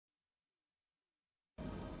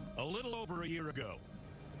A little over a year ago,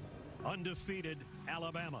 undefeated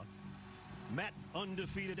Alabama met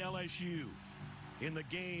undefeated LSU in the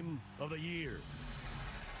game of the year.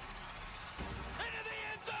 Into the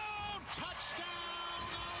end zone! Touchdown,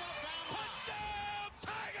 Alabama! Touchdown,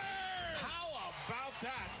 Tigers! How about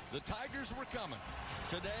that? The Tigers were coming.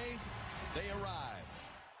 Today, they arrived.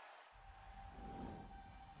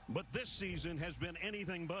 But this season has been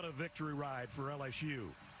anything but a victory ride for LSU,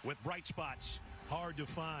 with bright spots hard to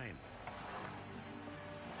find.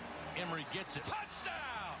 Emery gets it.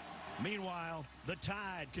 Touchdown! Meanwhile, the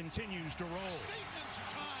Tide continues to roll. Statement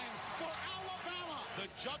time for Alabama. The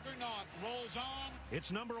juggernaut rolls on.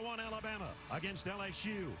 It's #1 Alabama against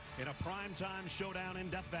LSU in a primetime showdown in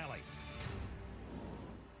Death Valley.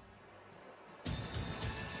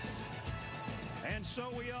 And so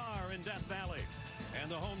we are in Death Valley.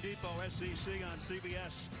 And the Home Depot SEC on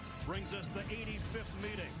CBS brings us the 85th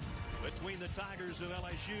meeting between the Tigers of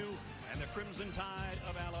LSU and the Crimson Tide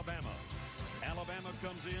of Alabama. Alabama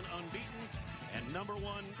comes in unbeaten and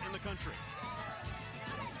 #1 in the country.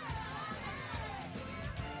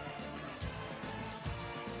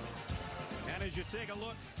 And as you take a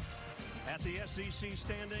look at the SEC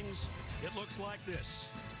standings, it looks like this.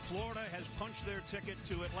 Florida has punched their ticket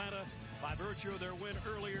to Atlanta by virtue of their win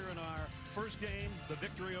earlier in our first game. The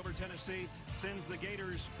victory over Tennessee sends the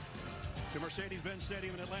Gators to Mercedes-Benz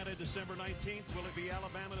Stadium in Atlanta December 19th. Will it be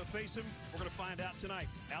Alabama to face them? We're going to find out tonight.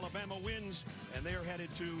 Alabama wins, and they're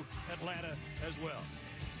headed to Atlanta as well.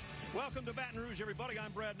 Welcome to Baton Rouge, everybody.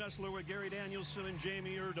 I'm Brad Nussler with Gary Danielson and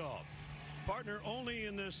Jamie Erdahl. Partner, only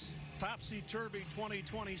in this topsy-turvy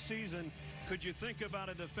 2020 season could you think about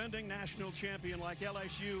a defending national champion like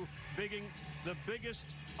LSU being the biggest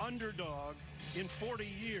underdog in 40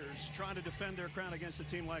 years trying to defend their crown against a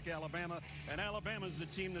team like Alabama. And Alabama's the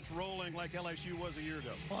team that's rolling like LSU was a year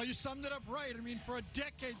ago. Well, you summed it up right. I mean, for a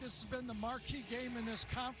decade, this has been the marquee game in this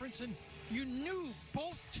conference, and you knew,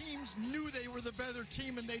 both teams knew they were the better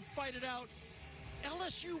team and they'd fight it out.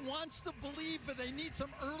 LSU wants to believe, but they need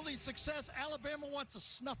some early success. Alabama wants to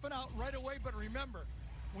snuff it out right away, but remember,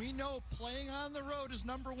 we know playing on the road is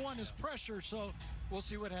 #1 is pressure, so we'll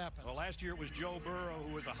see what happens. Well, last year it was Joe Burrow,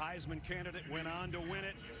 who was a Heisman candidate, went on to win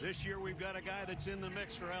it. This year we've got a guy that's in the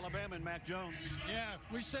mix for Alabama, and Mac Jones. Yeah,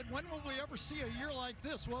 we said, when will we ever see a year like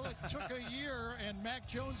this? Well, it took a year, and Mac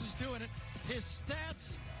Jones is doing it. His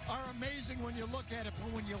stats are amazing when you look at it,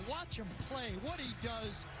 but when you watch him play, what he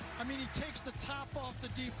does, I mean, he takes the top off the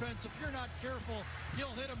defense. If you're not careful, he'll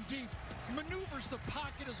hit him deep. Maneuvers the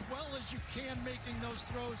pocket as well as you can, making those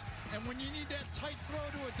throws. And when you need that tight throw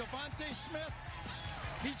to a Devontae Smith,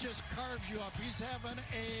 he just carves you up. He's having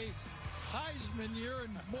a Heisman year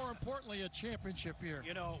and, more importantly, a championship year.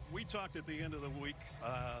 You know, we talked at the end of the week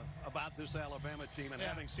about this Alabama team, and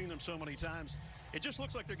having seen them so many times, it just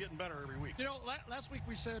looks like they're getting better every week. You know, last week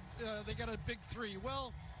we said they got a big 3.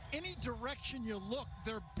 Well, any direction you look,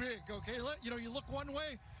 they're big, okay? You know, you look one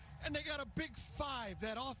way, and they got a big 5.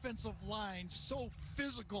 That offensive line, so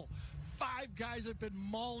physical. 5 guys have been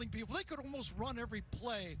mauling people. They could almost run every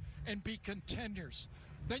play and be contenders.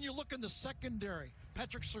 Then you look in the secondary.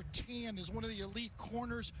 Patrick Surtain is one of the elite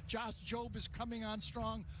corners. Josh Jobe is coming on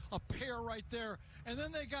strong. A pair right there. And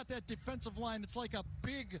then they got that defensive line. It's like a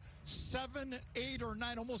big 7, 8, or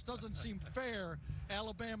 9. Almost doesn't seem fair.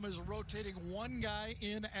 Alabama is rotating one guy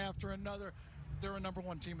in after another. They're a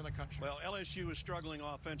 #1 team in the country. Well, LSU is struggling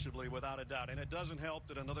offensively without a doubt, and it doesn't help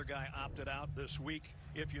that another guy opted out this week.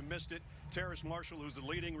 If you missed it, Terrace Marshall, who's the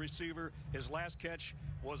leading receiver, his last catch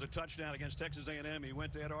was a touchdown against Texas A&M. He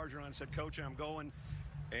went to Ed Orgeron and said, "Coach, I'm going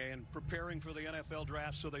and preparing for the NFL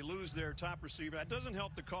draft," so they lose their top receiver. That doesn't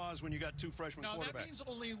help the cause when you got 2 freshman quarterbacks. That means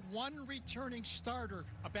only 1 returning starter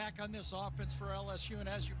back on this offense for LSU, and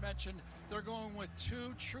as you mentioned, they're going with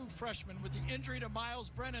 2 true freshmen. With the injury to Miles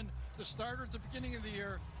Brennan, the starter at the beginning of the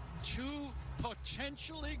year, 2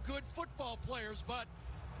 potentially good football players, but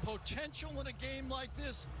potential in a game like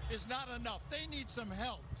this is not enough. They need some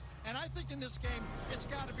help. And I think in this game, it's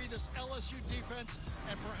got to be this LSU defense,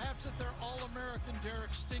 and perhaps if they're All-American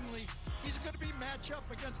Derek Stingley, he's going to be matched up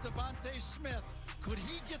against Devontae Smith. Could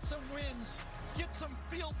he get some wins, get some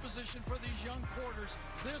field position for these young quarters?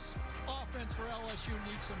 This offense for LSU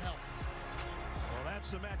needs some help. Well,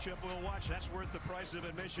 that's the matchup we'll watch. That's worth the price of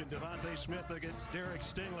admission. Devontae Smith against Derek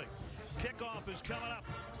Stingley. Kickoff is coming up.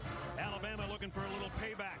 Alabama looking for a little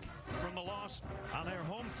payback from the loss on their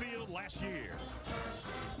home field last year.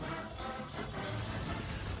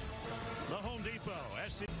 The Home Depot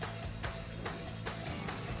SC.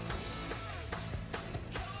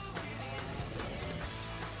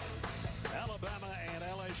 Alabama and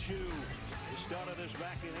LSU started this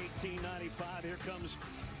back in 1895. Here comes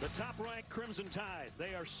the top-ranked Crimson Tide.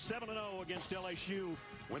 They are 7-0 against LSU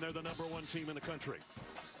when they're the #1 team in the country.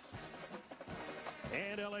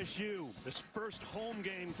 And LSU, this first home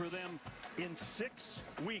game for them in 6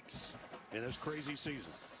 weeks in this crazy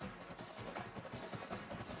season.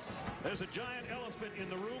 There's a giant elephant in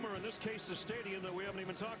the room, or in this case the stadium, that we haven't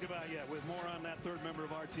even talked about yet. With more on that, third member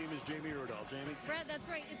of our team is Jamie Erdahl. Jamie? Brett, that's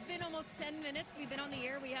right. It's been almost 10 minutes. We've been on the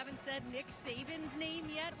air. We haven't said Nick Saban's name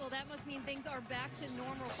yet. Well, that must mean things are back to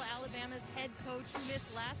normal for Alabama's head coach, who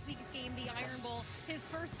missed last week's game, the Iron Bowl. His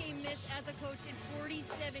first game missed as a coach in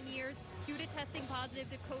 47 years due to testing positive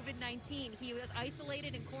to COVID-19. He was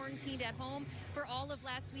isolated and quarantined at home for all of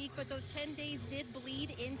last week, but those 10 days did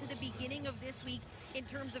bleed into the beginning of this week in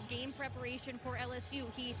terms of game preparation for LSU.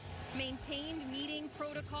 He maintained meeting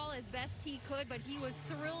protocol as best he could, but he was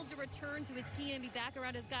thrilled to return to his team and be back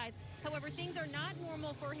around his guys. However, things are not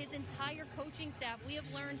normal for his entire coaching staff. We have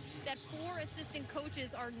learned that 4 assistant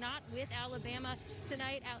coaches are not with Alabama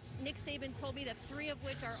tonight. Nick Saban told me that 3 of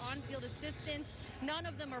which are on-field assistants. None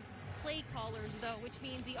of them are play callers, though, which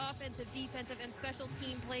means the offensive, defensive, and special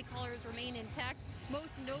team play callers remain intact.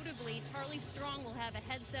 Most notably, Charlie Strong will have a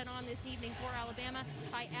headset on this evening for Alabama.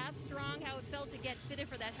 I asked Strong how it felt to get fitted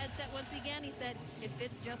for that headset once again. He said it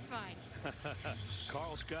fits just fine.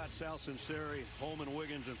 Carl Scott, Sal Sinceri, Holman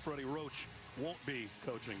Wiggins, and Freddie Roach won't be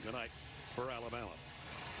coaching tonight for Alabama.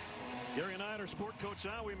 Gary and I are sport coach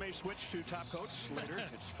now. We may switch to top coach later.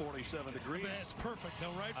 It's 47 degrees. That's perfect,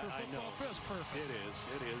 though, right? For football, it's perfect. It is.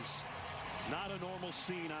 It is. Not a normal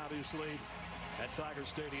scene, obviously, at Tiger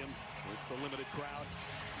Stadium with the limited crowd.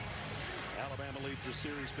 Alabama leads the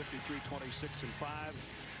series 53-26-5.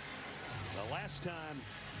 The last time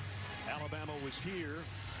Alabama was here,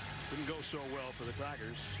 didn't go so well for the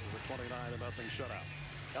Tigers. It was a 29-0 shutout.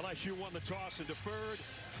 LSU won the toss and deferred.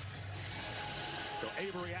 So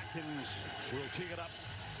Avery Atkins will tee it up,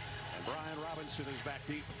 and Brian Robinson is back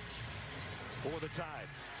deep for the Tide.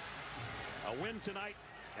 A win tonight,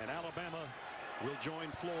 and Alabama will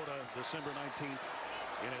join Florida December 19th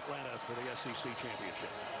in Atlanta for the SEC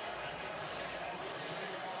championship.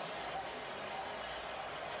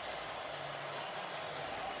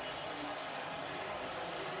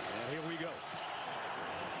 And here we go.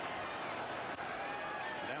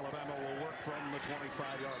 And Alabama will work from the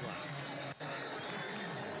 25-yard line.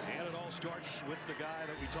 And it all starts with the guy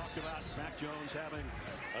that we talked about, Mac Jones, having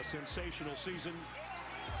a sensational season.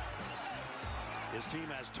 His team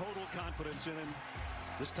has total confidence in him.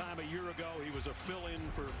 This time a year ago, he was a fill-in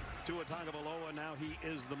for Tua Tagovailoa. Now he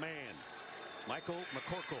is the man. Michael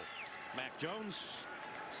McCorkle. Mac Jones,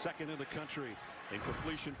 second in the country in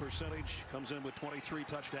completion percentage, comes in with 23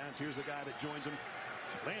 touchdowns. Here's the guy that joins him,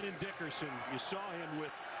 Landon Dickerson. You saw him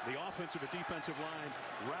with the offensive and defensive line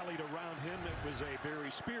rallied around him. It was a very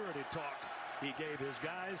spirited talk he gave his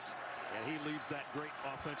guys, and he leads that great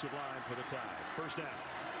offensive line for the Tide. First down,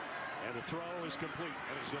 and the throw is complete,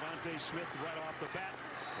 and it's Devontae Smith right off the bat,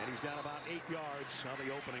 and he's got about 8 yards on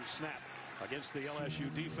the opening snap against the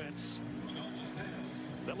LSU defense.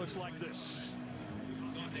 That looks like this.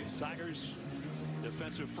 Tigers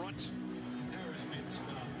defensive front.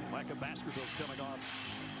 Micah Baskerville's coming off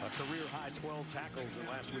a career-high 12 tackles in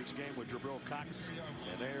last week's game with Jabril Cox.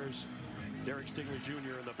 And there's Derek Stingley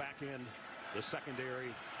Jr. in the back end, the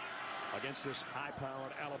secondary, against this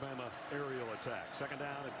high-powered Alabama aerial attack. Second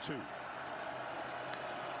down and 2.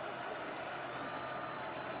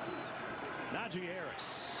 Najee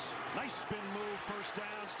Harris. Nice spin move, first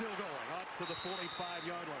down, still going up to the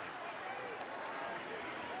 45-yard line.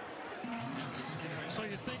 So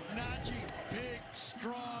you think Najee, big,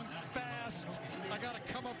 strong, fast. I got to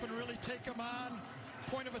come up and really take him on.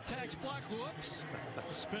 Point of attack's block. Whoops.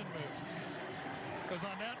 A spin move. Because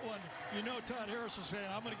on that one, you know Todd Harris was saying,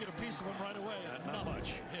 I'm going to get a piece of him right away. Not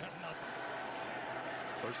much. Yeah, nothing.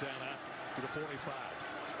 First down out to the 45.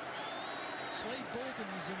 Slade Bolton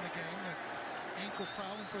was in the game. An ankle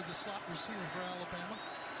problem for the slot receiver for Alabama.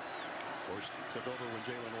 Of course, took over when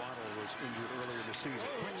Jalen Waddle was injured earlier this season.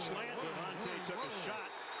 Quick slant. Devontae took a shot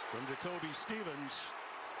from Jacoby Stevens.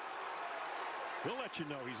 He'll let you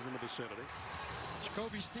know he's in the vicinity.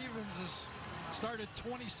 Jacoby Stevens has started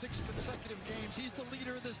 26 consecutive games. He's the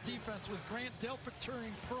leader of this defense with Grant Delpit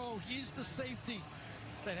turning pro. He's the safety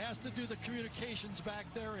that has to do the communications back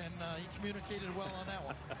there, and he communicated well on that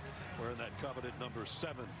one. Wearing that coveted number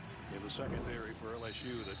 7 in the secondary for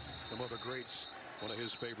LSU that some other greats. One of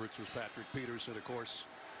his favorites was Patrick Peterson, of course.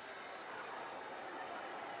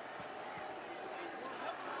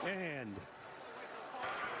 And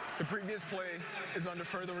the previous play is under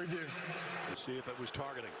further review. We'll see if it was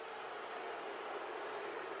targeting.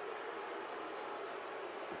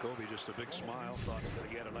 Jacoby just a big smile, thought that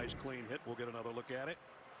he had a nice clean hit. We'll get another look at it.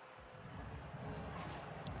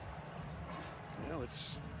 Well,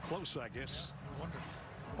 it's close, I guess.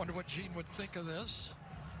 I wonder what Gene would think of this.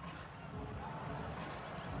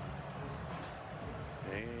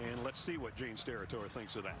 And let's see what Gene Steratore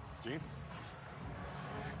thinks of that. Gene?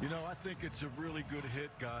 You know, I think it's a really good hit,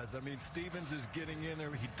 guys. I mean, Stevens is getting in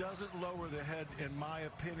there. He doesn't lower the head, in my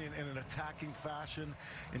opinion, in an attacking fashion,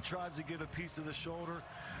 and tries to get a piece of the shoulder.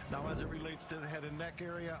 Now, as it relates to the head and neck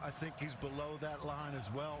area, I think he's below that line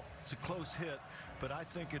as well. It's a close hit, but I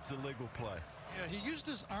think it's a legal play. Yeah, he used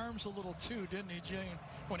his arms a little too, didn't he, Jane?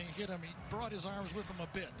 When he hit him, he brought his arms with him a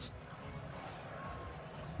bit.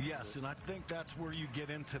 Yes, and I think that's where you get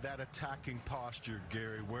into that attacking posture,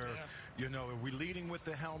 Gary, where, you know, are we leading with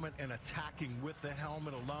the helmet and attacking with the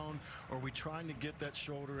helmet alone, or are we trying to get that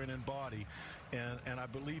shoulder in and body? And I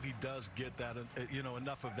believe he does get that, you know,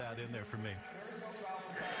 enough of that in there for me.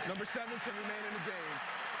 Number 7 can remain in the game.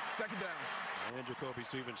 Second down. And Jacoby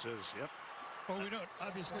Stevens says, yep. Well, we don't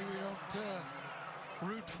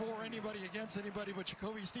root for anybody against anybody, but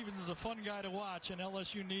Jacoby Stevens is a fun guy to watch, and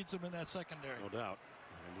LSU needs him in that secondary. No doubt.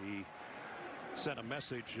 And he sent a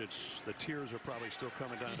message. The tears are probably still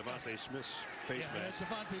coming down Devontae Smith's face mask.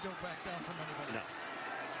 Devontae don't back down from anybody. No.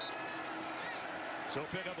 So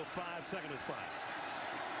pick up a 5, second and 5.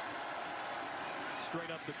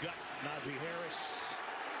 Straight up the gut. Najee Harris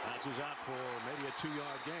bounces out for maybe a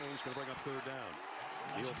 2-yard gain. He's going to bring up third down.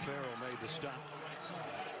 Neil Farrell made the stop.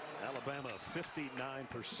 Alabama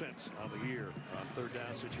 59% on the year on third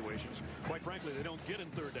down situations. Quite frankly, they don't get in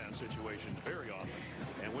third down situations very often.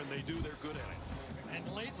 And when they do, they're good at it.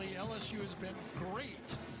 And lately, LSU has been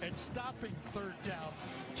great at stopping third down.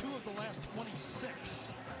 2 of the last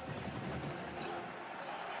 26.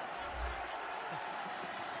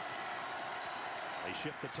 They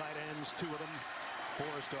shift the tight ends, 2 of them.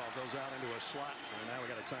 Forrestall goes out into a slot, and now we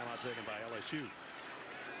got a timeout taken by LSU.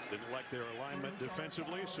 Didn't like their alignment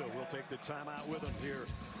defensively, so we'll take the timeout with them here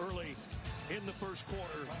early in the first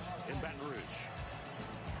quarter in Baton Rouge.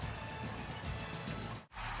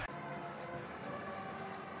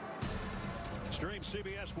 Stream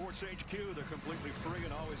CBS Sports HQ. They're completely free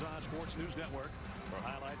and always on Sports News Network. For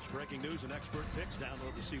highlights, breaking news, and expert picks,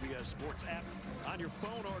 download the CBS Sports app on your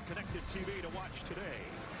phone or connected TV to watch today.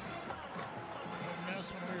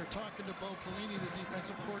 When we were talking to Bo Pelini, the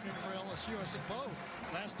defensive coordinator for LSU, I said, Bo,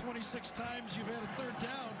 last 26 times you've had a third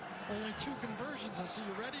down, only 2 conversions. I said,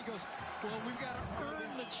 you ready? He goes, well, we've got to earn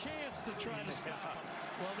the chance to try to stop them.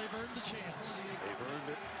 Well, they've earned the chance. They've earned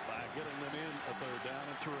it by getting them in a third down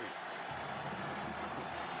and 3.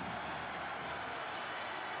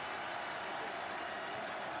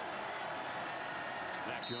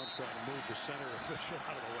 Mac Jones trying to move the center official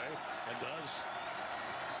out of the way, and does.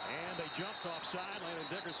 And they jumped offside. Landon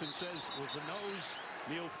Dickerson says, was the nose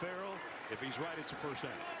Neil Farrell? If he's right, it's a first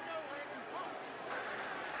down.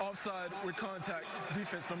 Offside with contact,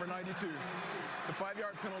 defense number 92. The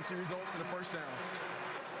 5-yard penalty results in a first down.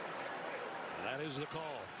 And that is the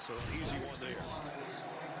call. So an easy one there.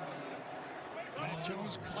 Mac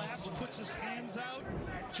Jones claps, puts his hands out,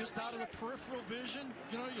 just out of the peripheral vision.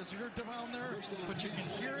 You know, you're down there, but you can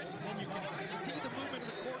hear it, and then you can see the movement of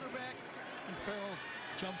the quarterback, and Farrell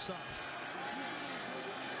jumps off.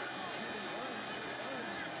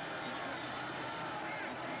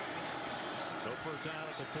 So first down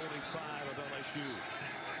at the 45 of LSU.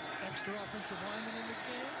 Extra offensive lineman in the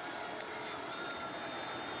game.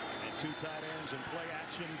 And 2 tight ends in play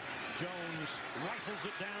action. Jones rifles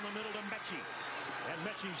it down the middle to Mechie. And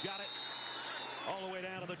Mechie's got it all the way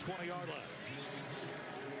down to the 20-yard line.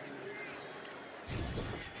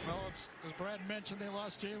 Well, as Brad mentioned, they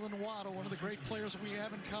lost Jalen Waddle, one of the great players we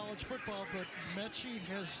have in college football, but Mechie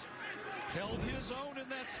has held his own in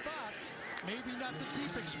that spot. Maybe not the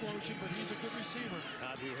deep explosion, but he's a good receiver.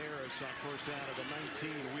 Najee Harris on first down at the 19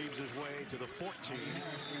 weaves his way to the 14.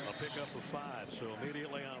 A pickup of 5. So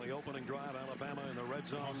immediately on the opening drive, Alabama in the red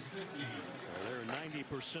zone. They're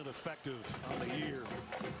 90% effective on the year.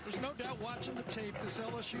 There's no doubt watching the tape, this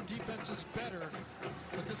LSU defense is better.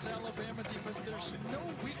 But this Alabama defense, there's no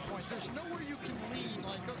weak point. There's nowhere you can lean.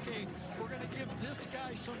 Like, okay, we're going to give this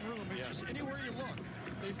guy some room. It's just anywhere you look.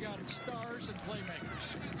 They've got stars and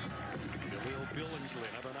playmakers. Will Billingsley,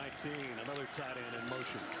 number 19, another tight end in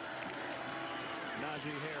motion.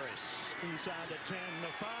 Najee Harris inside the 10, the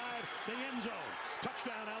 5, the end zone.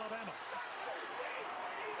 Touchdown, Alabama.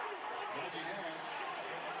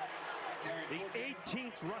 The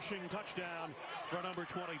 18th rushing touchdown for number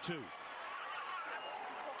 22.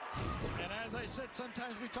 And as I said,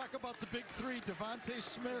 sometimes we talk about the big 3, Devontae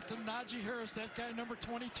Smith and Najee Harris, that guy number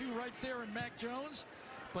 22 right there, and Mac Jones.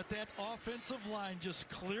 But that offensive line just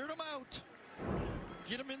cleared them out.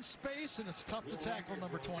 Get them in space, and it's tough to tackle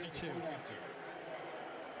number 22.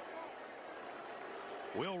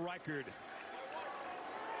 Will Reichard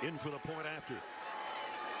in for the point after.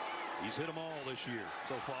 He's hit them all this year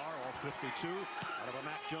so far, all 52 out of a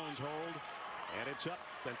Mac Jones hold, and it's up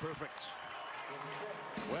and perfect.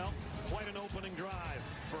 Well, quite an opening drive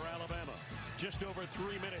for Alabama. Just over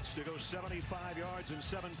 3 minutes to go 75 yards in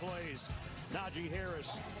 7 plays. Najee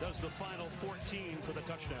Harris does the final 14 for the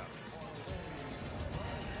touchdown.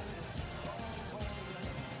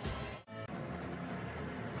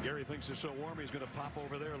 Gary thinks it's so warm he's going to pop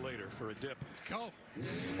over there later for a dip. Let's go.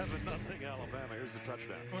 7-0 Alabama. Here's the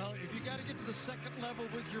touchdown. Well, if you got to get to the second level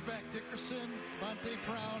with your back, Dickerson, Vontae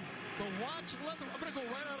Brown, but watch and let them. I'm going to go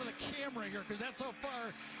right out of the camera here because that's how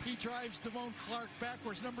far he drives Damone Clark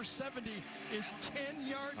backwards. Number 70 is 10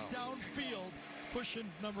 yards downfield,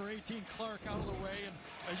 pushing number 18 Clark out of the way. And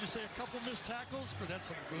as you say, a couple missed tackles, but that's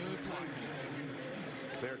some good blocking.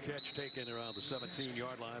 Fair catch taken around the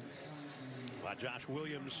 17-yard line by Josh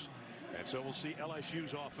Williams. And so we'll see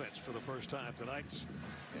LSU's offense for the first time tonight.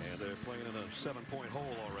 And they're playing in a 7-point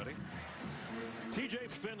hole already.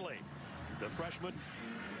 TJ Finley, the freshman.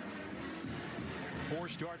 4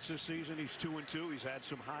 starts this season. He's 2-2. He's had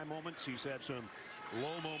some high moments. He's had some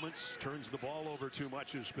low moments. Turns the ball over too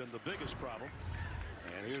much has been the biggest problem.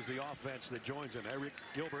 And here's the offense that joins him. Eric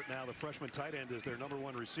Gilbert, now the freshman tight end, is their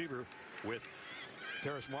 #1 receiver, with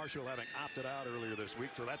Terrace Marshall having opted out earlier this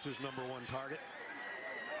week, so that's his #1 target.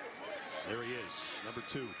 There he is, number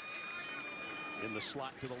 2. In the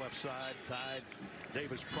slot to the left side, tied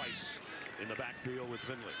Davis Price in the backfield with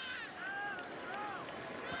Finley.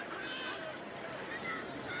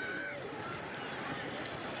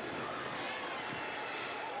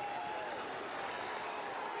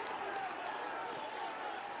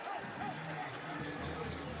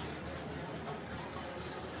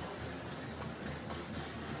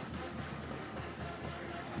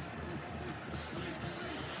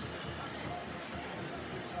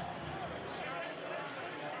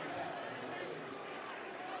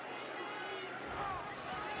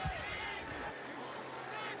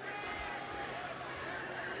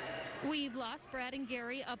 We've lost Brad and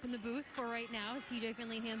Gary up in the booth for right now as TJ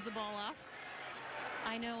Finley hands the ball off.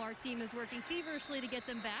 I know our team is working feverishly to get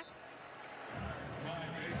them back.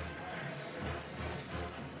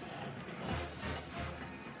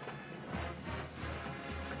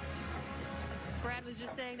 Brad was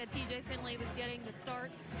just saying that TJ Finley was getting the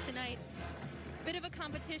start tonight. Bit of a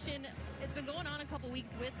competition. It's been going on a couple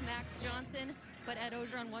weeks with Max Johnson, but Ed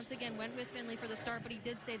Ogeron once again went with Finley for the start, but he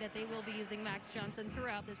did say that they will be using Max Johnson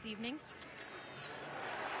throughout this evening.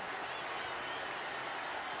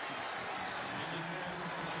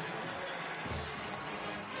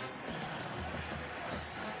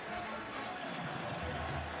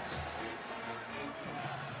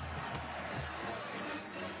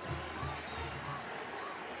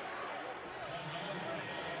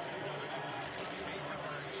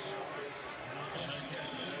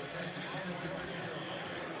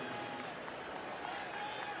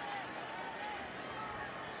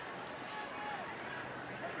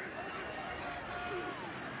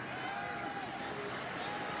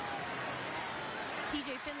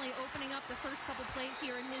 TJ Finley opening up the first couple plays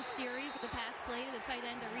here in his series. The pass play to the tight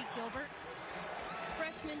end, Eric Gilbert.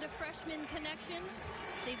 Freshman to freshman connection.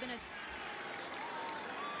 They've been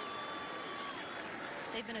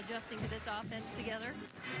adjusting to this offense together.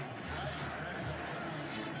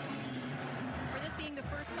 For this being the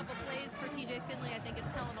first couple plays for TJ Finley, I think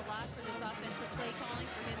it's telling a lot for this offensive play calling,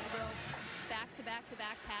 for him to go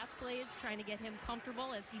back-to-back-to-back pass plays, trying to get him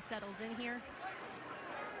comfortable as he settles in here.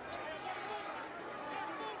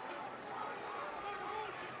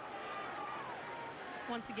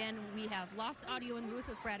 Once again, we have lost audio in the booth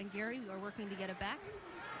with Brad and Gary. We are working to get it back.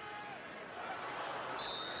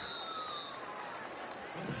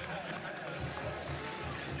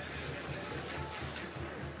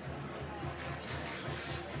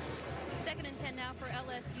 Second and 10 now for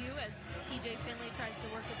LSU as TJ Finley tries to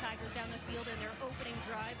work the Tigers down the field in their opening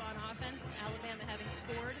drive on offense. Alabama having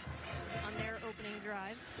scored on their opening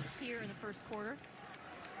drive here in the first quarter.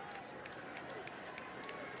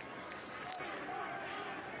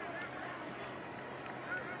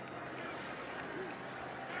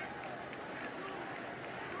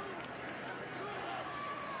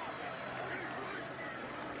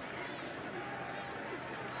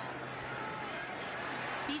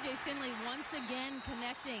 TJ Finley once again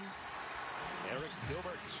connecting Eric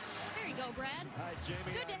Gilbert. There you go, Brad. Hi,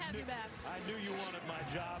 Jamie. Good to have you back. I knew you wanted my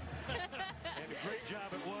job. And a great job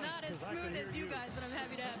it was. Not as smooth as you guys, but I'm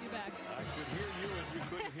happy to have you back. I could hear you and you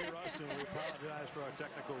couldn't hear us, and we apologize for our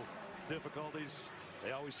technical difficulties.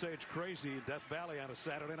 They always say it's crazy in Death Valley on a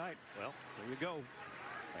Saturday night. Well, there you go.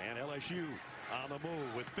 And LSU on the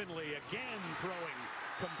move with Finley again throwing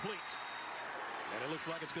complete. And it looks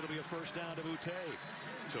like it's going to be a first down to Butte.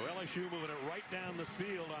 So LSU moving it right down the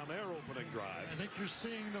field on their opening drive. I think you're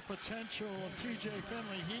seeing the potential of TJ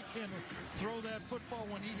Finley. He can throw that football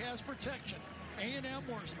when he has protection. A&M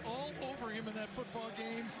was all over him in that football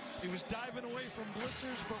game. He was diving away from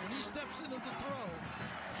blitzers, but when he steps into the throw,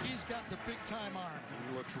 he's got the big-time arm.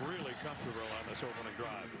 He looks really comfortable on this opening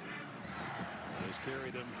drive. He's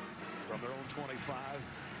carried them from their own 25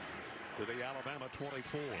 to the Alabama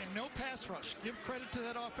 24. And no pass rush. Give credit to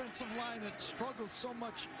that offensive line that struggled so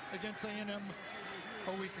much against A&M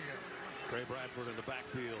a week ago. Trey Bradford in the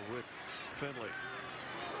backfield with Finley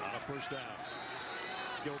on a first down.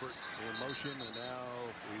 Gilbert in motion, and now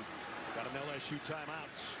we've got an LSU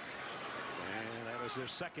timeout. And that was their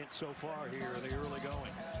second so far here in the early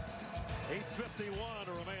going. 8:51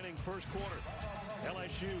 remaining first quarter.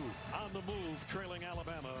 LSU on the move, trailing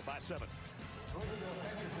Alabama by 7.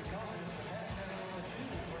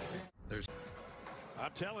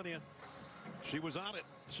 I'm telling you, she was on it.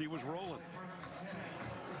 She was rolling.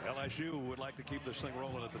 LSU would like to keep this thing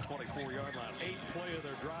rolling at the 24-yard line. 8th play of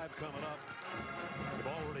their drive coming up. They've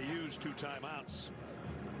already used 2 timeouts.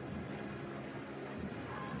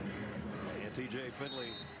 And TJ Finley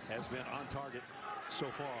has been on target so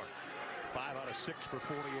far. 5 out of 6 for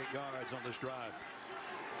 48 yards on this drive.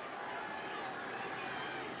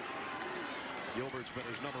 Gilbert's been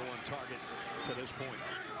his #1 target to this point.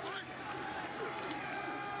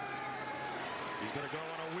 He's going to go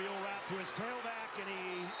on a wheel route to his tailback, and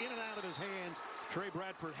he in and out of his hands. Trey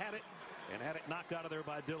Bradford had it and had it knocked out of there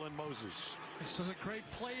by Dylan Moses. This is a great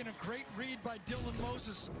play and a great read by Dylan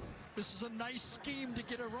Moses. This is a nice scheme to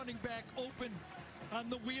get a running back open on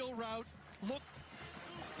the wheel route. Look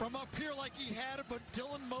from up here like he had it, but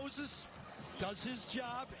Dylan Moses does his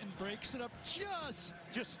job and breaks it up just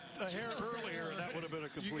a hair earlier, and that would have been a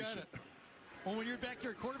completion. You got it. Well, when you're back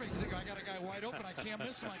there at quarterback, you think, I got a guy wide open. I can't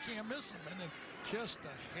miss him. I can't miss him. And then just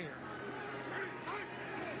a hair.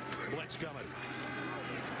 Blitz coming.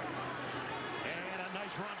 And a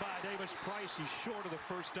nice run by Davis Price. He's short of the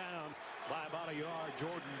first down by about a yard.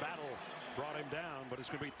 Jordan Battle brought him down, but it's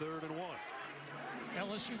going to be 3rd and 1.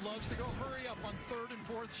 LSU loves to go hurry up on 3rd and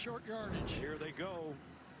 4th short yardage. Here they go.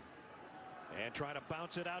 And try to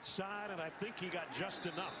bounce it outside, and I think he got just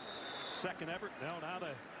enough. Second effort. Now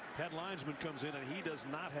the head linesman comes in, and he does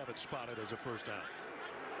not have it spotted as a first down.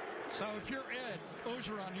 So if you're Ed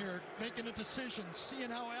Ogeron here making a decision, seeing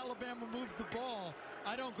how Alabama moved the ball,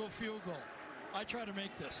 I don't go field goal. I try to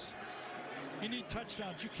make this. You need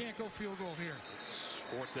touchdowns. You can't go field goal here. It's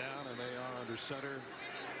 4th down, and they are under center.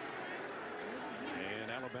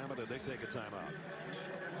 And Alabama, did they take a timeout?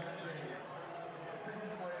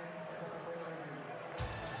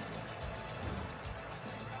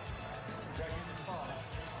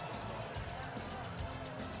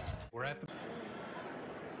 We're at the...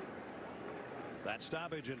 That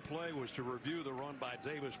stoppage in play was to review the run by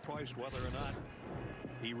Davis Price, whether or not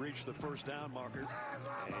he reached the first down marker.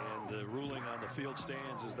 And the ruling on the field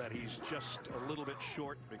stands is that he's just a little bit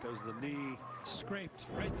short because the knee scraped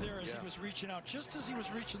right there as he was reaching out, just as he was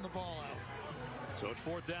reaching the ball out. So it's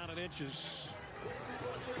 4th down and inches.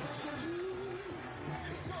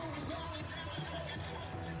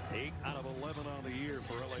 8 out of 11 on the year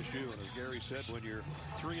for LSU, and as Gary said, when you're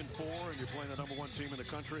 3 and 4 and you're playing the #1 team in the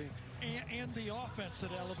country, and the offense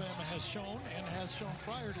that Alabama has shown and has shown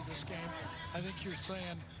prior to this game, I think you're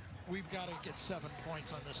saying we've got to get 7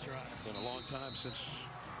 points on this drive. Been a long time since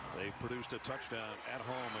they've produced a touchdown at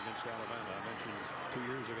home against Alabama. I mentioned 2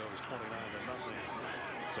 years ago it was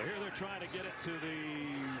 29-0. So here they're trying to get it to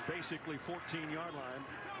the basically 14-yard line.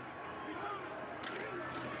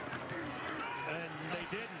 And they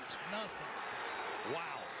didn't. Nothing.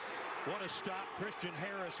 Wow. What a stop. Christian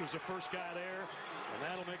Harris was the first guy there. And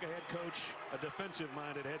that'll make a head coach, a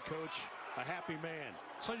defensive-minded head coach, a happy man.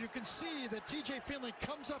 So you can see that TJ Finley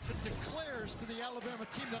comes up and declares to the Alabama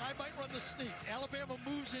team that I might run the sneak. Alabama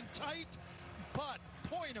moves in tight, but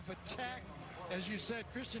point of attack, as you said,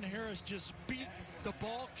 Christian Harris just beat the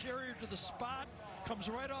ball carrier to the spot, comes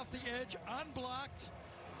right off the edge, unblocked,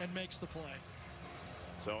 and makes the play.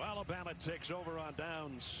 So Alabama takes over on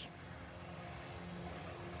downs.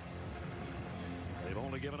 They've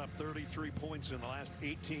only given up 33 points in the last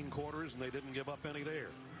 18 quarters, and they didn't give up any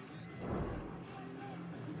there.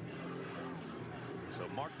 So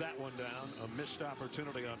mark that one down. A missed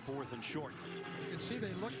opportunity on 4th and short. You can see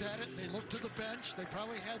they looked at it. They looked to the bench. They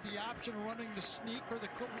probably had the option of running the sneak or the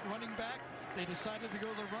running back. They decided to go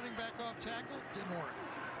the running back off tackle. Didn't work.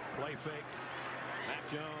 Play fake. Mac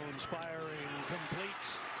Jones firing complete.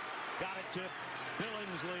 Got it to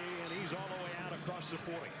Billingsley, and he's all the way out across the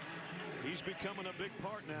 40. He's becoming a big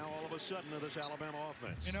part now, all of a sudden, of this Alabama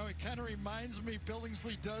offense. You know, it kind of reminds me,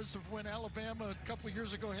 Billingsley does, of when Alabama a couple of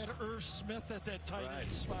years ago had Irv Smith at that tight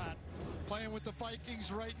end spot. Playing with the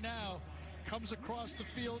Vikings right now. Comes across the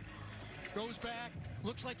field, goes back,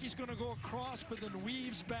 looks like he's going to go across, but then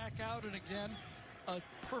weaves back out, and again, a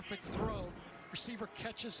perfect throw. Receiver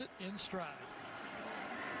catches it in stride.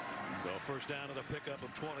 So first down to the pickup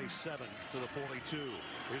of 27 to the 42.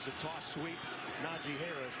 Here's a toss sweep. Najee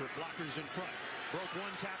Harris with blockers in front. Broke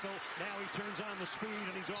one tackle. Now he turns on the speed,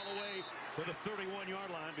 and he's all the way to the 31-yard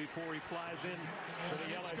line before he flies in to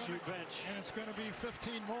the LSU bench. And it's going to be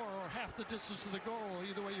 15 more, or half the distance to the goal,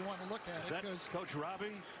 either way you want to look at it. Is that Coach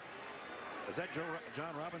Robbie? Is that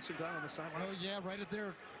John Robinson down on the sideline? Oh, yeah, right at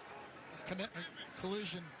their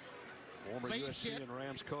collision. Former USC and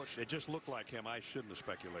Rams coach. It just looked like him. I shouldn't have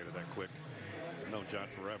speculated that quick. I've known John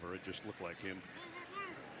forever. It just looked like him.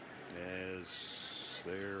 As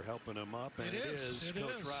they're helping him up, and it is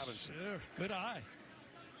Coach Robinson. Yeah, good eye.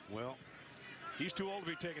 Well, he's too old to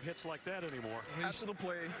be taking hits like that anymore. After the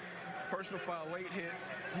play, personal foul, late hit,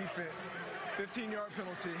 defense, 15-yard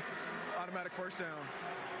penalty, automatic first down.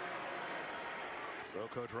 So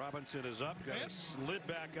Coach Robinson is up, got his lid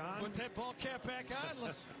back on. Put that ball cap back on.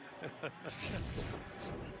 Let's.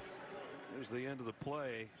 There's the end of the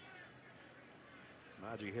play.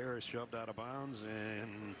 Najee Harris shoved out of bounds,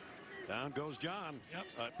 and down goes John. Yep.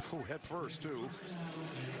 Head first, too.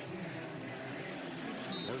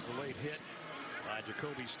 There's the late hit by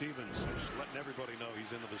Jacoby Stevens, who's letting everybody know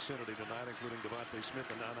he's in the vicinity tonight, including Devontae Smith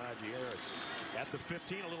and now Najee Harris. At the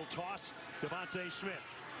 15, a little toss. Devontae Smith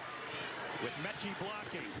with Mechie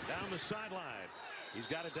blocking down the sideline. He's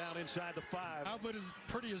got it down inside the 5. How about as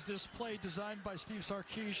pretty as this play designed by Steve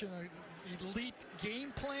Sarkisian, an elite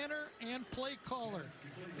game planner and play caller.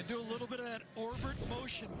 You do a little bit of that orbit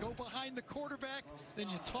motion, go behind the quarterback, then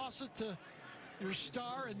you toss it to your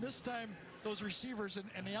star, and this time those receivers,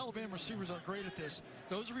 and the Alabama receivers are great at this,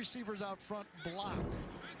 those receivers out front block,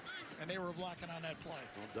 and they were blocking on that play.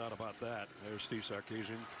 No doubt about that. There's Steve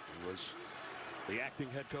Sarkisian, who was the acting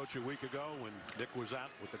head coach a week ago when Nick was out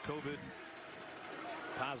with the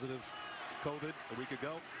positive COVID a week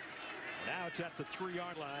ago. Now it's at the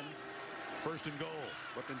 3-yard line. First and goal.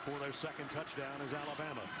 Looking for their second touchdown is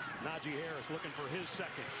Alabama. Najee Harris looking for his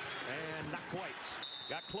second. And not quite.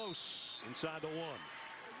 Got close inside the 1.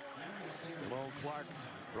 Malone Clark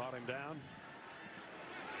brought him down.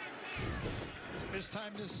 This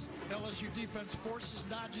time this LSU defense forces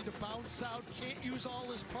Najee to bounce out. Can't use all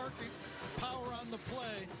his power on the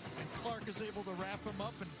play. And Clark is able to wrap him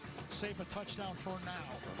up and save a touchdown for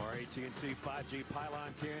now. From our AT&T 5G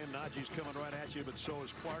pylon cam, Najee's coming right at you, but so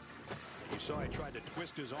is Clark. You saw he tried to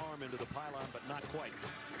twist his arm into the pylon, but not quite.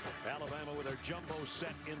 Alabama with their jumbo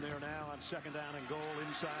set in there now on second down and goal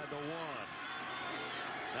inside the 1.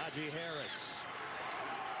 Najee Harris.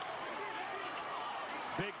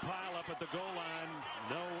 Big pile up at the goal line.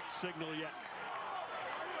 No signal yet.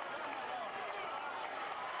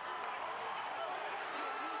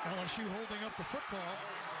 LSU holding up the football.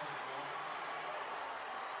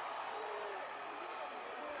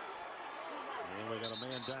 And we got a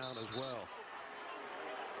man down as well.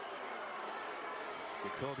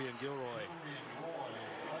 Jacoby and Gilroy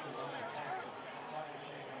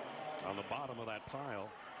on the bottom of that pile.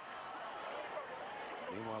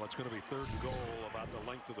 Meanwhile, it's going to be third and goal, about the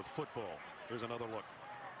length of the football. Here's another look.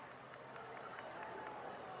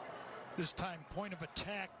 This time, point of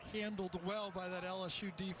attack handled well by that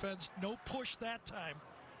LSU defense. No push that time.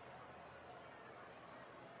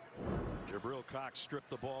 Jabril Cox stripped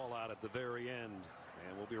the ball out at the very end,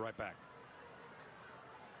 and we'll be right back.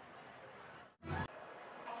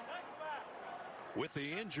 With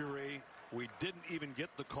the injury, we didn't even get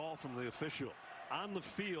the call from the official. On the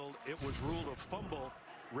field, it was ruled a fumble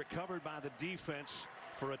recovered by the defense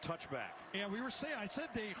for a touchback. Yeah, we were saying, I said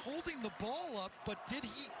they holding the ball up, but did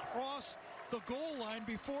he cross the goal line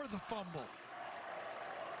before the fumble?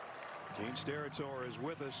 Gene Steratore is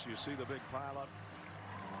with us. You see the big pileup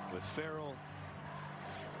with Farrell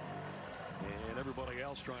and everybody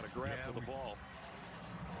else trying to grab for the ball.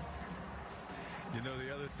 You know,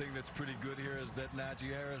 the other thing that's pretty good here is that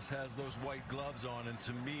Najee Harris has those white gloves on, and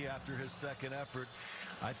to me, after his second effort,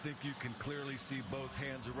 I think you can clearly see both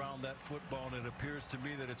hands around that football, and it appears to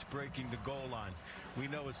me that it's breaking the goal line. We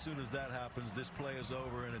know as soon as that happens, this play is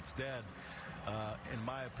over and it's dead. In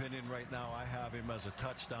my opinion, right now, I have him as a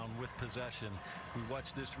touchdown with possession. We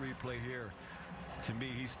watch this replay here. To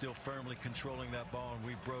me, he's still firmly controlling that ball, and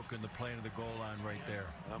we've broken the plane of the goal line right there.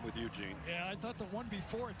 I'm with you, Gene. Yeah, I thought the one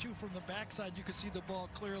before it, too, from the backside, you could see the ball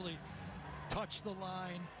clearly touch the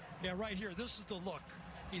line. Yeah, right here, this is the look.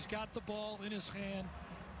 He's got the ball in his hand.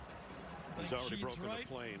 He's already broken the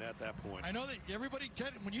plane at that point. I know that everybody,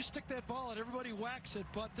 when you stick that ball out, everybody whacks it,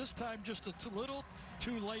 but this time just a little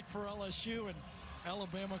too late for LSU, and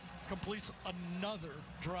Alabama completes another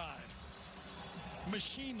drive.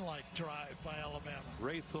 Machine-like drive by Alabama.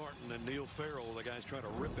 Ray Thornton and Neil Farrell, the guys trying to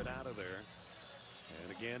rip it out of there.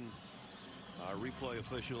 And again, our replay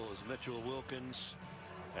official is Mitchell Wilkins.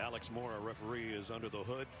 Alex Moore, our referee, is under the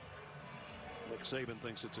hood. Nick Saban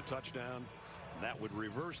thinks it's a touchdown. That would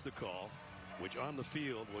reverse the call, which on the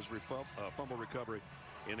field was fumble recovery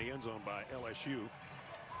in the end zone by LSU.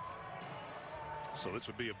 So this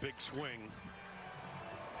would be a big swing.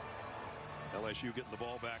 LSU getting the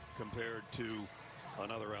ball back compared to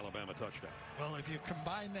another Alabama touchdown. Well, if you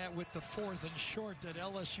combine that with the 4th and short that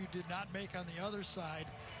LSU did not make on the other side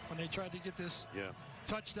when they tried to get this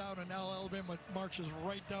touchdown, and now Alabama marches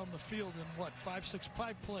right down the field in what, 5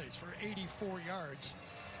 plays for 84 yards.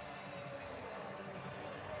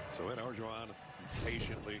 So Ed Orgeron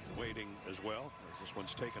patiently waiting as well, as this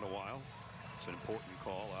one's taken a while. It's an important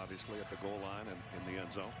call, obviously, at the goal line and in the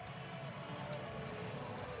end zone.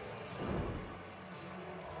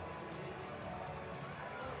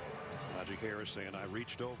 Najee Harris saying, I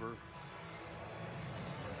reached over.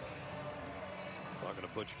 Talking to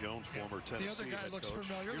Butch Jones, former Tennessee The other guy looks coach.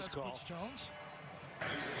 familiar. Here's That's call. Butch Jones.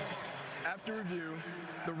 After review,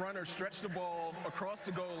 the runner stretched the ball across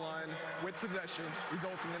the goal line with possession,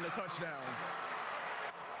 resulting in the touchdown.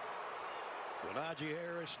 So Najee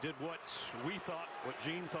Harris did what we thought, what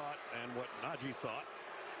Gene thought, and what Najee thought.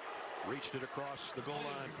 Reached it across the goal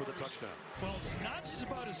line for the touchdown. Well, Najee's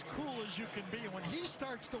about as cool as you can be, and when he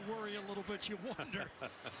starts to worry a little bit, you wonder.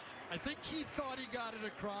 I think he thought he got it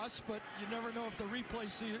across, but you never know if the replay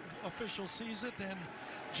official sees it. And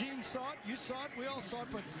Gene saw it, you saw it, we all saw it,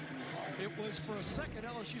 but it was for a second.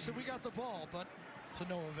 LSU said we got the ball, but to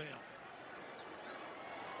no avail.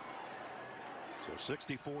 So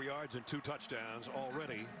 64 yards and 2 touchdowns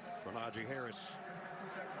already for Najee Harris.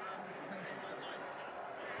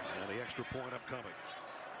 And the extra point upcoming.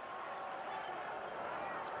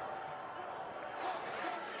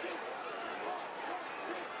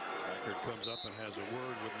 Packard comes up and has a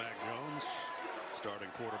word with Mac Jones, starting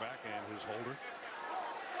quarterback, and his holder.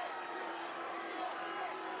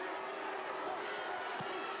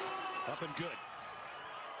 Up and good.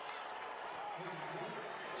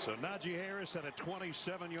 So Najee Harris had a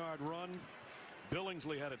 27-yard run.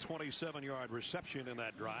 Billingsley had a 27-yard reception in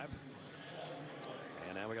that drive.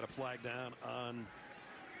 And now we got a flag down on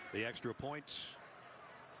the extra points.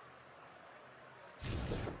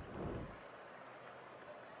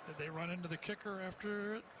 Did they run into the kicker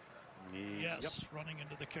after it? Yes, Yep. running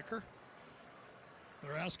into the kicker.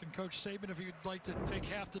 They're asking Coach Saban if he'd like to take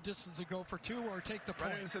half the distance and go for 2 or take the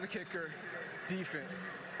point. Right into the kicker. Defense.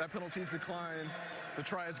 That penalty's declined. The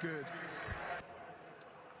try is good.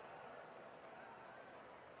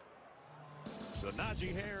 So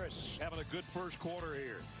Najee Harris having a good first quarter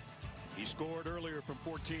here. He scored earlier from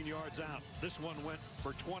 14 yards out. This one went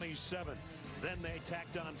for 27. Then they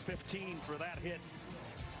tacked on 15 for that hit.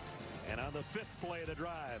 And on the 5th play of the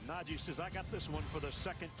drive, Najee says, I got this one for the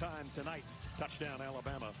 2nd time tonight. Touchdown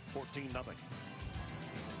Alabama, 14-0.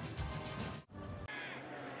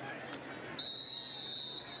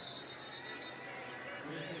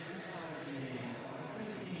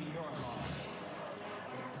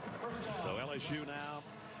 So LSU now,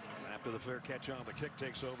 after the fair catch on the kick,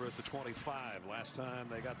 takes over at the 25. Last time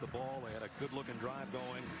they got the ball, they had a good-looking drive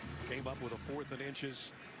going, came up with a 4th and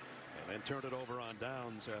inches, and then turned it over on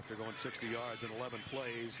downs after going 60 yards in 11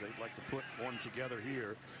 plays. They'd like to put one together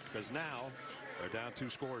here because now they're down 2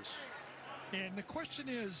 scores. And the question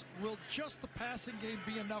is, will just the passing game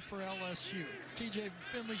be enough for LSU? TJ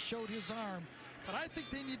Finley showed his arm, but I think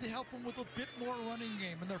they need to help them with a bit more running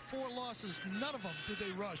game. And their 4 losses, none of them did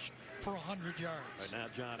they rush for 100 yards. Right now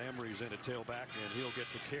John Emery's in at tailback, and he'll get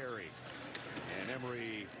the carry. And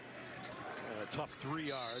Emery, a tough 3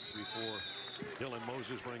 yards before Dylan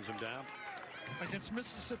Moses brings him down. Against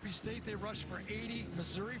Mississippi State, they rushed for 80,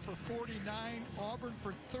 Missouri for 49, Auburn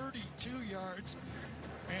for 32 yards,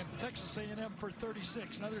 and Texas A&M for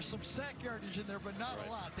 36. Now, there's some sack yardage in there, but not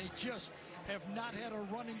a lot. They just have not had a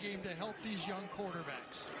running game to help these young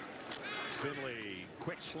quarterbacks. Finley,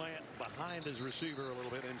 quick slant behind his receiver a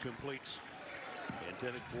little bit, incomplete.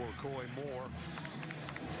 Intended for Coy Moore.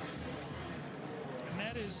 And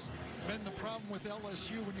that has been the problem with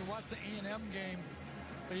LSU. When you watch the A&M game,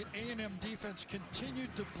 the A&M defense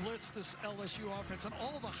continued to blitz this LSU offense, and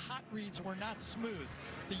all the hot reads were not smooth.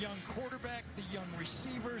 The young quarterback, the young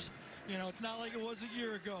receivers, you know, it's not like it was a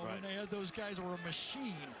year ago when they had those guys who were a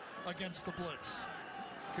machine against the blitz.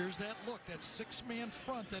 Here's that look, that six-man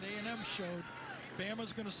front that A&M showed.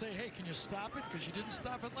 Bama's going to say, hey, can you stop it? Because you didn't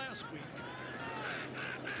stop it last week.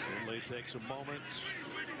 Finley takes a moment.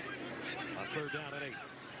 On 3rd down and 8.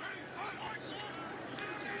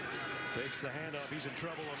 Takes the handoff. He's in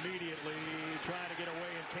trouble immediately. Trying to get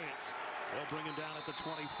away and can't. They'll bring him down at the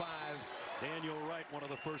 25. Daniel Wright, one of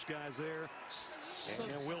the first guys there.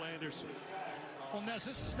 And Will Anderson. Well, Ness,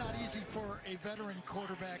 this is not easy for a veteran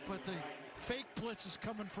quarterback, but the fake blitz is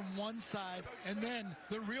coming from one side, and then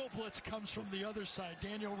the real blitz comes from the other side.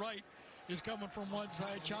 Daniel Wright is coming from one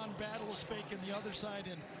side. John Battle is faking the other side,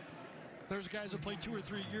 and there's guys that play 2 or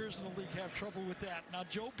 3 years in the league have trouble with that. Now,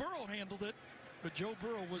 Joe Burrow handled it, but Joe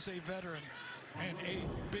Burrow was a veteran and a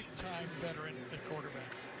big-time veteran at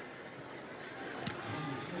quarterback.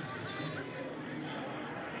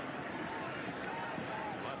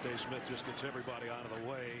 Monte Smith just gets everybody out of the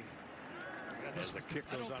way. As the kick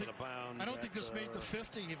goes out of the bounds. I don't think this made the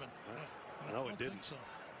 50 even. No, it didn't. So.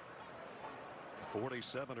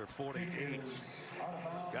 47 or 48.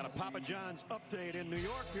 Got a Papa John's update in New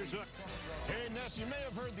York. Here's Zook. Hey, Ness, you may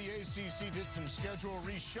have heard the ACC did some schedule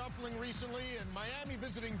reshuffling recently, and Miami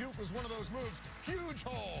visiting Duke was one of those moves. Huge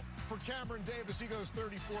haul for Cameron Davis. He goes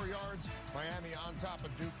 34 yards. Miami on top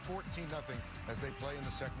of Duke 14-0 as they play in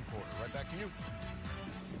the second quarter. Right back to you.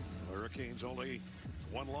 Hurricanes only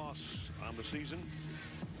 1 loss on the season.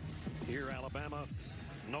 Here, Alabama,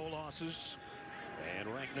 no losses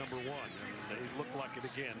and ranked number 1. And they look like it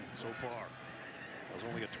again so far. That was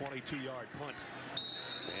only a 22-yard punt.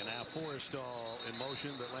 And now Forrestall in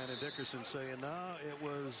motion, but Landon Dickerson saying, no, it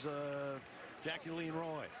was Jacqueline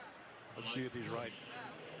Roy. Let's see if he's right.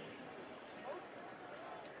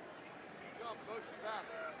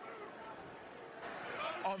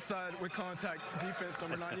 Offside with contact, defense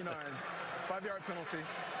number 99. 5-yard penalty,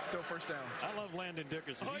 still first down. I love Landon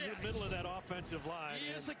Dickerson. He's in the middle of that offensive line.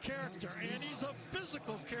 He is a character, and he's a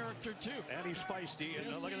physical character, too. And he's feisty. And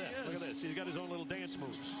Yes, look at that. Look at this. He's got his own little dance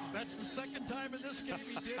moves. That's the second time in this game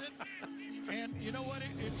he did it. And you know what?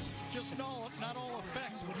 It's just not all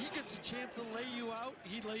effect. When he gets a chance to lay you out,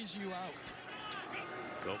 he lays you out.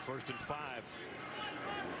 So 1st and 5.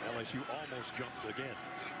 LSU almost jumped again.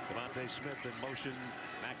 Devontae Smith in motion.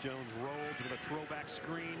 Mac Jones rolls with a throwback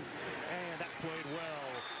screen. And that's played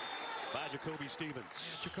well by Jacoby Stevens.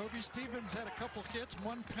 Yeah, Jacoby Stevens had a couple hits,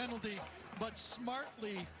 1 penalty, but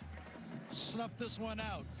smartly snuffed this one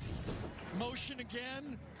out. Motion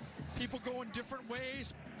again. People going different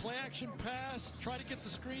ways. Play action pass. Try to get the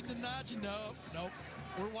screen to Najee. Nope.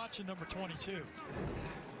 We're watching number 22.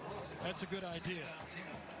 That's a good idea.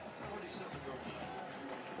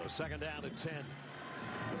 So 2nd down and 10.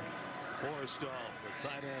 Forrestall, the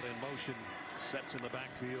tight end in motion, sets in the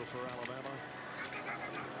backfield for Alabama.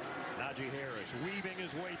 Najee Harris weaving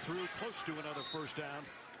his way through, close to another first down,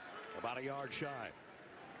 about a yard shy.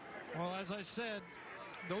 Well, as I said,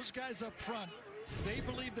 those guys up front, they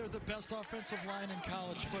believe they're the best offensive line in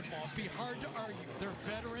college football. It'd be hard to argue. They're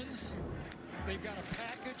veterans. They've got a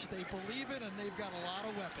package. They believe it, and they've got a lot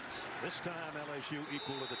of weapons. This time, LSU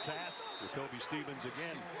equal to the task. Jacoby Stevens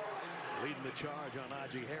again leading the charge on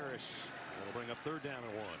Najee Harris. That'll bring up 3rd down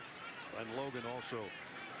and 1. And Logan also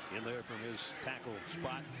in there from his tackle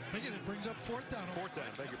spot. I think it brings up 4th down. 4th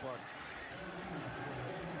down, beg your pardon.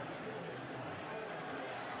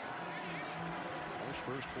 Most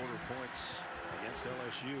first quarter points against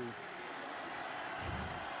LSU. And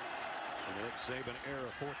the Nick Saban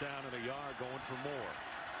era, 4th down and a yard, going for more.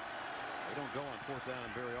 They don't go on 4th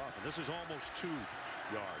down very often. This is almost 2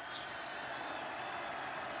 yards.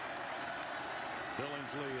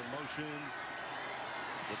 Billingsley in motion.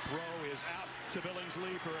 The throw is out to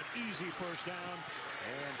Billingsley for an easy first down.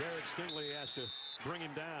 And Derek Stingley has to bring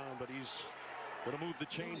him down, but he's going to move the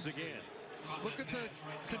chains again. Look at the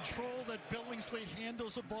control that Billingsley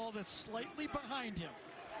handles a ball that's slightly behind him.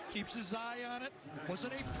 Keeps his eye on it.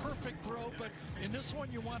 Wasn't a perfect throw, but in this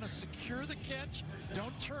one you want to secure the catch.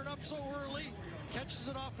 Don't turn up so early. Catches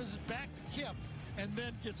it off his back hip and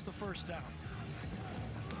then gets the first down.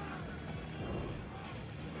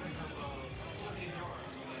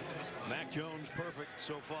 Mac Jones perfect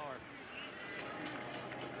so far.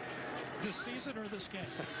 This season or this game?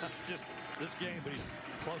 Just this game, but he's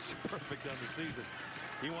close to perfect on the season.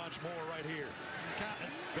 He wants more right here. He's got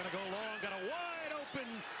it. Gonna go long, got a wide open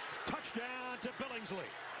touchdown to Billingsley.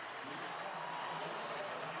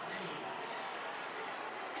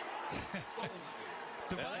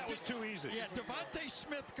 That was too easy. Yeah, Devontae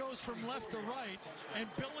Smith goes from left to right, and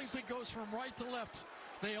Billingsley goes from right to left.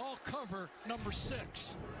 They all cover number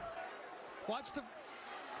 6. Watch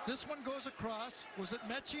this one goes across. Was it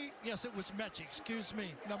Mechie? Yes, it was Mechie. Excuse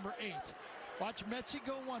me, number 8. Watch Mechie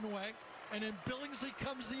go one way, and then Billingsley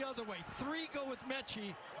comes the other way. 3 go with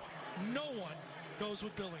Mechie. No one goes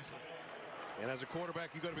with Billingsley. And as a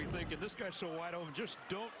quarterback, you got to be thinking, this guy's so wide open, just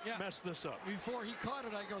don't mess this up. Before he caught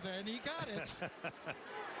it, I go there, and he got it. And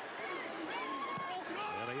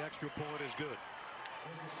the extra point is good.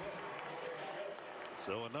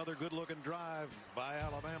 So another good-looking drive by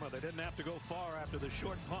Alabama. They didn't have to go far after the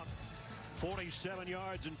short punt. 47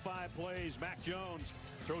 yards in 5 plays. Mac Jones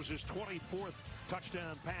throws his 24th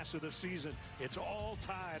touchdown pass of the season. It's all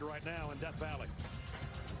tied right now in Death Valley.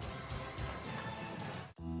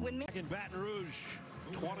 In Baton Rouge,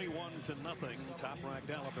 21-0, top-ranked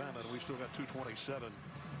Alabama, and we still got 2:27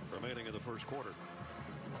 remaining in the first quarter.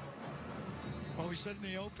 Well, we said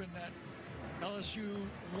in the open that LSU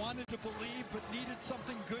wanted to believe but needed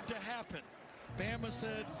something good to happen. Bama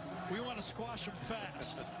said, we want to squash them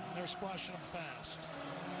fast. And they're squashing them fast.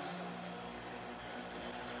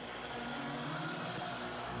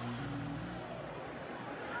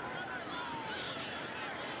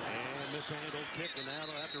 And mishandled kick, and now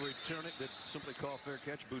they'll have to return it. Did somebody call fair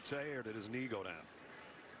catch, Boutte, or did his knee go down?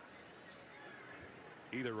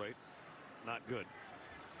 Either rate, not good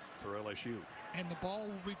for LSU. And the ball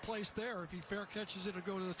will be placed there. If he fair catches it, it'll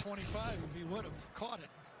go to the 25 if he would have caught it.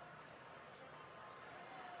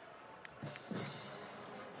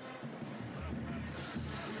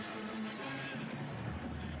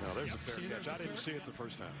 Now there's a fair catch. I didn't see it the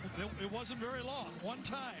first time. It wasn't very long. One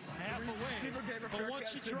time, half away. But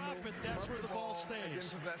once you drop it, that's where the ball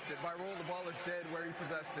stays. Possessed it. By roll, the ball is dead where he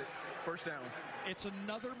possessed it. First down. It's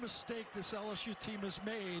another mistake this LSU team has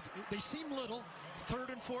made. They seem little.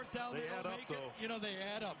 3rd and 4th down, they don't make it. You know, they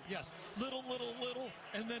add up. Yes, little,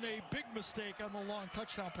 and then a big mistake on the long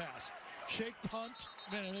touchdown pass. Shake punt.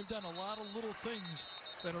 Man, and they've done a lot of little things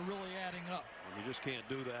that are really adding up. And you just can't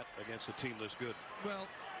do that against a team this good. Well,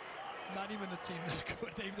 not even a team this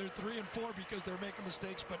good. They're 3 and 4 because they're making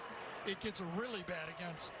mistakes, but it gets really bad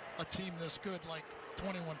against a team this good, like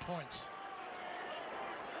 21 points.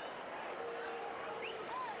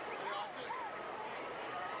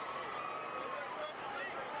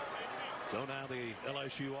 So now the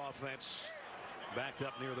LSU offense backed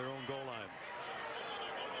up near their own goal line.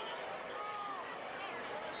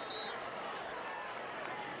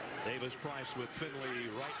 Davis Price with Finley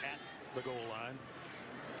right at the goal line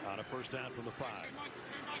on a first down from the 5.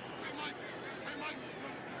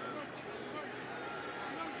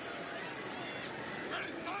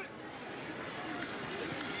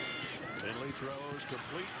 Finley throws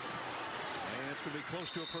complete, and it's going to be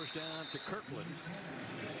close to a first down to Kirkland.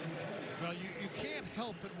 Well, you can't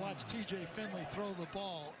help but watch T.J. Finley throw the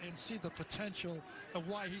ball and see the potential of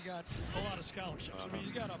why he got a lot of scholarships. I mean,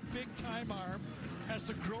 you got a big-time arm, has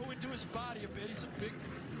to grow into his body a bit. He's a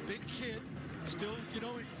big kid. Still, you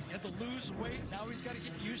know, he had to lose weight. Now he's got to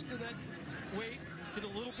get used to that weight, get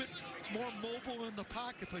a little bit more mobile in the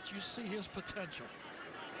pocket, but you see his potential.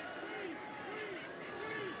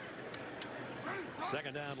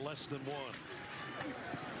 Second down, less than 1.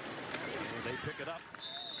 And they pick it up.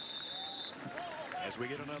 As we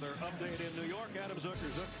get another update in New York, Adam Zucker.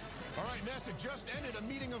 All right, Ness, it just ended a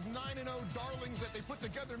meeting of 9-0 darlings that they put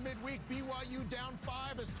together midweek. BYU down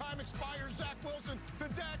 5 as time expires. Zach Wilson to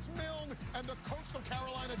Dax Milne, and the Coastal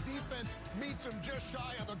Carolina defense meets him just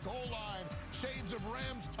shy of the goal line. Shades of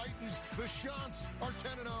Rams, Titans. The Shants are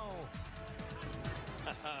 10-0.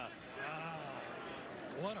 Wow,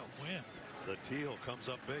 what a win. The Teal comes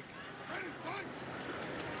up big.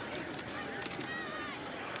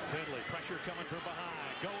 Finley, pressure coming from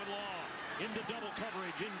behind, going long, into double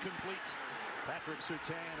coverage, incomplete. Patrick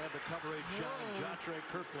Surtain had the coverage on Jatre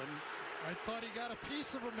Kirkland. I thought he got a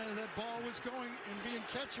piece of him as that ball was going and being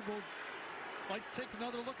catchable. Like to take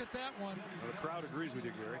another look at that one. Well, the crowd agrees with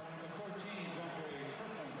you, Gary.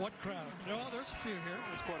 What crowd? No, there's a few here.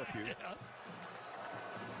 There's quite a few. Yes.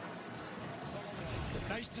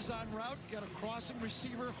 Nice design route. Got a crossing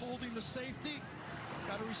receiver holding the safety.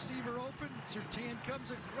 Got a receiver open. Surtain comes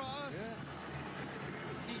across. Yeah.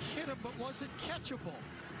 He hit him, but was it catchable?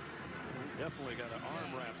 Definitely got an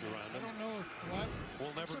arm wrapped around him. I don't know what.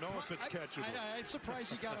 We'll never know if it's catchable. I'm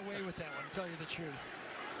surprised he got away with that one, to tell you the truth.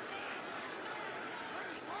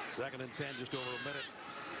 2nd and 10, just over a minute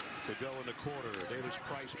to go in the quarter. Davis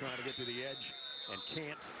Price trying to get to the edge and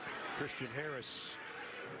can't. Christian Harris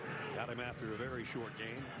got him after a very short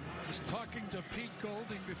game. I was talking to Pete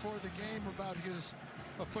Golding before the game about his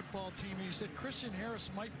football team. He said Christian Harris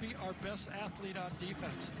might be our best athlete on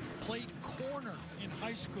defense. Played corner in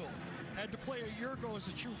high school. Had to play a year ago as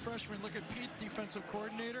a true freshman. Look at Pete, defensive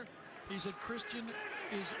coordinator. He said Christian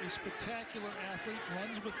is a spectacular athlete,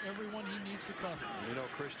 runs with everyone he needs to cover. You know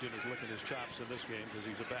Christian is licking his chops in this game because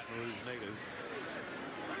he's a Baton Rouge native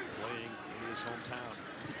playing in his hometown.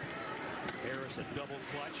 Harris a double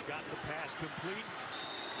clutch, got the pass complete.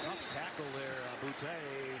 Tough tackle there on Boutte.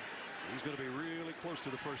 He's going to be really close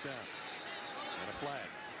to the first down. And a flag.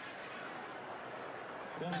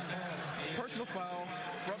 Personal foul,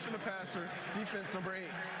 roughing the passer, defense number 8.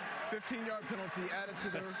 15-yard penalty added to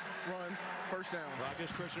the run, first down. Well, I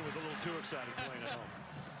guess Christian was a little too excited playing at home.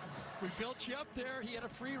 We built you up there. He had a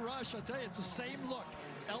free rush. I'll tell you, it's the same look.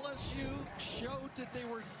 LSU showed that they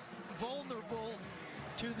were vulnerable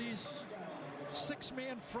to these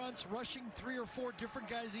 6-man fronts, rushing 3 or 4 different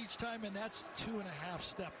guys each time, and that's 2.5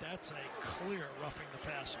 step. That's a clear roughing the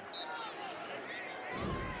passer.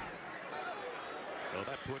 So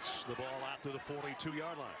that puts the ball out to the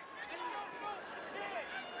 42-yard line.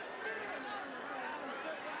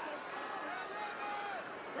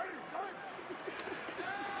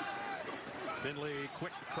 Finley,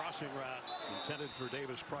 quick crossing route intended for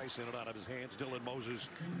Davis Price, in and out of his hands. Dylan Moses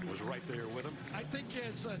was right there with him. I think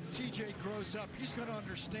as TJ grows up, he's going to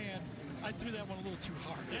understand. I threw that one a little too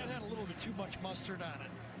hard. That had a little bit too much mustard on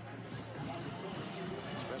it.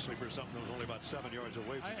 Especially for something that was only about 7 yards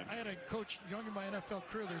away from him. I had a coach young in my NFL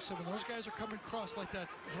career there said, when those guys are coming across like that,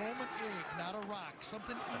 throw them an egg, not a rock.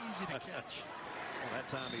 Something easy to catch. Well, that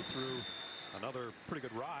time he threw another pretty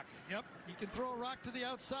good rock. Yep, he can throw a rock to the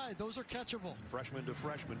outside. Those are catchable. Freshman to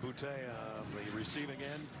freshman, Boutte on the receiving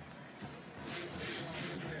end.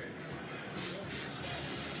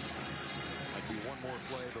 Might be one more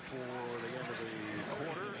play before the end of the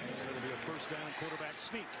quarter, and it'll be a first down quarterback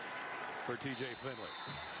sneak for TJ Finley.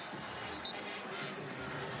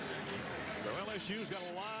 So LSU's got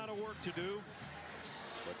a lot of work to do,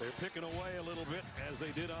 but they're picking away a little bit as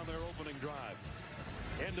they did on their opening drive.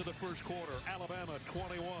 End of the first quarter, Alabama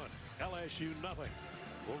 21, LSU nothing.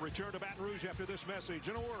 We'll return to Baton Rouge after this message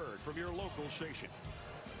and a word from your local station.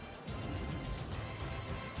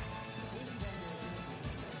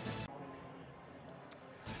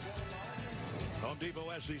 Home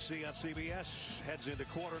Depot SEC on CBS heads into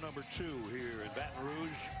quarter number 2 here in Baton Rouge,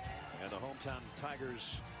 and the hometown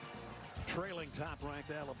Tigers trailing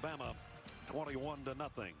top-ranked Alabama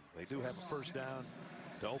 21-0. They do have a first down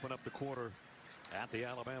to open up the quarter at the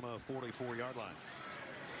Alabama 44-yard line.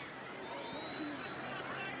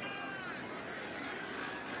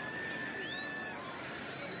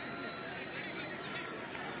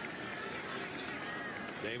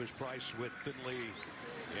 Davis Price with Finley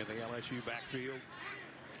in the LSU backfield.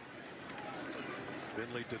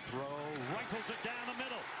 Finley to throw, rifles it down the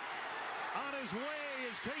middle. On his way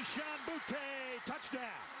is Kayshon Boutte, touchdown.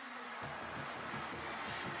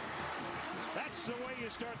 That's the way you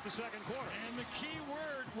start the second quarter. And the key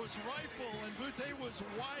word was rifle, and Boutte was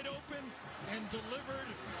wide open and delivered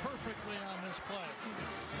perfectly on this play.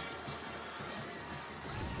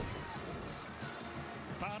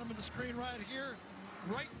 Bottom of the screen right here,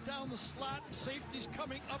 right down the slot. Safety's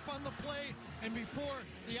coming up on the play, and before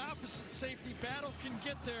the opposite safety battle can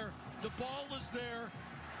get there, the ball is there.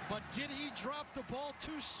 But did he drop the ball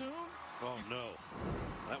too soon? Oh, no.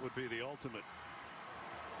 That would be the ultimate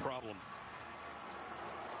problem.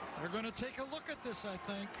 They're going to take a look at this, I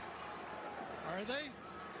think. Are they?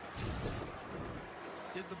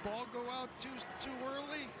 Did the ball go out too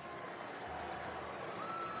early?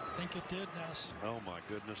 I think it did, Ness. Oh, my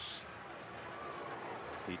goodness.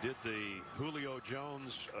 He did the Julio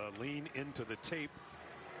Jones lean into the tape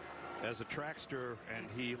as a trackster, and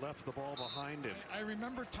he left the ball behind him. I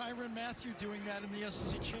remember Tyrann Mathieu doing that in the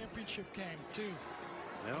SEC championship game, too.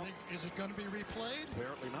 No. Is it going to be replayed?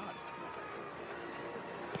 Apparently not.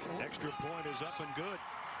 Extra point is up and good.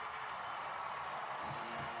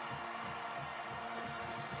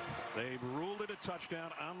 They've ruled it a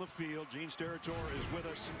touchdown on the field. Gene Steratore is with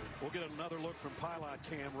us. We'll get another look from Pilot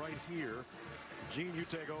Cam right here. Gene, you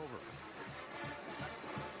take over.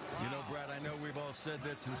 You know, Brad, I know we've all said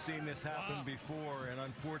this and seen this happen before, and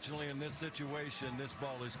unfortunately in this situation, this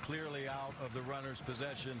ball is clearly out of the runner's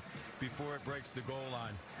possession before it breaks the goal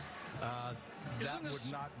line. That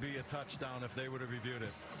would not be a touchdown if they would have reviewed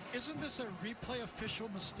it. Isn't this a replay official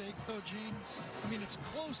mistake, though, Gene? I mean, it's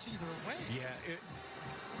close either way. Yeah.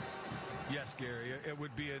 Yes, Gary. It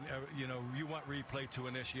would be, you want replay to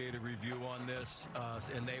initiate a review on this,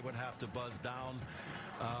 and they would have to buzz down.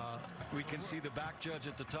 We can see the back judge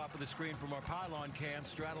at the top of the screen from our pylon cam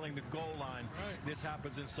straddling the goal line. Right. This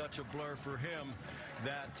happens in such a blur for him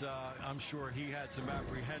that I'm sure he had some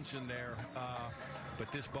apprehension there. But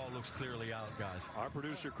this ball looks clearly out, guys. Our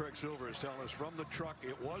producer, Craig Silver, is telling us from the truck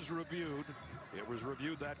it was reviewed. It was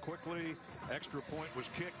reviewed that quickly. Extra point was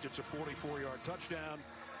kicked. It's a 44-yard touchdown.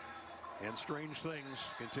 And strange things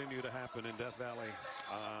continue to happen in Death Valley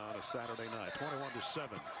on a Saturday night. 21-7.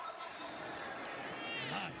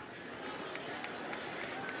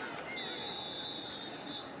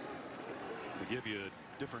 To give you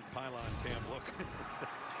a different pylon cam look.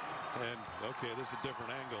 And, okay, this is a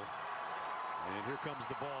different angle. And here comes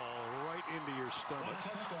the ball right into your stomach.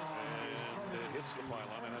 And it hits the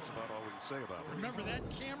pylon, and that's about all we can say about it. Remember, that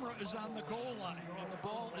camera is on the goal line, and the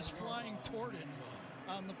ball is flying toward it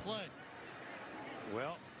on the play.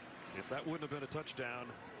 Well, if that wouldn't have been a touchdown,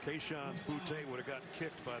 Keyshawn's Boutte would have gotten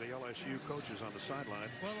kicked by the LSU coaches on the sideline.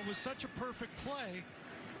 Well, it was such a perfect play,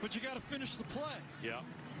 but you got to finish the play. Yeah.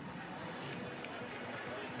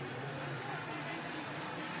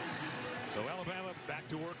 So Alabama back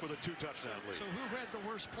to work with a 2-touchdown lead. So who had the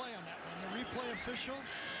worst play on that one? The replay official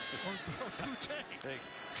or Boutte? Hey,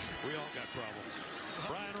 we all got problems.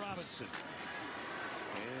 Brian Robinson.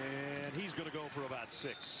 And he's going to go for about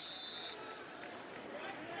 6.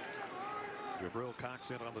 Jabril Cox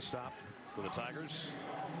in on the stop for the Tigers.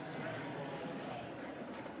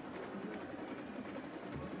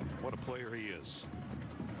 What a player he is.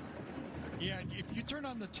 Yeah, if you turn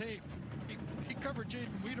on the tape, he covered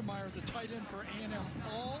Jaden Wiedemeyer, the tight end for A&M,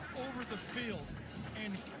 all over the field.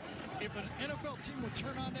 And if an NFL team would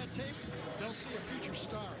turn on that tape, they'll see a future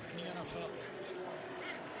star in the NFL.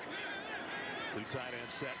 2 tight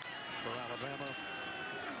end set for Alabama.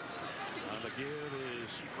 On the give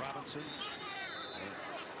is Robinson.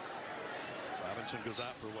 Robinson goes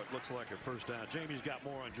out for what looks like a first down. Jamie's got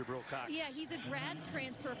more on Jabril Cox. Yeah, he's a grad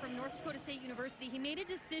transfer from North Dakota State University. He made a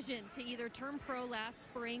decision to either turn pro last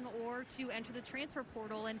spring or to enter the transfer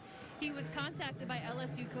portal, and he was contacted by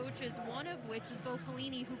LSU coaches, one of which was Bo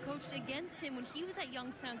Pelini, who coached against him when he was at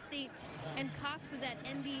Youngstown State, and Cox was at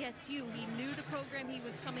NDSU. He knew the program he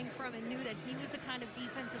was coming from and knew that he was the kind of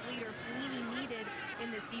defensive leader Pelini needed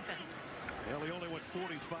in this defense. Well, he only went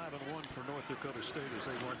 45-1 for North Dakota State as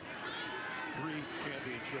they won 3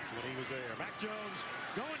 championships when he was there. Mac Jones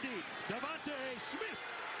going deep. Devontae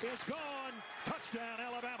Smith is gone. Touchdown,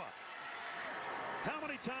 Alabama. How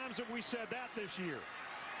many times have we said that this year?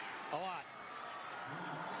 A lot.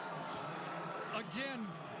 Again,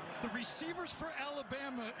 the receivers for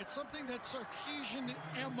Alabama, it's something that's Sarkisian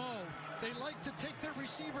MO. They like to take their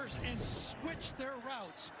receivers and switch their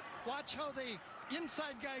routes. Watch how the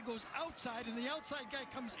inside guy goes outside and the outside guy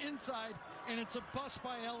comes inside, and it's a bust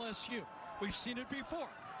by LSU. We've seen it before.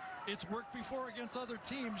 It's worked before against other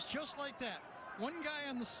teams just like that. One guy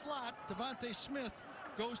on the slot, Devontae Smith,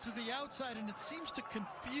 goes to the outside, and it seems to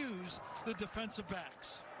confuse the defensive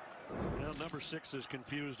backs. Well, number 6 has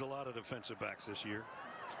confused a lot of defensive backs this year.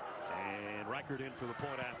 And Reichert in for the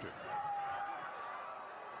point after.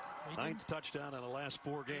 9th touchdown in the last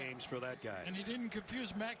 4 games for that guy. And he didn't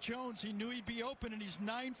confuse Mac Jones. He knew he'd be open, and he's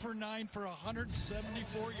 9 for 9 for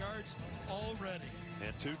 174 yards already.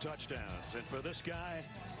 And 2 touchdowns. And for this guy,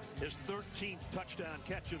 his 13th touchdown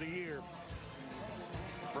catch of the year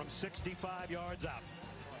from 65 yards out.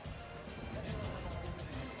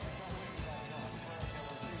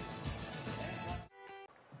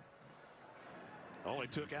 Only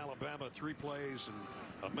took Alabama 3 plays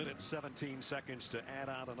and 1:17 to add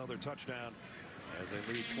on another touchdown as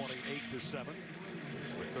they lead 28-7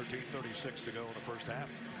 with 13:36 to go in the first half.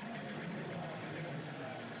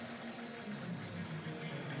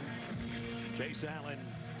 Chase Allen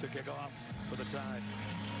to kick off for the Tide.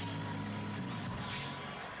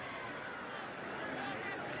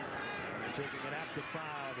 And taking it at the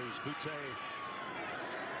 5 is Boutte,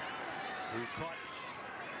 who caught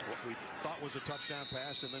what we thought was a touchdown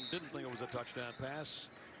pass and then didn't think it was a touchdown pass.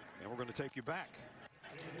 And we're going to take you back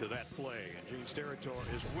to that play. And Gene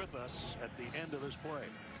Steratore is with us at the end of this play.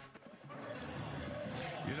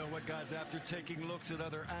 You know what, guys, after taking looks at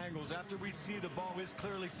other angles, after we see the ball is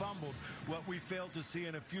clearly fumbled, what we failed to see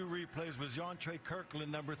in a few replays was Jontre Kirkland,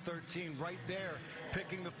 number 13, right there,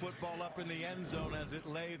 picking the football up in the end zone as it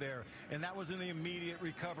lay there. And that was in the immediate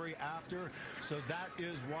recovery after. So that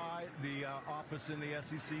is why the office in the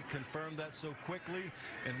SEC confirmed that so quickly,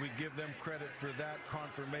 and we give them credit for that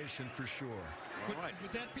confirmation for sure. Would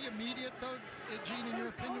that be immediate, though, Gene, in your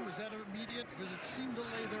opinion? Was that immediate? Because it seemed to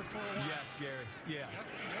lay there for a while. Yes, Gary. Yeah.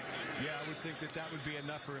 Yeah, I would think that that would be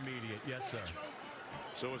enough for immediate. Yes, sir.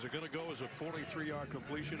 So is it going to go as a 43-yard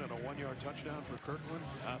completion and a 1-yard touchdown for Kirkland?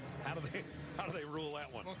 How do they rule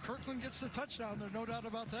that one? Well, Kirkland gets the touchdown. There's no doubt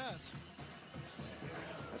about that.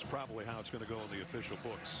 That's probably how it's going to go in the official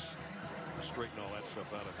books. Straighten all that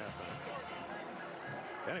stuff out at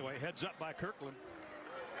halftime. Anyway, heads up by Kirkland.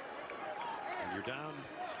 And you're down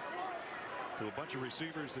to a bunch of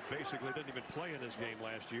receivers that basically didn't even play in this game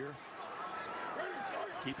last year.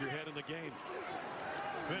 Keep your head in the game.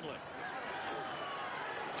 Finley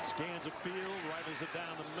scans a field, rifles it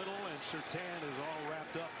down the middle, and Surtain is all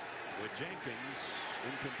wrapped up with Jenkins.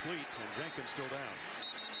 Incomplete, and Jenkins still down.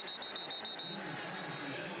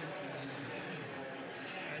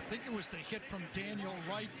 I think it was the hit from Daniel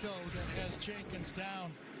Wright, though, that has Jenkins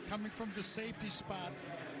down. Coming from the safety spot.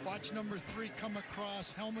 Watch number 3 come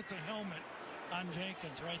across helmet to helmet on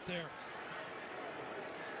Jenkins right there.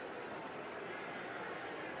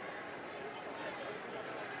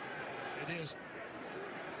 It is.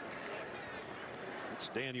 It's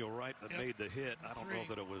Daniel Wright that made the hit. I don't know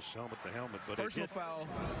that it was helmet to helmet, but personal foul,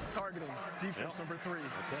 targeting, defense number 3. Okay, it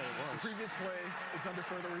was. The previous play is under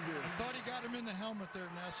further review. I thought he got him in the helmet there,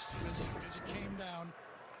 Ness, as it came down.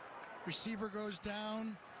 Receiver goes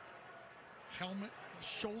down. Helmet,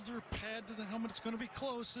 shoulder pad to the helmet. It's going to be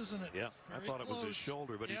close, isn't it? Yeah, I thought it was his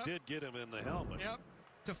shoulder, but he did get him in the helmet. Yep.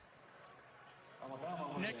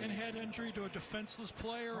 Neck and head injury to a defenseless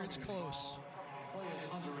player. It's close.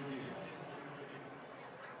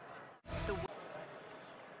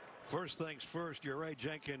 First things first, you're right,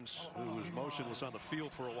 Jenkins, who was motionless on the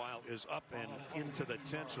field for a while, is up and into the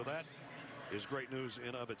tent, so that is great news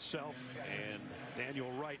in of itself. And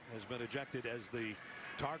Daniel Wright has been ejected as the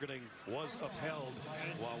targeting was upheld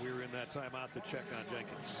while we were in that timeout to check on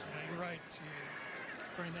Jenkins. Yeah, you're right.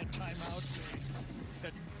 During that timeout,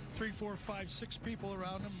 had 3, 4, 5, 6 people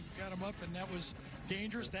around him, got him up, and that was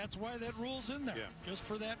dangerous. That's why that rule's in there, just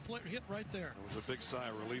for that hit right there. It was a big sigh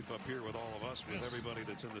of relief up here with all of us, with everybody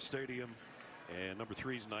that's in the stadium. And number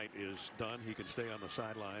 3's night is done. He can stay on the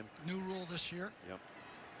sideline. New rule this year. Yep.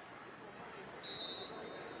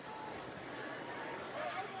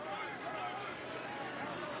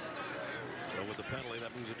 So with the penalty,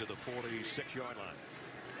 that moves it to the 46-yard line.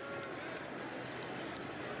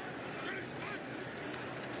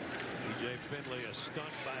 TJ Finley is stunned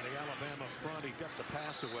by the Alabama front. He got the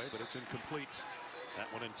pass away, but it's incomplete.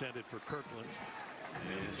 That one intended for Kirkland.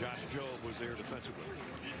 And Josh Jobe was there defensively.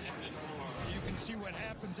 You can see what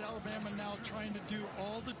happens. Alabama now trying to do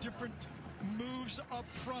all the different moves up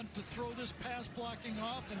front to throw this pass blocking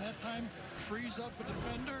off, and that time frees up a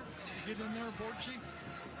defender. Get in there, Borchi.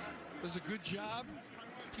 Does a good job.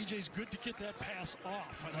 TJ's good to get that pass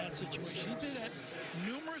off on that situation. He did that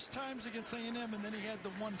numerous times against A&M, and then he had the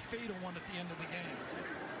one fatal one at the end of the game.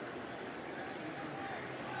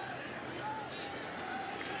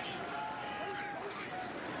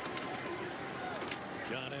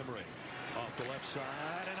 John Emery off the left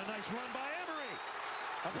side, and a nice run by Emery.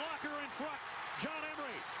 A blocker in front. John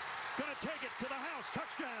Emery going to take it to the house.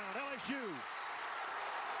 Touchdown, LSU.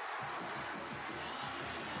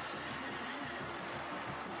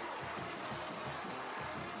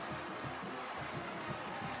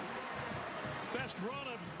 Best run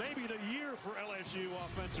of maybe the year for LSU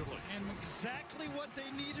offensively. And exactly what they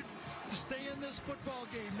needed to stay in this football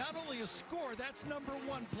game. Not only a score, that's number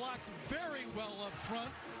 1, blocked very well up front.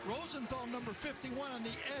 Rosenthal, number 51 on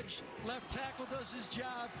the edge. Left tackle does his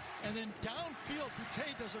job. And then downfield,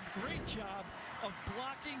 Boutte does a great job of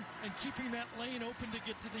blocking and keeping that lane open to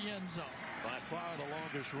get to the end zone. By far the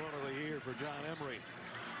longest run of the year for John Emery.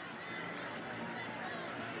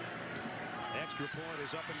 Extra point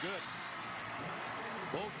is up and good.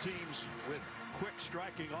 Both teams with quick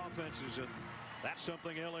striking offenses, and that's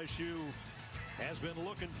something LSU has been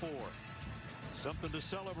looking for. Something to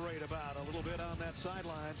celebrate about a little bit on that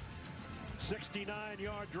sideline.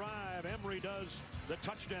 69-yard drive. Emery does the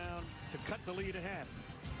touchdown to cut the lead in half.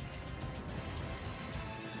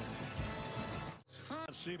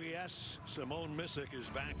 On CBS, Simone Missick is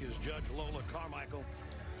back as Judge Lola Carmichael.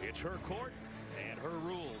 It's her court and her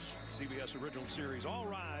rules. CBS original series. All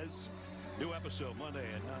rise. New episode Monday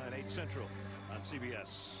at 9, 8 Central on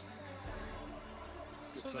CBS.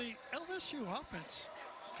 So the LSU offense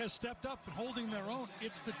has stepped up and holding their own.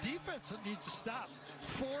 It's the defense that needs to stop.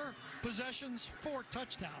 4 possessions, 4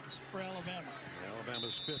 touchdowns for Alabama.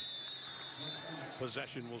 Alabama's 5th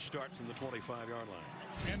possession will start from the 25-yard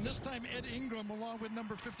line. And this time Ed Ingram along with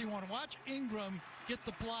number 51. Watch Ingram get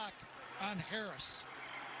the block on Harris.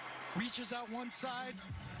 Reaches out one side,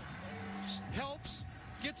 helps,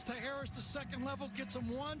 gets to Harris to second level, gets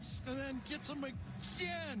him once, and then gets him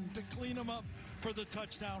again to clean him up for the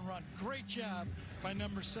touchdown run. Great job by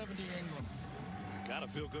number 70 Ingram. Gotta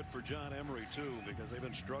feel good for John Emery too, because they've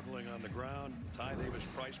been struggling on the ground. Ty Davis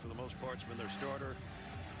Price for the most part has been their starter.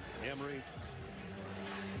 Emery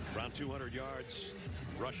around 200 yards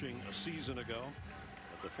rushing a season ago.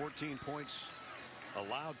 But the 14 points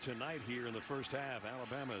allowed tonight here in the first half.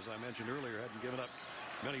 Alabama, as I mentioned earlier, hadn't given up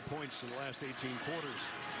many points in the last 18 quarters.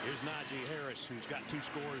 Here's Najee Harris, who's got 2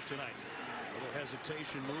 scores tonight. A little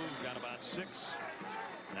hesitation move, got about 6.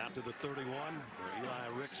 Out to the 31, where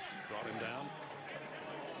Eli Ricks brought him down.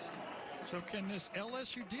 So can this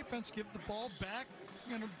LSU defense give the ball back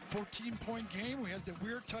in a 14-point game? We had the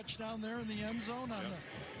weird touchdown there in the end zone on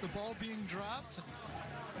the ball being dropped.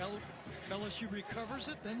 LSU recovers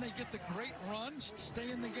it, then they get the great runs,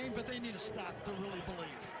 stay in the game, but they need to stop to really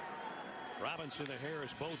believe. Robinson and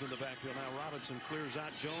Harris both in the backfield. Now Robinson clears out.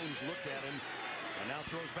 Jones looked at him and now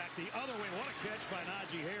throws back the other way. What a catch by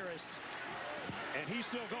Najee Harris. And he's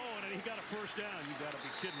still going, and he got a first down. You got to be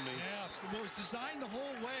kidding me. Yeah, it was designed the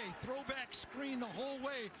whole way, throwback screen the whole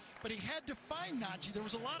way, but he had to find Najee. There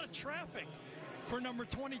was a lot of traffic for number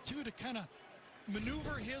 22 to kind of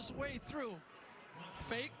maneuver his way through.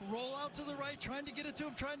 Fake, roll out to the right, trying to get it to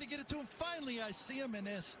him, Finally, I see him, and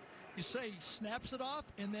as you say, snaps it off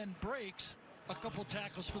and then breaks a couple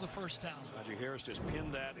tackles for the first down. Najee Harris just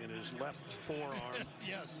pinned that in his left forearm.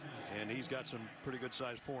 Yes. And he's got some pretty good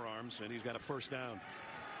sized forearms, and he's got a first down.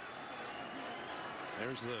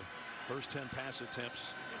 There's the first 10 pass attempts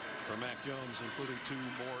for Mac Jones, including 2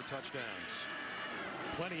 more touchdowns.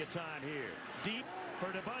 Plenty of time here. Deep for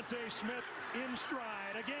Devontae Smith in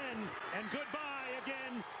stride again, and goodbye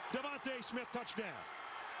again. Devontae Smith touchdown.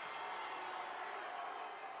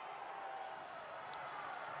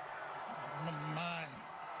 My.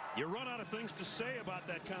 You run out of things to say about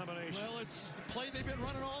that combination. Well, it's the play they've been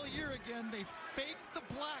running all year again. They fake the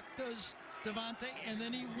block, does Devontae, and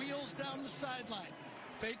then he wheels down the sideline.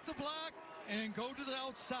 Fake the block and go to the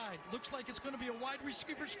outside. Looks like it's going to be a wide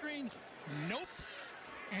receiver screen. Nope.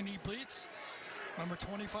 And he beats number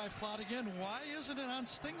 25 Flott again. Why isn't it on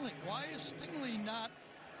Stingley? Why is Stingley not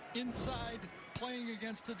inside playing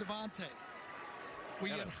against the Devontae? We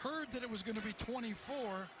had heard that it was going to be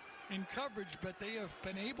 24 in coverage, but they have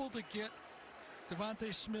been able to get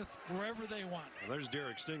Devontae Smith wherever they want. Well, there's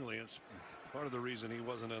Derek Stingley. It's part of the reason he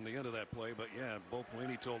wasn't on the end of that play. But yeah, Bo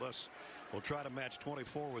Pelini told us we'll try to match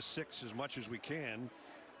 24 with 6 as much as we can.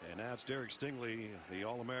 And now it's Derek Stingley, the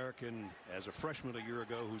All-American as a freshman a year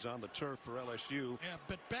ago, who's on the turf for LSU. Yeah,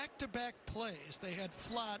 but back-to-back plays, they had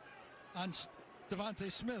Flott on Devontae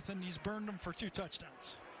Smith, and he's burned them for 2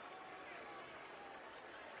 touchdowns.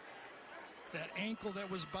 That ankle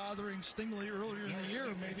that was bothering Stingley earlier in the year,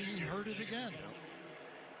 maybe he hurt it again.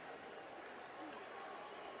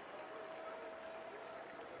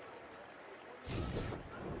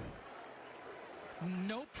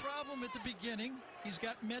 No problem at the beginning. He's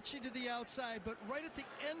got Mechie to the outside, but right at the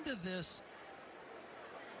end of this,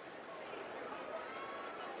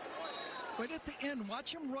 right at the end,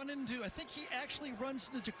 watch him run into, I think he actually runs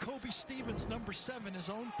into Jacoby Stevens, number 7, his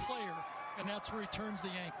own player, and that's where he turns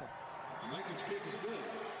the ankle.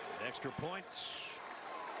 Extra points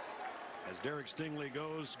as Derek Stingley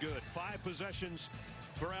goes good. 5 possessions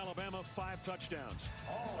for Alabama, 5 touchdowns.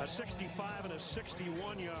 A 65 and a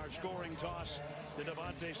 61-yard scoring toss to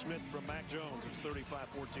Devontae Smith from Mac Jones. It's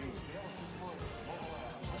 35-14.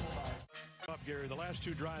 Up, Gary, the last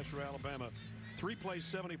 2 drives for Alabama. 3 plays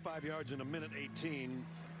 75 yards in a minute 18.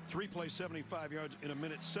 3 plays 75 yards in a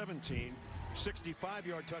minute 17.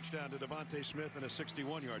 65-yard touchdown to Devontae Smith and a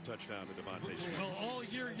 61-yard touchdown to Devontae Smith. Well, all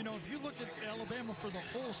year, you know, if you look at Alabama for the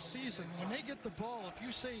whole season, when they get the ball, if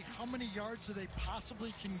you say how many yards do they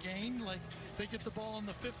possibly can gain, like they get the ball on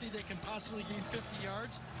the 50, they can possibly gain 50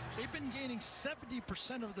 yards. They've been gaining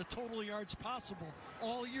 70% of the total yards possible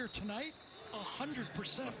all year. Tonight, 100%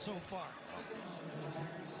 so far.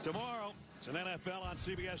 Tomorrow, it's an NFL on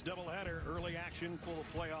CBS doubleheader. Early action, full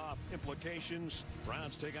of playoff implications.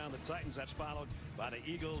 Browns take on the Titans. That's followed by the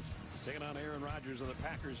Eagles taking on Aaron Rodgers and the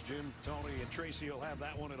Packers. Jim, Tony, and Tracy will have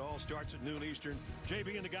that one. It all starts at noon Eastern.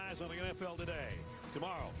 JB and the guys on the NFL Today.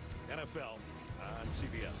 Tomorrow, NFL on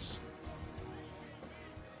CBS.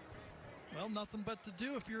 Well, nothing but to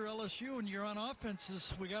do if you're LSU and you're on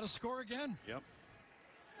offenses. We got to score again. Yep.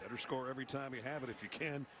 Better score every time you have it if you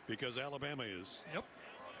can, because Alabama is. Yep.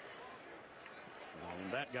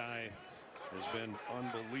 And that guy has been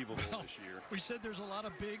unbelievable this year. We said there's a lot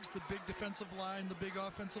of bigs, the big defensive line, the big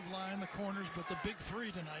offensive line, the corners, but the big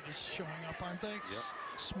three tonight is showing up, aren't they? Yep.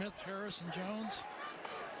 Smith, Harris, and Jones.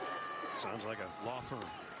 Sounds like a law firm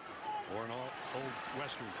or an old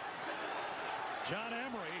Western. John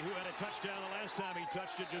Emery, who had a touchdown the last time he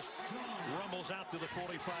touched it, just rumbles out to the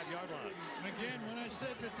 45-yard line. Again, when I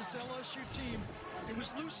said that this LSU team, it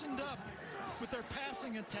was loosened up with their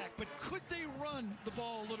passing attack, but could they run the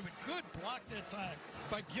ball a little bit? Good block that time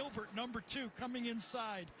by Gilbert, number 2, coming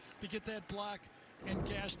inside to get that block and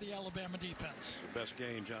gash the Alabama defense. The best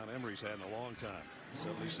game John Emery's had in a long time.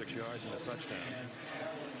 76 yards and a touchdown.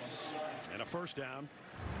 And a first down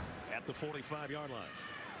at the 45-yard line.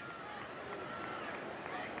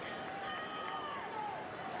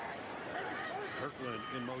 Kirkland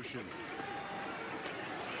in motion.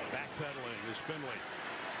 Backpedaling is Finley.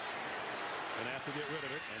 Gonna have to get rid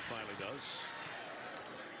of it, and finally does.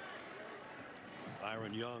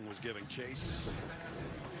 Byron Young was giving chase.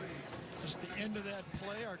 Just the end of that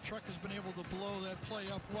play. Our truck has been able to blow that play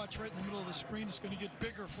up. Watch right in the middle of the screen. It's going to get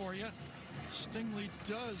bigger for you. Stingley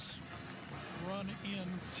does run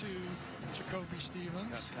into Jacoby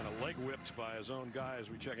Stevens. Got kind of leg whipped by his own guy as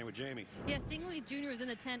we check in with Jamie. Yeah, Stingley Jr. was in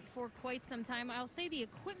the tent for quite some time. I'll say the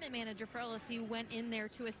equipment manager for LSU went in there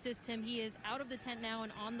to assist him. He is out of the tent now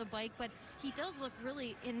and on the bike, but he does look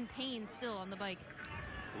really in pain still on the bike.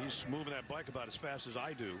 He's moving that bike about as fast as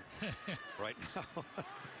I do right now.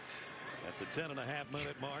 At the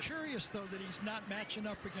 10.5-minute mark. Curious, though, that he's not matching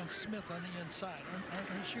up against Smith on the inside.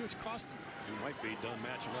 Aren't you? It's costing him. He might be done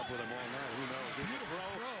matching up with him all night. Who knows? Here's a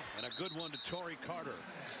throw. And a good one to Torrey Carter.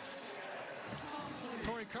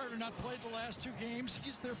 Torrey Carter not played the last 2 games.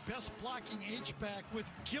 He's their best blocking H-back. With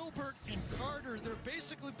Gilbert and Carter, they're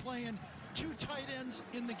basically playing 2 tight ends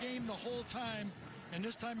in the game the whole time. And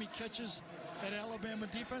this time he catches that Alabama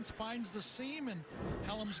defense, finds the seam, and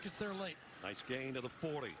Helms gets there late. Nice gain to the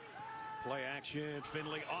 40. Play action.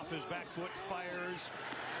 Finley off his back foot, fires,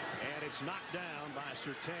 and it's knocked down by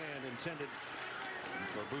Surtain, intended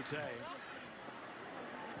for Boutte.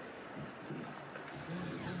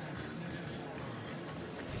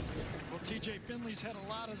 Well, TJ Finley's had a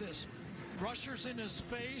lot of this. Rushers in his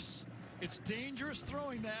face. It's dangerous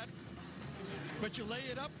throwing that, but you lay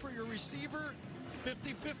it up for your receiver,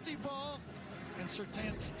 50-50 ball, and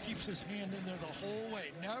Surtain keeps his hand in there the whole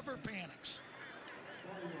way, never panics.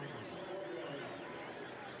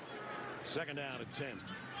 Second down at 10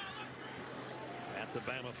 at the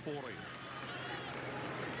Bama 40.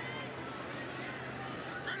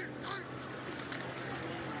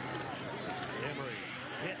 Emery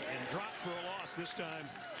hit and dropped for a loss this time.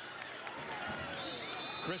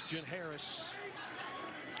 Christian Harris,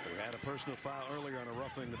 who had a personal foul earlier on a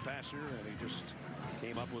roughing the passer, and he just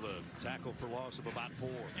came up with a tackle for loss of about 4.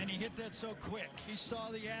 And he hit that so quick. He saw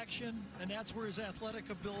the action, and that's where his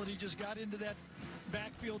athletic ability just got into that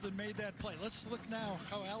backfield and made that play. Let's look now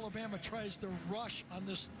how Alabama tries to rush on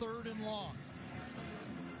this 3rd and long.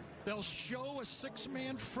 They'll show a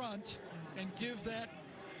 6-man front and give that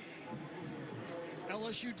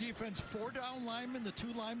LSU defense 4 down linemen. The 2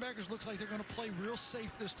 linebackers looks like they're going to play real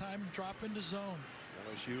safe this time and drop into zone.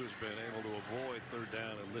 LSU has been able to avoid 3rd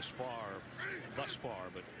down and thus far,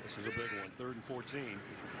 but this is a big one. 3rd and 14.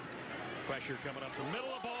 Pressure coming up the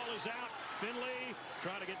middle. The ball is out. Finley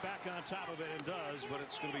trying to get back on top of it, and does, but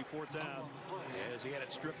it's going to be 4th down as he had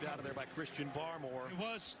it stripped out of there by Christian Barmore. It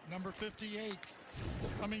was number 58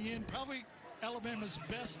 coming in, probably Alabama's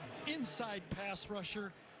best inside pass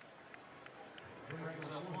rusher.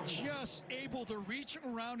 Just able to reach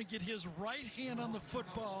around and get his right hand on the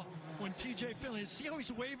football when TJ Finley. See how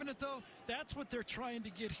he's waving it, though? That's what they're trying to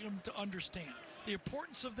get him to understand. The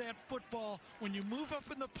importance of that football. When you move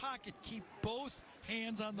up in the pocket, keep both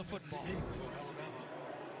hands on the football.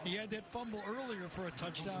 He had that fumble earlier for a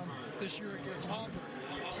touchdown this year against Auburn.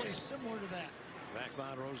 Play similar to that. Mac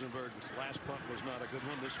von Rosenberg's last punt was not a good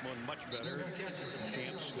one. This one much better.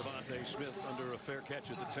 Camps Devontae Smith under a fair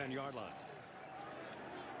catch at the 10-yard line.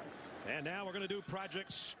 And now we're going to do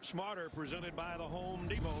Project Smarter, presented by the Home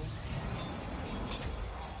Depot.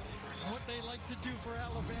 What they like to do for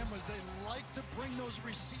Alabama is they like to bring those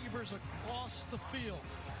receivers across the field.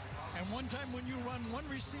 And one time when you run one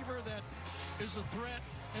receiver that is a threat,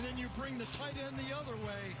 and then you bring the tight end the other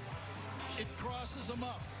way, it crosses them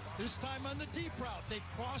up. This time on the deep route, they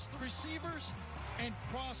cross the receivers, and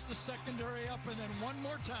cross the secondary up, and then one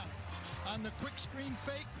more time on the quick screen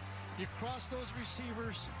fake. You cross those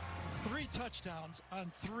receivers. 3 touchdowns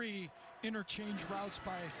on 3 interchange routes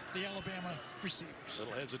by the Alabama receivers.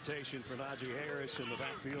 Little hesitation for Najee Harris in the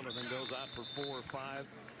backfield, and then goes out for 4 or 5.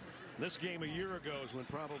 This game a year ago is when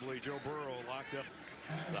probably Joe Burrow locked up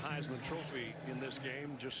the Heisman Trophy in this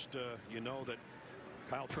game. Just you know that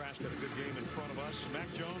Kyle Trask had a good game in front of us.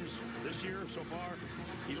 Mac Jones this year so far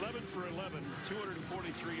 11 for 11,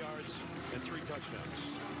 243 yards and 3 touchdowns.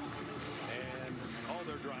 And all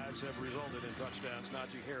their drives have resulted in touchdowns.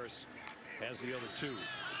 Najee Harris has the other 2.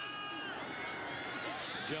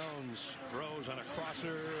 Jones throws on a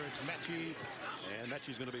crosser. It's Mechie, and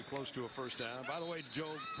Mechie's going to be close to a first down. By the way,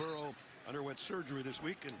 Joe Burrow underwent surgery this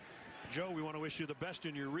week, and Joe, we want to wish you the best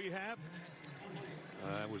in your rehab.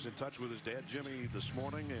 I was in touch with his dad, Jimmy, this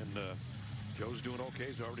morning, and Joe's doing okay.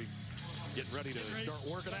 He's already getting ready to start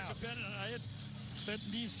working out. I had that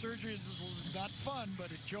knee surgery is not fun, but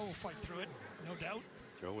Joe will fight through it, no doubt.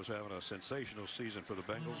 Joe was having a sensational season for the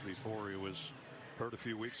Bengals before he was hurt a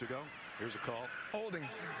few weeks ago. Here's a call. Holding,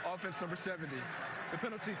 offense number 70. The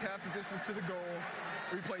penalty's half the distance to the goal.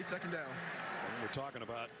 Replay second down. And we're talking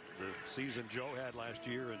about the season Joe had last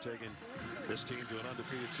year and taking this team to an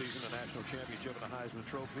undefeated season, a national championship, and a Heisman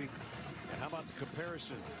Trophy. And how about the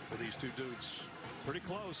comparison for these 2 dudes? Pretty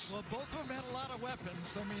close. Well, both of them had a lot of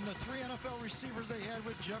weapons. I mean, the 3 NFL receivers they had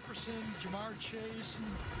with Jefferson, Jamar Chase,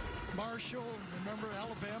 and Marshall. Remember,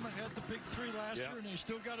 Alabama had the big 3 last year, and they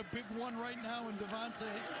still got a big one right now in Devontae.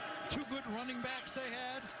 2 good running backs they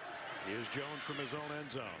had. Here's Jones from his own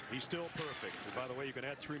end zone. He's still perfect. And by the way, you can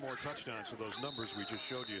add 3 more touchdowns to those numbers we just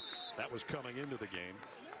showed you. That was coming into the game.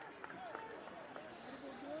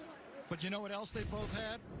 But you know what else they both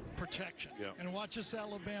had? Protection. Yeah. And watch this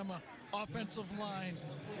Alabama offensive line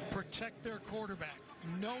protect their quarterback.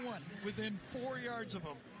 No one within 4 yards of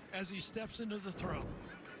him as he steps into the throw.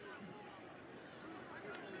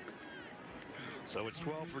 So it's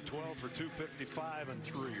 12 for 12 for 255 and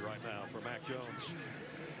 3 right now for Mac Jones.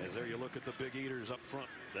 As there you look at the big eaters up front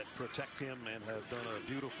that protect him and have done a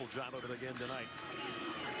beautiful job of it again tonight.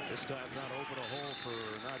 This time trying to open a hole for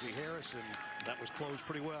Najee Harris, and that was closed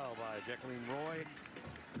pretty well by Jacqueline Roy.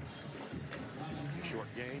 Short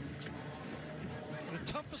gain.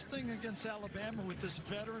 The toughest thing against Alabama with this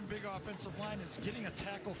veteran big offensive line is getting a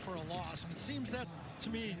tackle for a loss. And it seems that, to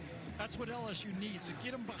me, that's what LSU needs, to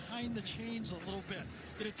get them behind the chains a little bit.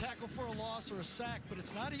 Get a tackle for a loss or a sack, but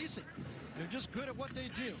it's not easy. They're just good at what they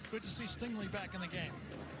do. Good to see Stingley back in the game.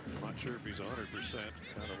 I'm not sure if he's 100%,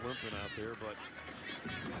 kind of limping out there, but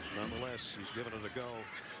nonetheless, he's given it a go.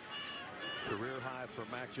 Career high for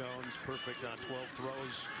Mac Jones, perfect on 12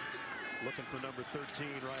 throws. Looking for number 13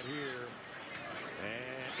 right here.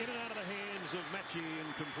 And in and out of the hands of Mechie,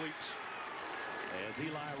 incomplete. As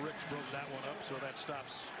Eli Ricks broke that one up, so that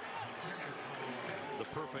stops the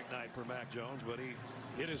perfect night for Mac Jones, but he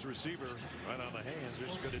hit his receiver right on the hands.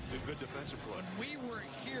 Just good defensive play. When we were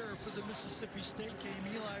here for the Mississippi State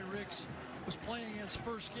game, Eli Ricks was playing his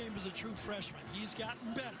first game as a true freshman. He's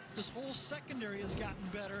gotten better. This whole secondary has gotten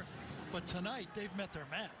better, but tonight they've met their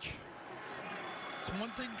match. It's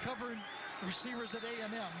one thing covering receivers at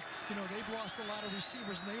A&M. You know, they've lost a lot of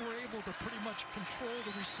receivers, and they were able to pretty much control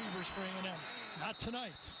the receivers for A&M. Not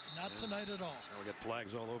tonight. Not tonight at all. Now we got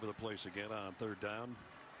flags all over the place again on 3rd down.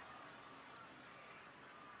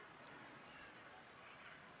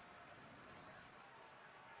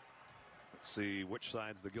 Let's see which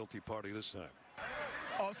side's the guilty party this time.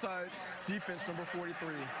 Offside, defense number 43.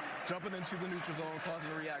 Jumping into the neutral zone,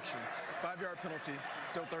 causing a reaction. 5-yard penalty,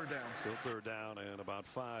 still 3rd down. Still 3rd down and about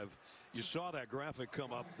 5. You saw that graphic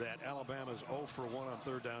come up that Alabama's 0 for 1 on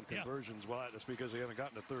 3rd down conversions. Well, that's because they haven't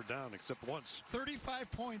gotten a 3rd down except once.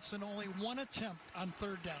 35 points and only 1 attempt on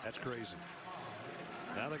 3rd down. That's crazy.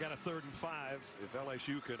 Now they got a 3rd and 5. If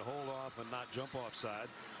LSU can hold off and not jump offside,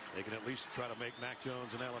 they can at least try to make Mac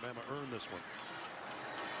Jones and Alabama earn this one.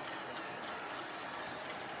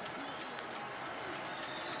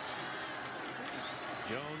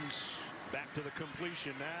 Jones back to the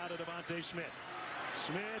completion now to Devontae Smith.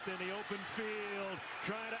 Smith in the open field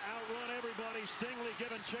trying to outrun everybody. Stingley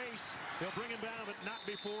giving chase. He'll bring him down, but not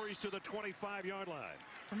before he's to the 25-yard line.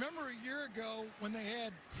 Remember a year ago when they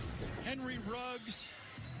had Henry Ruggs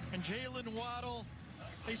and Jalen Waddle?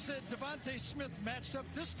 They said Devontae Smith matched up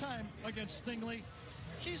this time against Stingley.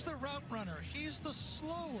 He's the route runner. He's the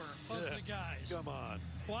slower of the guys. Come on.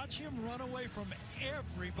 Watch him run away from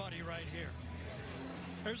everybody right here.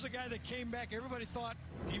 There's a guy that came back. Everybody thought,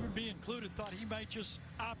 even me included, thought he might just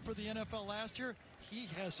opt for the NFL last year. He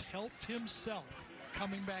has helped himself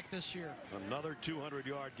coming back this year. Another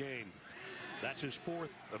 200-yard gain. That's his 4th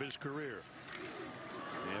of his career.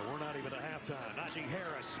 And we're not even at halftime. Najee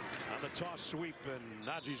Harris on the toss sweep, and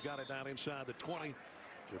Najee's got it down inside the 20.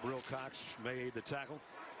 Jabril Cox made the tackle.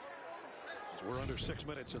 As we're under 6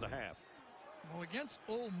 minutes in the half. Well, against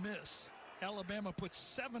Ole Miss, Alabama put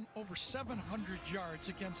over 700 yards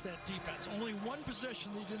against that defense. Only one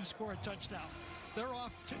possession they didn't score a touchdown. They're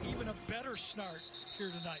off to even a better start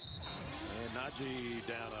here tonight. And Najee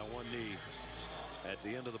down on one knee at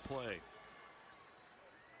the end of the play.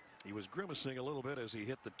 He was grimacing a little bit as he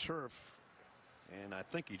hit the turf, and I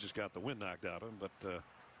think he just got the wind knocked out of him, but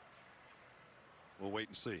we'll wait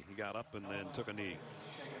and see. He got up and then took a knee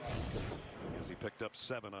as he picked up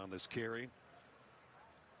 7 on this carry.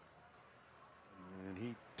 And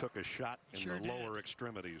he took a shot in the lower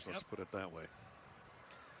extremities. Let's put it that way.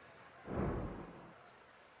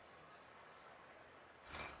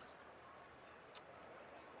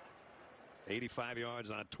 $85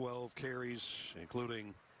 yards on 12 carries,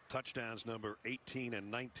 including touchdowns number 18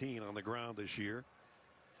 and 19 on the ground this year.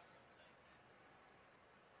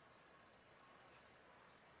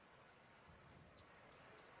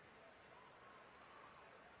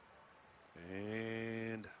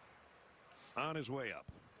 And on his way up.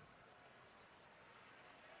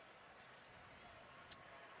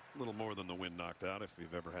 A little more than the wind knocked out, if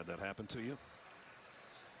you've ever had that happen to you.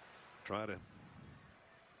 Try to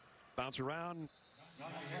bounce around.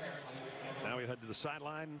 Now we head to the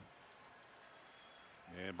sideline.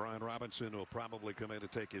 And Brian Robinson will probably come in to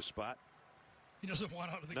take his spot. He doesn't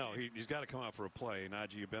want out of the game. No, he's got to come out for a play.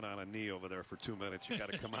 Najee, you've been on a knee over there for 2 minutes. You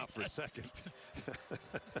got to come out for a second.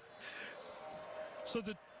 So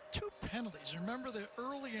the 2 penalties. Remember the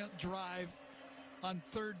early drive on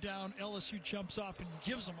 3rd down, LSU jumps off and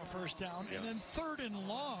gives them a 1st down. Yeah. And then 3rd and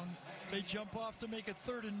long, they jump off to make it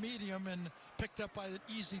 3rd and medium, and picked up by the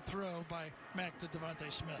easy throw by Mack to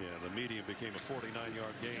Devontae Smith. Yeah, the medium became a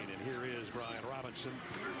 49-yard gain, and here is Brian Robinson.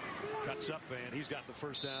 Cuts up, and he's got the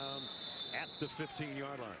 1st down at the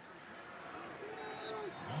 15-yard line.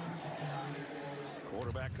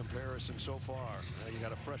 Quarterback comparison so far. You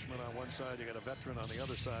got a freshman on one side, you got a veteran on the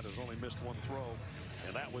other side who's only missed 1 throw,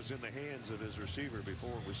 and that was in the hands of his receiver before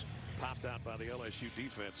it was popped out by the LSU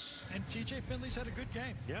defense. And TJ Finley's had a good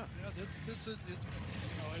game. Yeah.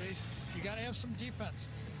 You got to have some defense.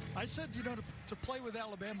 I said, to play with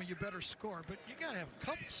Alabama, you better score, but you got to have a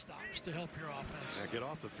couple stops to help your offense. Yeah, get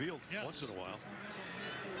off the field once in a while.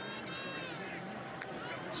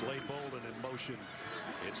 Slade Bolden in motion.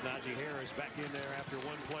 It's Najee Harris back in there after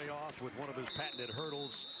 1 play off with one of his patented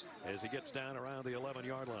hurdles as he gets down around the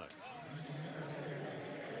 11-yard line.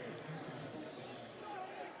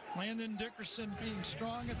 Landon Dickerson being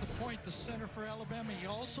strong at the point, the center for Alabama. He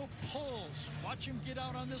also pulls. Watch him get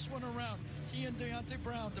out on this one around. He and Deontay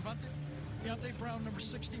Brown, number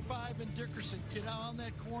 65, and Dickerson get out on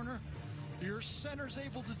that corner. Your center's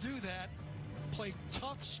able to do that. Play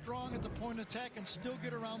tough, strong at the point of attack, and still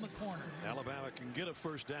get around the corner. Alabama can get a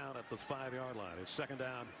 1st down at the 5-yard line. It's 2nd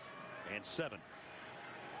down and 7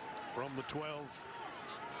 from the 12.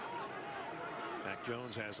 Mac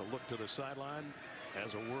Jones has a look to the sideline,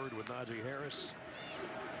 has a word with Najee Harris,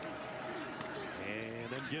 and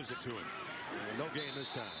then gives it to him. And no gain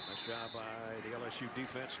this time. Nice job by the LSU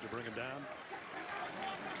defense to bring him down.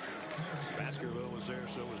 Baskerville was there,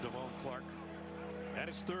 so was Damone Clark. And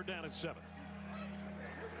it's 3rd down and 7.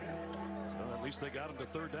 So at least they got him to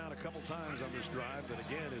 3rd down a couple times on this drive that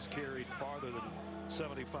again is carried farther than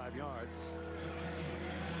 75 yards.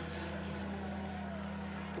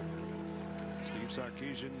 Steve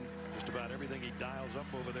Sarkisian, just about everything he dials up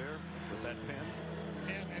over there with that pen.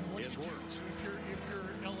 And what do you words. do if you're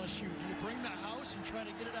LSU? Do you bring the house and try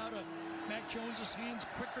to get it out of Mac Jones's hands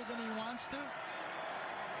quicker than he wants to?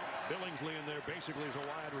 Billingsley in there basically is a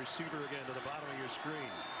wide receiver again to the bottom of your screen.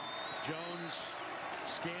 Jones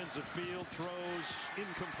scans the field, throws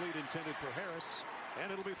incomplete, intended for Harris,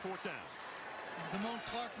 and it'll be 4th down. Damone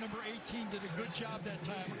Clark, number 18, did a good job that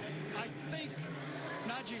time. I think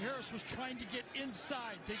Najee Harris was trying to get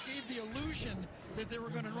inside. They gave the illusion that they were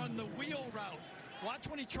going to run the wheel route. Watch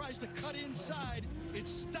when he tries to cut inside, it's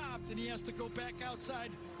stopped, and he has to go back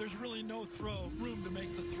outside. There's really no room to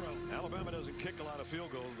make the throw. Alabama doesn't kick a lot of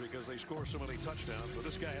field goals because they score so many touchdowns, but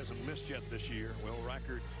this guy hasn't missed yet this year. Will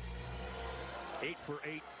record 8 for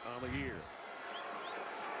 8 on the year.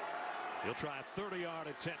 He'll try 30-yard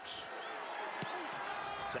attempts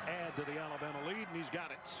to add to the Alabama lead, and he's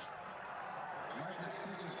got it.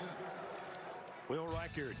 Will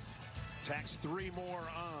Reichard tacks 3 more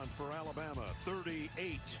on for Alabama,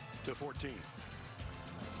 38-14.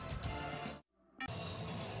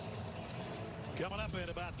 Coming Coming up in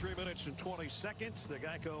about 3 minutes and 20 seconds, the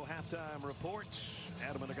Geico halftime report.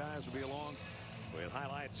 Adam and the guys will be along with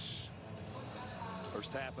highlights,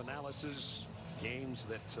 first half analysis, games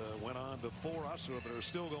that went on before us or that are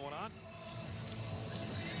still going on.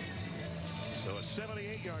 So a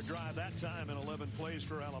 78-yard drive that time in 11 plays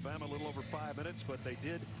for Alabama, a little over 5 minutes, but they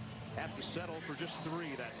did have to settle for just 3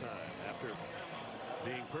 that time after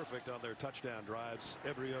being perfect on their touchdown drives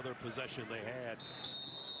every other possession they had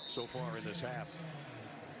so far in this half.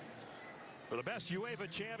 For the best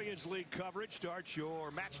UEFA Champions League coverage, start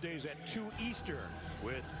your match days at 2 Eastern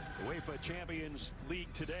with the UEFA Champions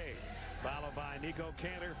League Today, followed by Nico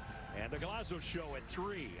Cantor and the Galazzo Show at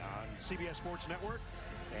 3 on CBS Sports Network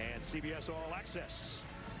and CBS All Access.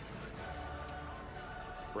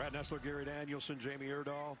 Brad Nessler, Gary Danielson, Jamie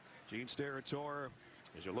Erdahl, Gene Steratore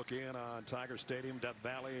as you look in on Tiger Stadium, Death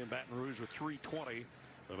Valley, and Baton Rouge with 3:20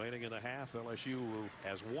 remaining in the half. LSU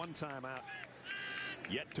has 1 timeout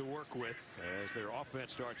yet to work with as their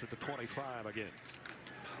offense starts at the 25 again.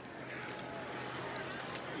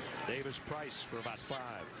 Davis Price for about 5.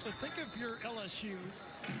 So think if you're LSU,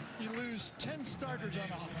 you lose 10 starters on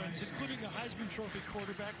offense, including a Heisman Trophy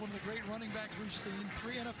quarterback, one of the great running backs we've seen,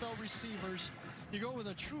 3 NFL receivers. You go with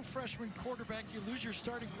a true freshman quarterback, you lose your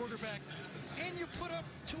starting quarterback, and you put up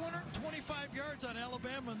 225 yards on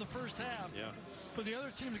Alabama in the first half. Yeah. But the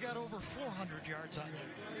other team's got over 400 yards on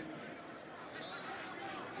you.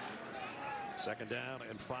 Second down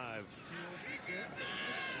and 5.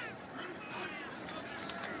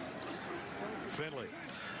 Finley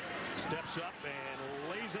steps up and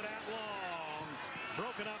lays it out long.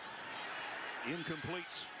 Broken up. Incomplete.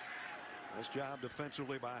 Nice job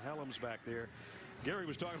defensively by Helms back there. Gary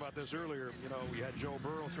was talking about this earlier. You know, we had Joe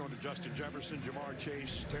Burrow thrown to Justin Jefferson, Jamar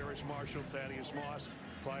Chase, Terrace Marshall, Thaddeus Moss,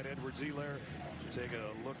 Clyde Edwards-Helaire. Take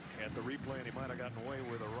a look at the replay, and he might have gotten away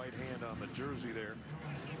with a right hand on the jersey there.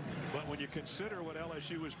 But when you consider what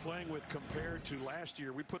LSU was playing with compared to last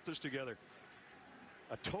year, we put this together.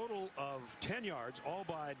 A total of 10 yards, all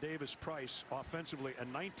by Davis Price offensively,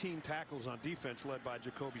 and 19 tackles on defense led by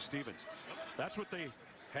Jacoby Stevens. That's what they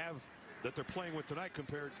have that they're playing with tonight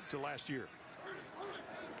compared to last year.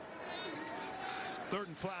 3rd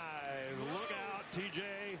and 5. Look out,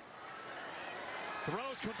 TJ.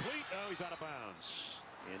 Throws complete. Oh, he's out of bounds.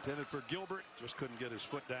 Intended for Gilbert. Just couldn't get his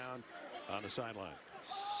foot down on the sideline.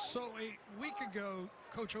 So a week ago,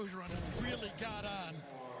 Coach Orgeron really got on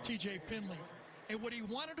TJ Finley. And what he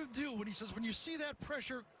wanted to do when he says, when you see that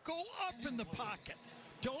pressure, go up in the pocket.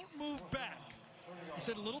 Don't move back. He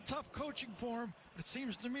said a little tough coaching for him, but it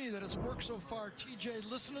seems to me that it's worked so far. TJ,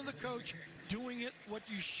 listen to the coach, doing it what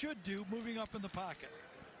you should do, moving up in the pocket.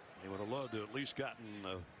 He would have loved to at least gotten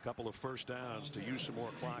a couple of first downs to use some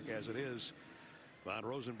more clock as it is. Von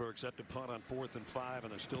Rosenberg set to punt on 4th and 5,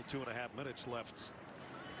 and there's still 2.5 minutes left.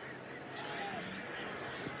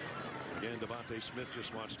 Again, Devontae Smith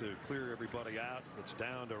just wants to clear everybody out. It's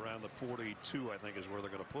down to around the 42, I think, is where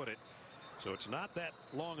they're going to put it. So it's not that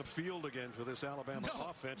long a field again for this Alabama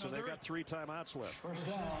offense, and they've got 3 timeouts left.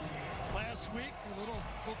 Last week, a little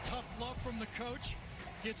tough love from the coach.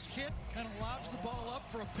 Gets hit, kind of lobs the ball up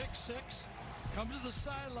for a pick 6. Comes to the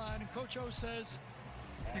sideline, and Coach O says,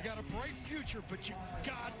 you got a bright future, but you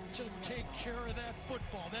got to take care of that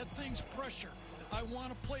football. That thing's pressure. I want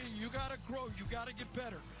to play. You got to grow. You got to get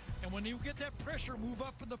better. And when you get that pressure, move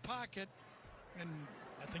up in the pocket. And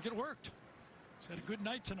I think it worked. He's had a good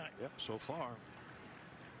night tonight. Yep, so far.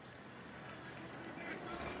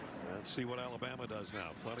 Let's see what Alabama does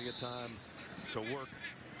now. Plenty of time to work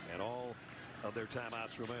and all of their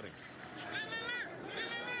timeouts remaining.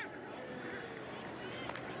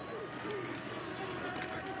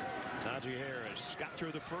 Najee Harris got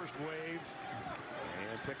through the first wave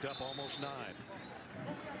and picked up almost 9.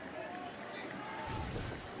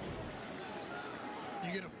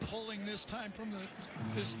 You get a pulling this time from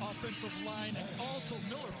this offensive line, and also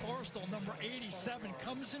Miller Forrestal, number 87,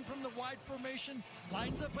 comes in from the wide formation,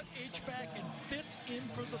 lines up at H-back, and fits in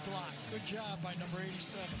for the block. Good job by number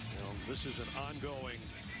 87. You know, this is an ongoing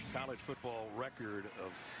college football record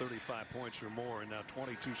of 35 points or more in now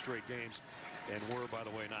 22 straight games, and we're, by the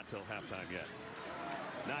way, not till halftime yet.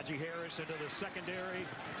 Najee Harris into the secondary,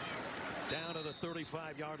 down to the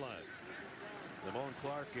 35-yard line. Damone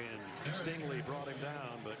Clark and Stingley brought him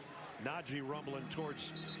down, but Najee rumbling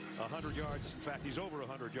towards 100 yards. In fact, he's over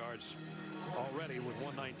 100 yards already with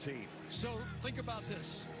 119. So think about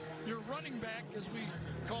this. Your running back, as we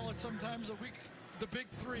call it sometimes, the big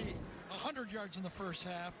 3, 100 yards in the first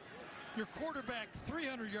half. Your quarterback,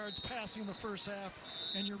 300 yards passing in the first half,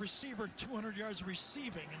 and your receiver, 200 yards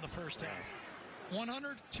receiving in the first half.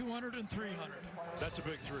 100, 200, and 300. That's a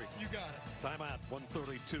big three. You got it. Timeout,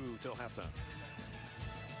 1:32 till halftime.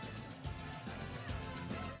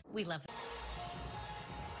 We love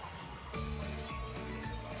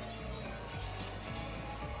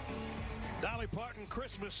Dolly Parton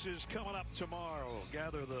Christmas is coming up tomorrow.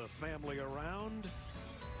 Gather the family around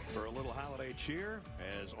for a little holiday cheer,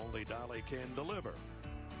 as only Dolly can deliver.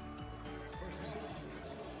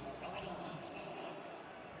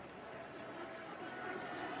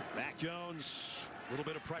 Mac Jones, a little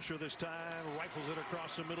bit of pressure this time, rifles it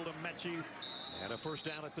across the middle to Mechie, and a first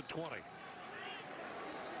down at the 20.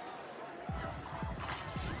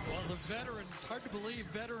 Well, the veteran, it's hard to believe,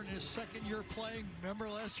 veteran in his second year playing. Remember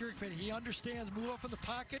last year, he understands, move up in the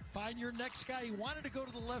pocket, find your next guy. He wanted to go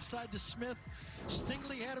to the left side to Smith.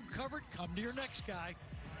 Stingley had him covered. Come to your next guy.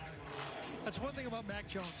 That's one thing about Mac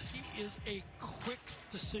Jones. He is a quick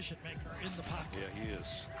decision maker in the pocket. Yeah, he is.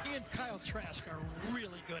 He and Kyle Trask are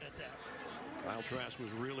really good at that. Kyle Trask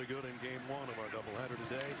was really good in game one of our doubleheader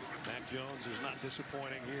today. Mac Jones is not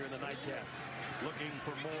disappointing here in the nightcap. Looking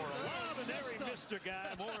for more. And there he missed a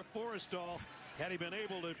guy. More Forrestal. Had he been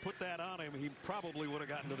able to put that on him, he probably would have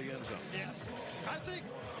gotten to the end zone. Yeah. I think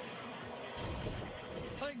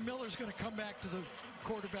Miller's going to come back to the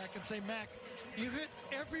quarterback and say, Mac, you hit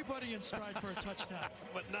everybody in stride for a touchdown.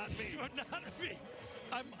 But not me. But not me.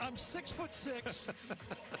 I'm 6'6".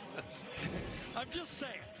 I'm just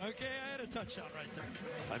saying, okay? I had a touchdown right there.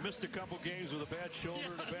 I missed a couple games with a bad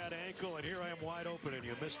shoulder and a bad ankle, and here I am wide open, and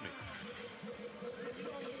you missed me.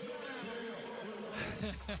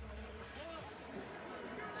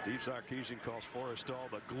 Steve Sarkisian calls Forrestal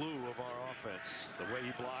the glue of our offense. The way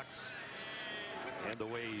he blocks and the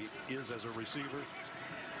way he is as a receiver.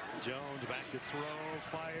 Jones back to throw,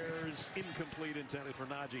 fires, incomplete, intended for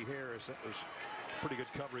Najee Harris. That was pretty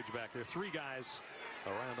good coverage back there. Three guys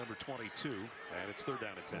around number 22, and it's third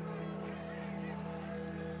down and 10.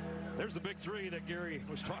 There's the big three that Gary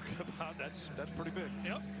was talking about. That's pretty big.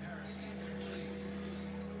 Yep.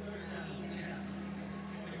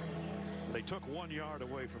 They took 1 yard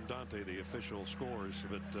away from Dante, the official scores,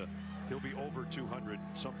 but he'll be over 200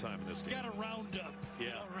 sometime in this game. Got a roundup.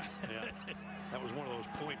 Yeah. Yeah. That was one of those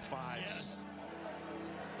 .5s. Yes.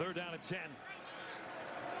 Third down and 10.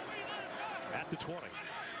 At the 20.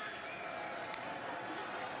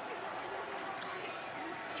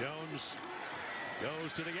 Jones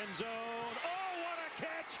goes to the end zone. Oh, what a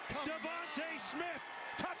catch! Devontae Smith.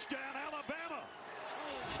 Touchdown, Alabama.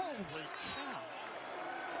 Holy cow.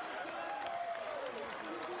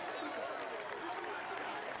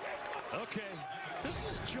 Okay. This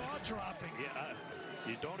is jaw-dropping. Yeah,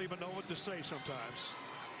 you don't even know what to say sometimes.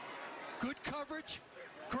 Good coverage.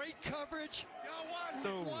 Great coverage.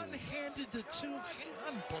 No. One-handed to two.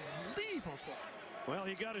 Unbelievable. Well,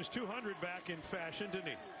 he got his 200 back in fashion, didn't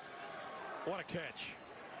he? What a catch.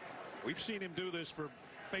 We've seen him do this for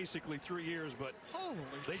basically 3 years, but holy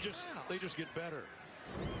they just get better.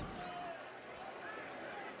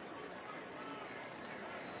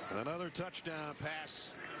 And another touchdown pass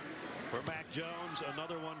for Mac Jones.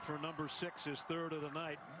 Another one for number 6, his third of the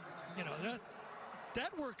night. You know,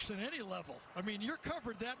 that works at any level. I mean, you're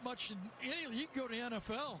covered that much in any, you can go to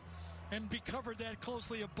NFL and be covered that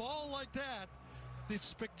closely. A ball like that, the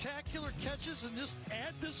spectacular catches, and just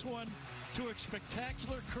add this one to a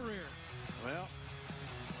spectacular career. Well,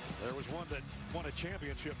 there was one that won a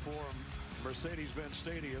championship for him, Mercedes-Benz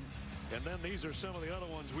Stadium, and then these are some of the other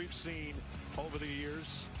ones we've seen over the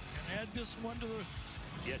years. And add this one to the...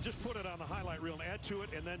 Yeah, just put it on the highlight reel and add to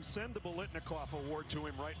it, and then send the Biletnikoff Award to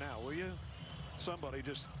him right now, will you? Somebody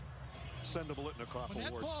just send the Biletnikoff Award. When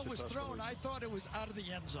that ball was Tuscaloosa. thrown, I thought it was out of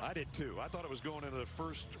the end zone. I did too. I thought it was going into the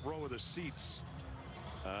first row of the seats.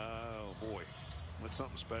 Oh, boy. That's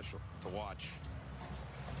something special to watch.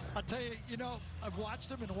 I'll tell you, you know, I've watched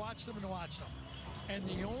them and watched them and watched them. And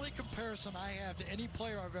the only comparison I have to any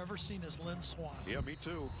player I've ever seen is Lynn Swann. Yeah, me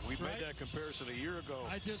too. We made that comparison a year ago.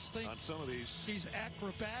 I just think on some of these. He's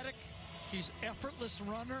acrobatic. He's effortless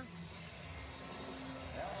runner.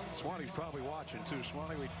 Swanee's probably watching too.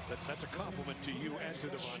 Swanee, that's a compliment to you and to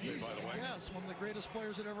Devontae, by the way. Yes, one of the greatest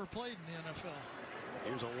players that ever played in the NFL.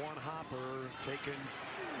 Here's a one-hopper taken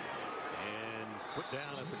and put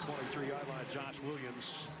down at the 23-yard line. Josh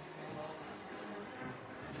Williams.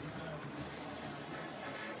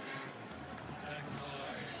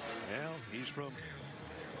 Well, he's from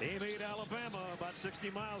Amite, Alabama, about 60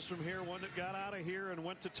 miles from here. One that got out of here and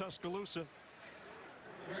went to Tuscaloosa.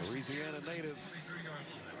 Louisiana native.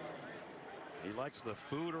 He likes the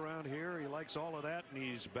food around here. He likes all of that, and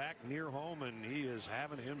he's back near home, and he is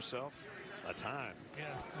having himself a time.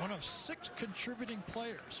 Yeah, one of 6 contributing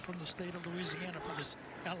players from the state of Louisiana for this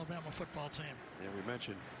Alabama football team. Yeah, we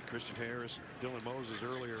mentioned Christian Harris, Dylan Moses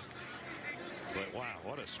earlier. But wow,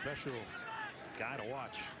 what a special guy to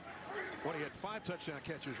watch. What, he had 5 touchdown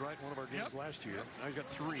catches, right, in one of our games last year. Now he's got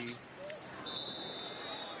 3.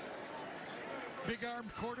 Big arm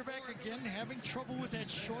quarterback again, having trouble with that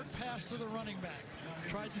short pass to the running back.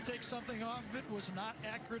 Tried to take something off of it, was not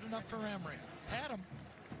accurate enough for Emory. Had him.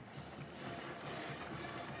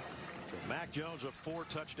 So Mac Jones, a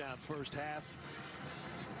 4-touchdown first half.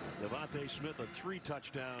 Devontae Smith, a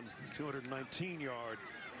 3-touchdown, 219-yard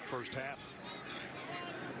first half.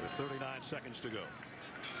 With 39 seconds to go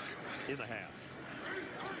in the half.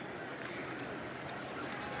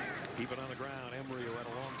 Keep it on the ground. Emory, who had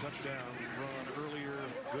a long touchdown run earlier.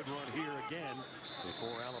 Good run here again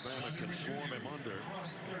before Alabama can swarm him under.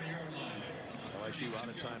 LSU out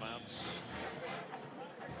of timeouts.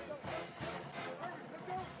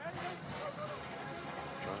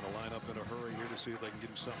 Trying to line up in a hurry here to see if they can get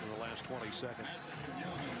him something in the last 20 seconds.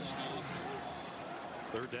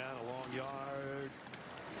 3rd down, a long yard.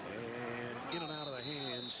 And in and out of the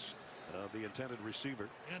hands of the intended receiver.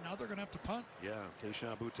 Yeah, now they're going to have to punt. Yeah,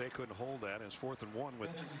 Keishawn Boutte couldn't hold that. It's 4th and 1 with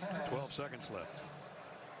 12 seconds left.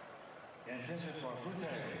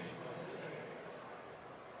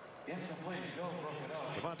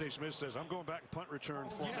 Devontae Smith says, I'm going back in punt return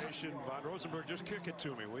formation. Von Rosenberg, just kick it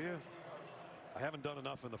to me, will you? I haven't done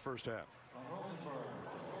enough in the first half.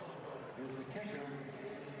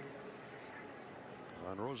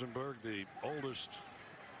 Von Rosenberg, the oldest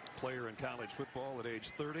player in college football at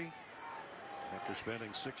age 30. After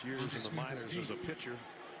spending 6 years in the minors as a pitcher.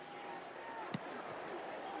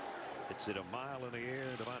 It's at a mile in the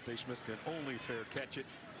air. Devontae Smith can only fair catch it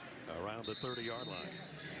around the 30-yard line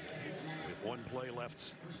with 1 play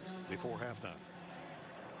left before halftime.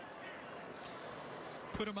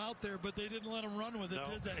 Put him out there, but they didn't let him run with it,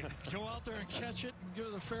 did they? Go out there and catch it and give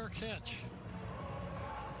it a fair catch.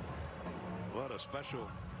 What a special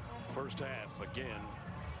first half again.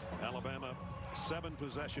 Alabama, 7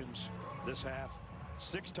 possessions this half,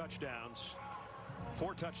 6 touchdowns,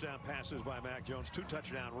 4 touchdown passes by Mac Jones, 2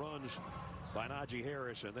 touchdown runs by Najee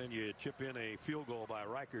Harris, and then you chip in a field goal by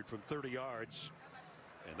Reichard from 30 yards,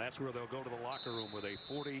 and that's where they'll go to the locker room with a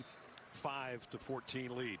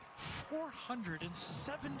 45-14 lead.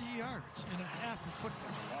 470 yards in a half of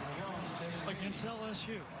football against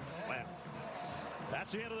LSU. Wow.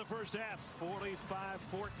 That's the end of the first half,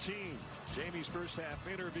 45-14. Jamie's first half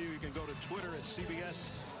interview. You can go to Twitter at CBS,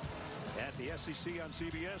 at the SEC on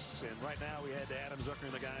CBS. And right now we head to Adam Zucker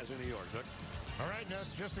and the guys in New York. Zuck. All right,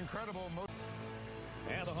 Ness, just incredible.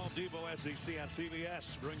 And the Home Depot SEC on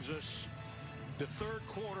CBS brings us the 3rd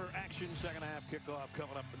quarter action. 2nd half kickoff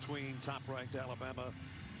coming up between top-ranked Alabama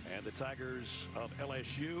and the Tigers of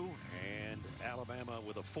LSU. And Alabama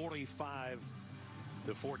with a 45-14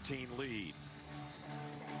 lead.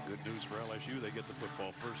 Good news for LSU. They get the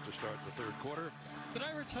football first to start the 3rd quarter. Did I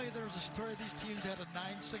ever tell you there was a story these teams had a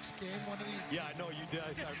 9-6 game one of these days? Yeah, I know you did.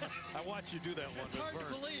 I watched you do that one. It's hard to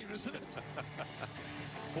believe, isn't it?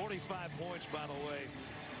 45 points, by the way,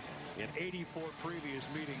 in 84 previous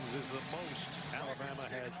meetings is the most Alabama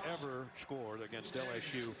has ever scored against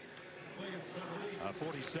LSU.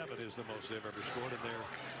 47 is the most they've ever scored, and they're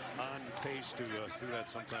on pace to do that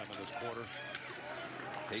sometime in this quarter.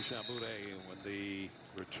 Keishawn Boutte with the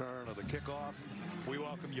return of the kickoff. We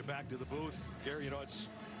welcome you back to the booth. Gary, you know,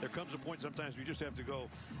 there comes a point sometimes we just have to go,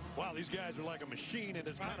 wow, these guys are like a machine, and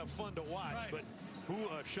it's kind of fun to watch. Right. But who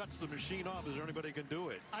shuts the machine off? Is there anybody who can do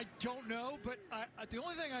it? I don't know, but the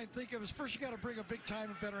only thing I think of is first you got to bring a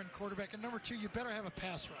big-time veteran quarterback, and number 2, you better have a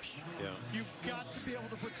pass rush. Yeah. You've got to be able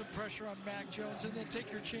to put some pressure on Mac Jones and then take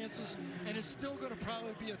your chances, and it's still going to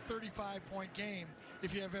probably be a 35-point game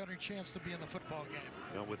if you have any chance to be in the football game.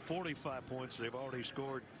 You know, with 45 points, they've already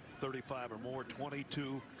scored 35 or more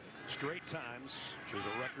 22 straight times, which is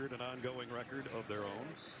a record, an ongoing record of their own.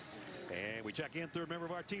 And we check in 3rd member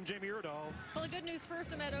of our team, Jamie Erdahl. Well, the good news first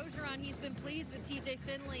from Ed Ogeron. He's been pleased with TJ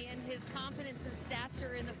Finley and his confidence and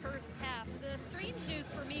stature in the first half. The strange news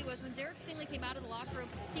for me was when Derek Stingley came out of the locker room,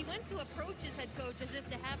 he went to approach his head coach as if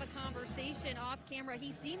to have a conversation off camera.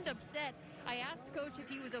 He seemed upset. I asked coach if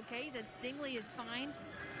he was okay. He said Stingley is fine.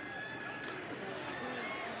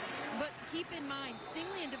 But keep in mind,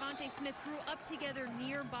 Stingley and Devontae Smith grew up together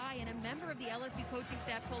nearby, and a member of the LSU coaching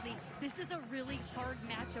staff told me this is a really hard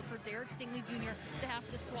matchup for Derek Stingley Jr. to have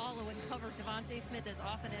to swallow and cover Devontae Smith as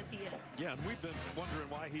often as he is. Yeah, and we've been wondering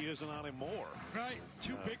why he isn't on him more. Right,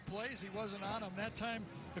 2 big plays, he wasn't on him. That time,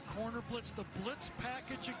 The corner blitz, the blitz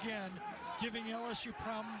package again, giving LSU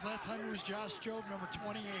problems. That time it was Josh Jobe, number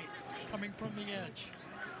 28, coming from the edge.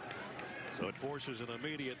 So it forces an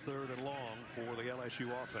immediate 3rd and long for the LSU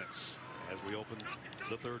offense as we open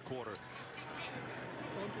the 3rd quarter.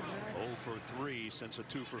 0 for 3 since a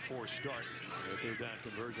 2 for 4 start. Their 3rd down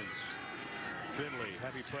conversions. Finley,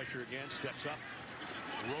 heavy pressure again, steps up,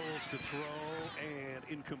 rolls to throw, and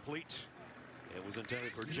incomplete. It was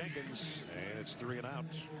intended for Jenkins, and it's 3 and out.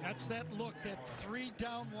 That's that look, that 3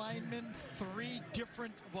 down linemen, 3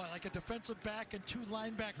 different, like a defensive back and 2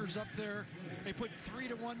 linebackers up there. They put 3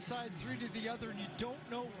 to one side, 3 to the other, and you don't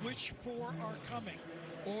know which 4 are coming,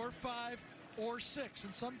 or 5 or 6.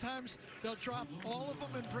 And sometimes they'll drop all of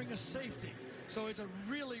them and bring a safety. So it's a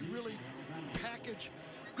really, really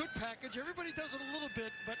good package. Everybody does it a little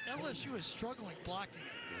bit, but LSU is struggling blocking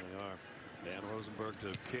it. They are. Dan Rosenberg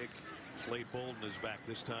to kick. Slade Bolden is back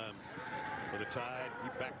this time for the Tide. He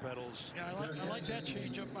backpedals. Yeah, I like that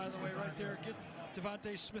changeup, by the way, right there. Get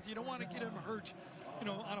Devontae Smith. You don't want to get him hurt,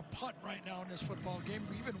 on a punt right now in this football game.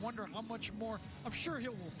 We even wonder how much more. I'm sure he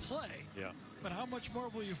will play. Yeah. But how much more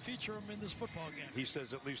will you feature him in this football game? He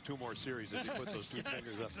says at least 2 more series if he puts those 2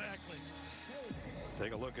 fingers up. Exactly.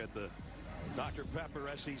 Take a look at the Dr. Pepper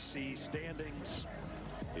SEC standings.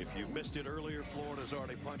 If you missed it earlier, Florida's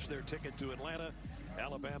already punched their ticket to Atlanta.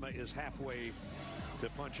 Alabama is halfway to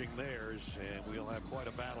punching theirs, and we'll have quite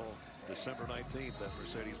a battle December 19th at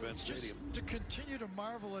Mercedes-Benz Stadium. Just to continue to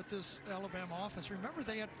marvel at this Alabama offense, remember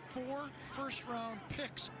they had 4 first-round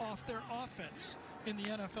picks off their offense in the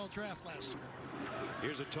NFL draft last year.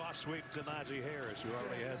 Here's a toss sweep to Najee Harris, who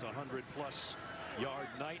already has a 100-plus yard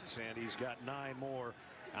night, and he's got 9 more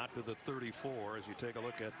out to the 34 as you take a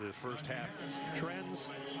look at the first half trends.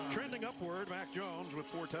 Trending upward, Mac Jones with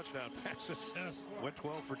 4 touchdown passes. Yes. Went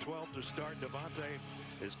 12 for 12 to start. Devontae,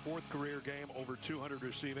 his 4th career game, over 200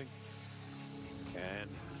 receiving. And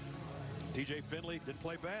TJ Finley didn't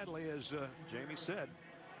play badly, as Jamie said.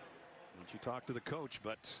 Once you talk to the coach,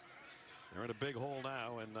 but they're in a big hole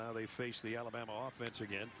now, and now they face the Alabama offense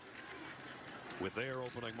again with their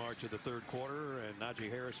opening march of the 3rd quarter, and Najee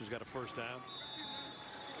Harris has got a first down.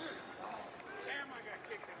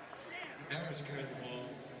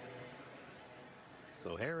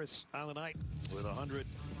 So Harris on the night with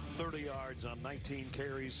 130 yards on 19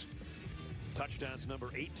 carries. Touchdowns number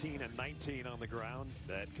 18 and 19 on the ground.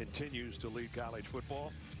 That continues to lead college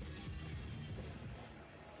football.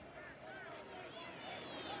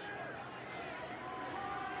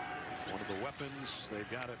 One of the weapons they've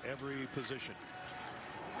got at every position.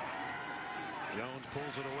 Jones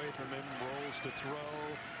pulls it away from him, rolls to throw.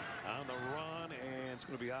 On the run, and it's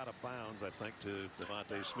going to be out of bounds, I think, to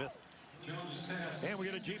Devontae Smith. And we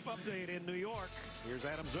get a Jeep update in New York. Here's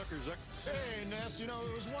Adam Zucker. Hey, Ness, it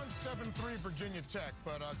was 1-7-3 Virginia Tech,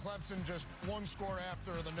 but Clemson just 1 score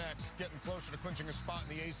after the next, getting closer to clinching a spot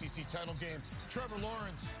in the ACC title game. Trevor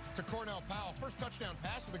Lawrence to Cornell Powell. First touchdown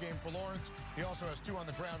pass of the game for Lawrence. He also has 2 on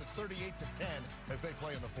the ground. It's 38-10 as they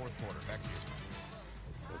play in the 4th quarter. Back to you.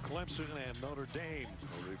 Clemson and Notre Dame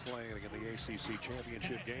will be playing in the ACC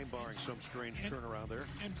championship game, barring some strange turnaround there.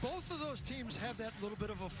 And both of those teams have that little bit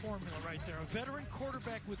of a formula right there. A veteran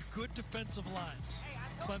quarterback with good defensive lines.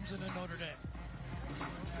 Clemson and Notre Dame.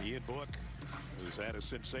 Ian Book, who's had a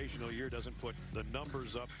sensational year, doesn't put the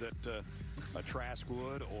numbers up that a Trask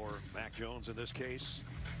would, or Mac Jones in this case.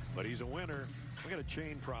 But he's a winner. We got a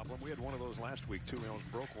chain problem. We had one of those last week, too. We almost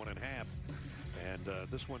broke one in half. And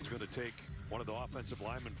this one's going to take one of the offensive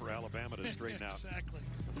linemen for Alabama to straighten out. Exactly.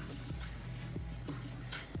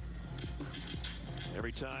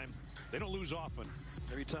 Every time, they don't lose often.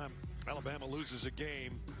 Every time Alabama loses a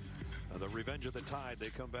game, the revenge of the Tide, they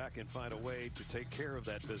come back and find a way to take care of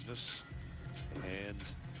that business. And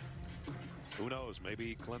who knows,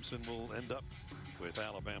 maybe Clemson will end up with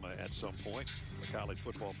Alabama at some point. The college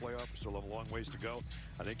football playoff still have a long ways to go.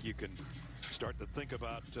 I think you can start to think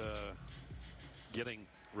about getting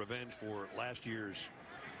revenge for last year's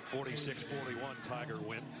 46-41 Tiger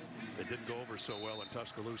win. It didn't go over so well in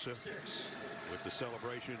Tuscaloosa with the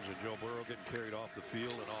celebrations and Joe Burrow getting carried off the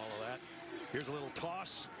field and all of that. Here's a little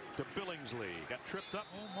toss to Billingsley. Got tripped up.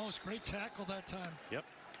 Almost great tackle that time. Yep.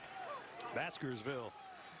 Baskersville,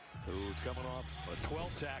 who's coming off a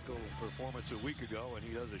 12 tackle performance a week ago, and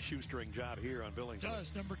he does a shoestring job here on Billingsley.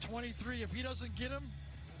 Does. Number 23. If he doesn't get him,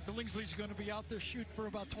 Billingsley's going to be out there shooting for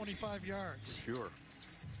about 25 yards. Sure.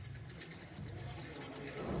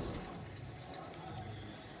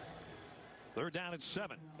 Third down at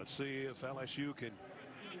 7. Let's see if LSU can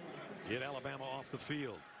get Alabama off the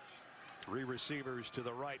field. 3 receivers to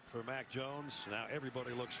the right for Mac Jones. Now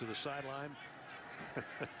everybody looks to the sideline.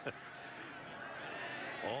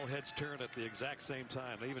 All heads turn at the exact same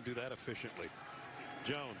time. They even do that efficiently.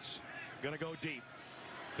 Jones going to go deep.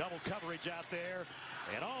 Double coverage out there,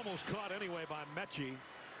 and almost caught anyway by Mechie.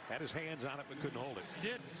 Had his hands on it but couldn't hold it. He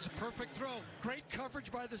did. It's a perfect throw. Great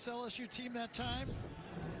coverage by this LSU team that time.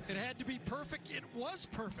 It had to be perfect. It was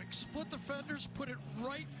perfect. Split defenders, put it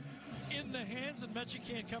right in the hands, and Mechie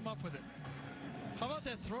can't come up with it. How about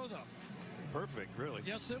that throw, though? Perfect, really.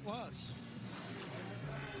 Yes, it was.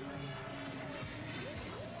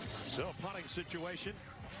 So, punting situation.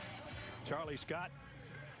 Charlie Scott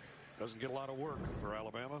doesn't get a lot of work for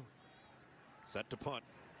Alabama. Set to punt.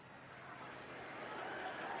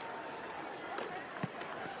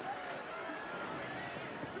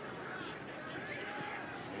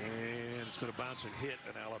 And it's going to bounce and hit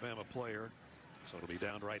an Alabama player. So it'll be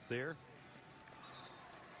down right there.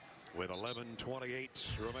 With 11:28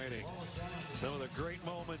 remaining. Some of the great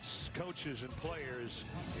moments, coaches and players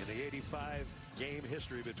in the 85 game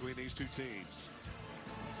history between these two teams.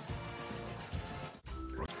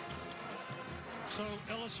 So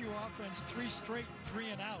LSU offense, 3 straight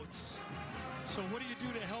 3-and-outs. So what do you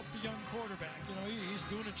do to help the young quarterback? You know, he's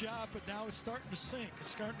doing a job, but now it's starting to sink.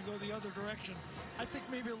 It's starting to go the other direction. I think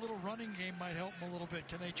maybe a little running game might help him a little bit.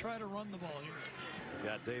 Can they try to run the ball here?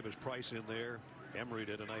 Got Davis Price in there. Emery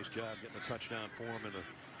did a nice job getting a touchdown for him in the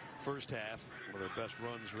first half. One of their best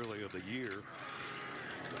runs really of the year.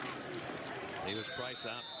 Davis Price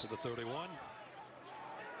out to the 31.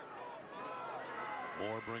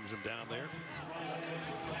 Moore brings him down there.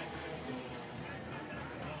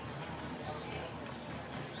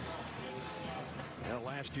 Now,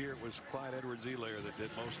 last year it was Clyde Edwards-Helaire that did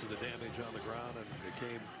most of the damage on the ground and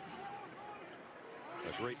became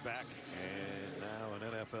a great back and now an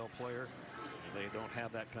NFL player. And they don't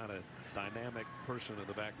have that kind of dynamic person in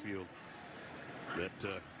the backfield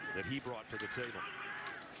that he brought to the table.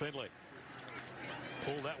 Finley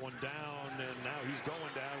pulled that one down, and now he's going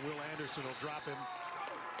down. Will Anderson will drop him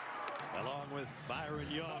along with Byron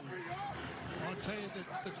Young. I'll tell you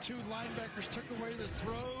that the 2 linebackers took away the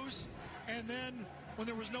throws, and then when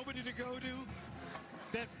there was nobody to go to,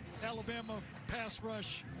 that Alabama pass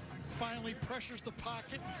rush finally pressures the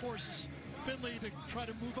pocket and forces Finley to try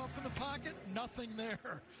to move up in the pocket. Nothing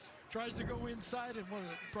there. Tries to go inside, and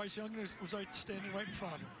Bryce Young was standing right in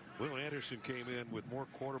front of him. Will Anderson came in with more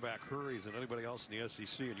quarterback hurries than anybody else in the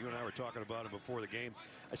SEC, and you and I were talking about him before the game.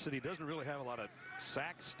 I said he doesn't really have a lot of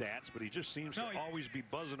sack stats, but he just seems to always be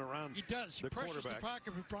buzzing around. He does. He pressures the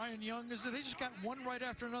pocket with Brian Young. They just got one right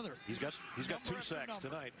after another. He's got 2 sacks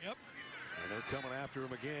tonight. Yep. And they're coming after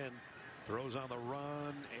him again. Throws on the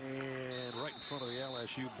run and right in front of the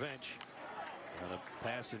LSU bench. And a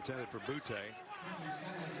pass intended for Butte.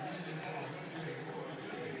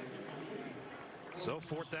 So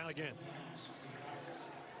 4th down again.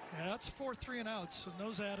 Yeah, that's 4 3-and-outs, and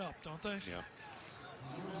those add up, don't they? Yeah.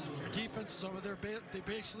 Your defense is over there. They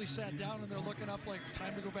basically sat down and they're looking up like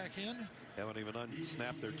time to go back in. Haven't even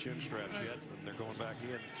unsnapped their chin straps yet, and they're going back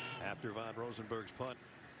in after Von Rosenberg's punt.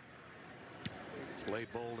 Slade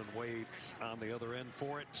Bolden waits on the other end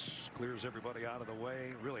for it. Clears everybody out of the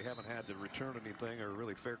way. Really haven't had to return anything or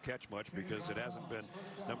really fair catch much because it hasn't been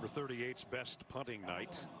number 38's best punting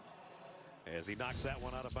night. As he knocks that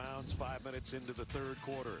one out of bounds 5 minutes into the 3rd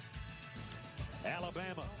quarter.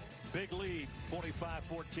 Alabama, big lead,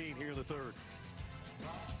 45-14 here in the 3rd.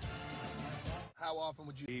 How often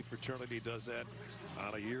would you? The fraternity does that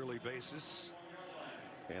on a yearly basis.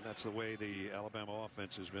 And that's the way the Alabama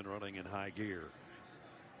offense has been running in high gear.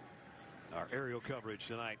 Our aerial coverage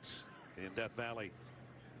tonight in Death Valley,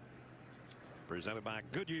 presented by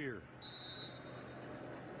Goodyear.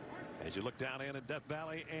 As you look down in Death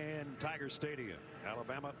Valley and Tiger Stadium,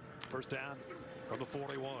 Alabama, first down from the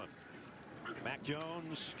 41. Mac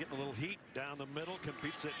Jones getting a little heat down the middle,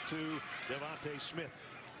 competes it to Devontae Smith.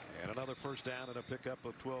 And another first down and a pickup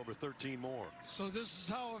of 12 or 13 more. So this is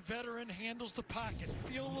how a veteran handles the pocket.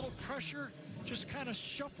 Feel a little pressure, just kind of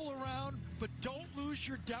shuffle around, but don't lose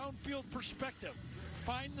your downfield perspective.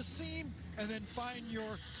 Find the seam and then find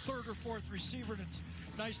your 3rd or 4th receiver. And it's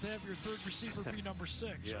nice to have your 3rd receiver be number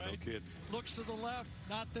 6, yeah, right? No kid. Looks to the left,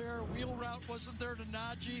 not there. Wheel route wasn't there to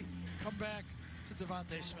Najee. Come back to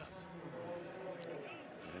Devontae Smith.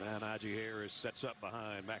 And now Najee Harris sets up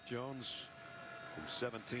behind Mac Jones, who's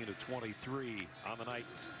 17 of 23 on the night.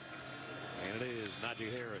 And it is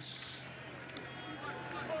Najee Harris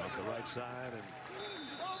up the right side and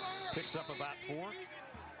picks up about 4.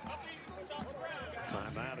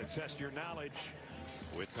 Time now to test your knowledge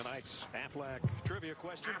with tonight's Aflac trivia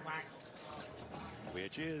question,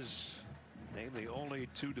 which is, name the only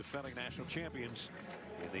 2 defending national champions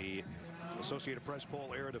in the Associated Press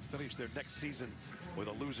poll era to finish their next season with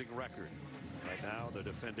a losing record. Right now, the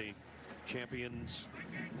defending champions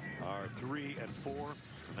are 3-4,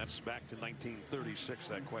 and that's back to 1936.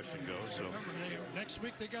 That question goes. So remember, next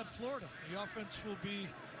week they got Florida. The offense will be,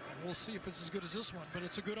 we'll see if it's as good as this one, but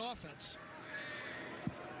it's a good offense.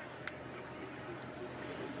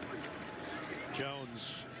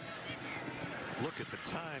 Jones, look at the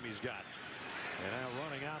time he's got. And now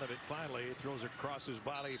running out of it finally, he throws across his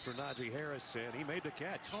body for Najee Harris, and he made the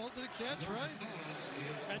catch. Called it a catch, right?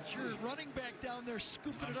 That's your running back down there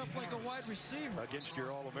scooping it up like a wide receiver. Against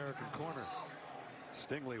your All-American corner.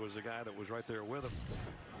 Stingley was the guy that was right there with him.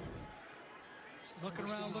 Looking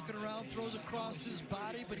around, throws across his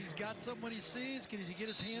body, but he's got someone he sees. Can he get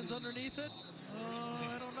his hands underneath it?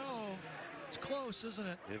 I don't know. It's close, isn't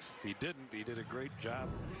it? If he didn't, he did a great job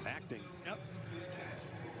acting. Yep.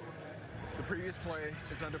 The previous play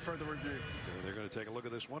is under further review. So they're going to take a look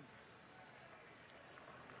at this one.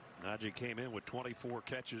 Najee came in with 24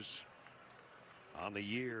 catches on the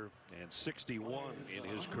year and 61 in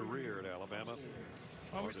his career at Alabama.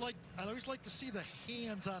 I always like to see the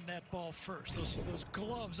hands on that ball first. Those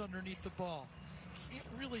gloves underneath the ball. Can't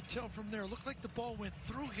really tell from there. Looked like the ball went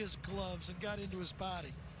through his gloves and got into his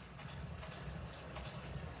body.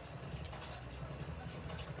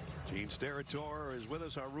 Gene Steratore is with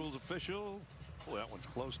us, our rules official. Oh, that one's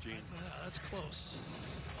close, Gene. That's close.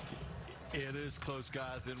 It is close,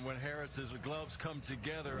 guys, and when Harris's gloves come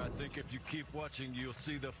together, I think if you keep watching, you'll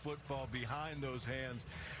see the football behind those hands,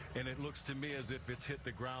 and it looks to me as if it's hit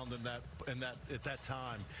the ground at that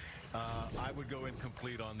time. I would go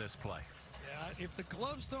incomplete on this play. Yeah, if the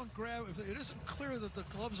gloves don't grab, if it isn't clear that the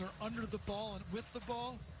gloves are under the ball and with the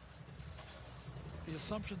ball, the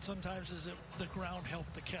assumption sometimes is that the ground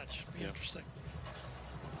helped the catch. Be interesting.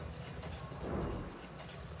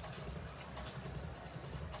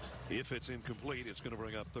 If it's incomplete, it's going to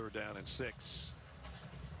bring up 3rd down and 6.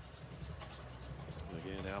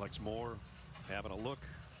 Again, Alex Moore having a look.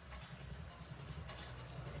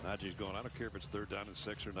 Najee's going, I don't care if it's 3rd down and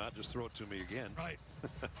 6 or not, just throw it to me again. Right.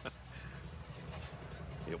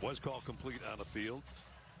 It was called complete on the field.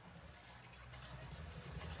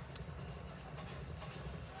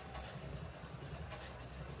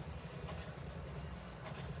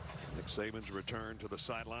 Nick Saban's return to the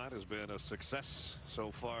sideline has been a success so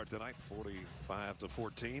far tonight,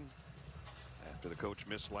 45-14. After the coach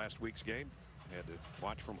missed last week's game, had to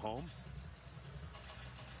watch from home.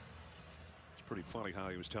 It's pretty funny how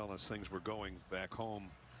he was telling us things were going back home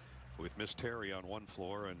with Miss Terry on one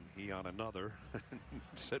floor and he on another.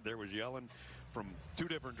 Said there was yelling from 2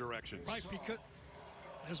 different directions. Right, because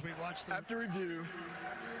as we watch them. After review,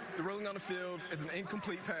 the ruling on the field is an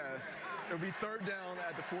incomplete pass. It'll be 3rd down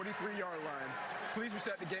at the 43-yard line. Please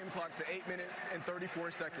reset the game clock to 8 minutes and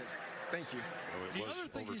 34 seconds. Thank you. The other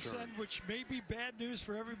thing he said, which may be bad news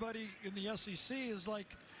for everybody in the SEC, is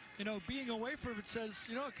like, you know, being away from it says,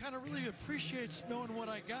 you know, it kind of really appreciates knowing what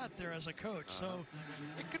I got there as a coach. So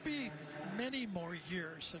it could be many more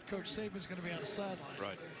years that Coach Saban's going to be on the sideline.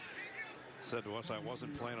 Right. Said to us, I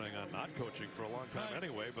wasn't planning on not coaching for a long time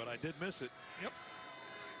anyway, but I did miss it. Yep.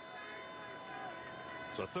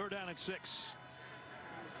 So 3rd down and 6.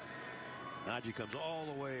 Najee comes all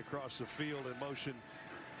the way across the field in motion.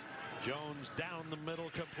 Jones down the middle,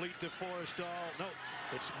 complete to Forrestall. No,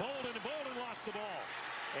 it's Bolden, and Bolden lost the ball.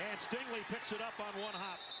 And Stingley picks it up on one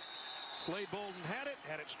hop. Slade Bolden had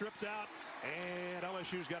it stripped out, and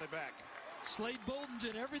LSU's got it back. Slade Bolden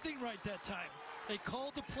did everything right that time. They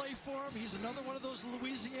called the play for him. He's another one of those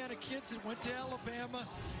Louisiana kids that went to Alabama.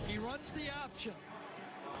 He runs the option.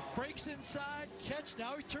 Breaks inside, catch,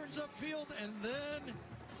 now he turns upfield, and then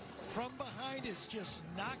from behind is just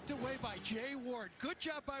knocked away by Jay Ward. Good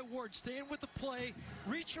job by Ward staying with the play,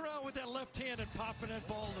 reach around with that left hand and popping that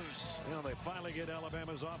ball loose. You know, they finally get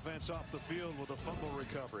Alabama's offense off the field with a fumble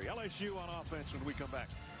recovery. LSU on offense when we come back.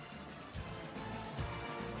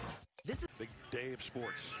 This is Big day of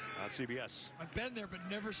sports on CBS. I've been there, but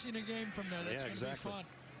never seen a game from there. That's going to be fun.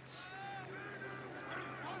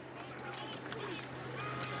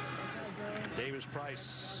 Davis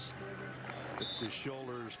Price puts his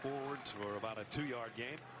shoulders forward for about a 2-yard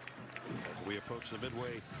gain as we approach the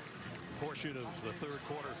midway portion of the 3rd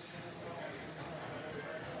quarter.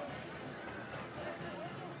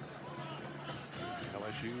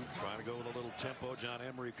 LSU trying to go with a little tempo. John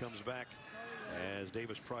Emery comes back as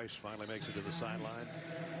Davis Price finally makes it to the sideline.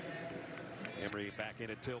 Emery back in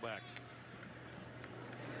at tailback.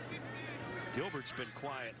 Gilbert's been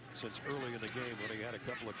quiet since early in the game when he had a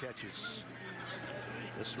couple of catches.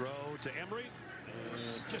 This throw to Emery,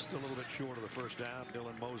 and just a little bit short of the 1st down.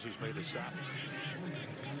 Dylan Moses made the stop.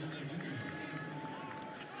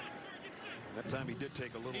 That time he did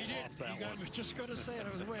take a little off that one. I was just going to say it.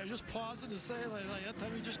 I was just pausing to say like that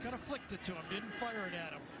time he just kind of flicked it to him, didn't fire it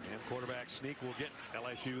at him. And quarterback sneak will get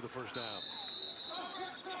LSU the first down.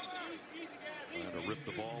 Trying to rip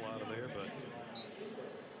the ball out of there, but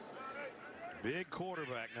big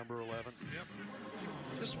quarterback, number 11. Yep.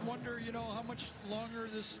 Just wonder, how much longer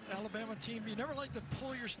this Alabama team, you never like to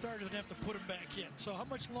pull your starter and have to put him back in. So how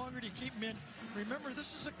much longer do you keep him in? Remember,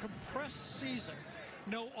 this is a compressed season.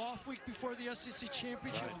 No off week before the SEC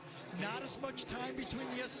championship. Right. Not as much time between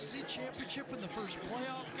the SEC championship and the first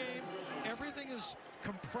playoff game. Everything is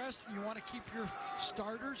compressed, and you want to keep your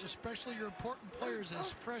starters, especially your important players, as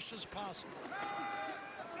fresh as possible.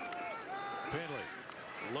 Finley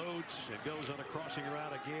loads and goes on a crossing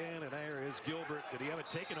route again, and there is Gilbert. Did he have it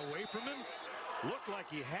taken away from him? Looked like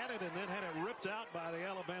he had it and then had it ripped out by the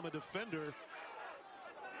Alabama defender.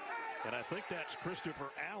 And I think that's Christopher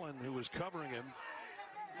Allen who was covering him.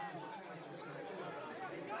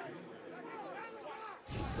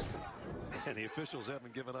 And the officials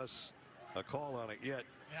haven't given us a call on it yet.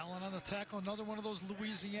 Allen on the tackle, another one of those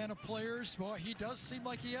Louisiana players. Boy, he does seem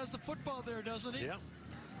like he has the football there, doesn't he? Yeah.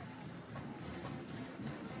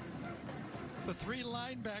 The three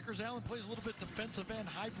linebackers. Allen plays a little bit defensive end,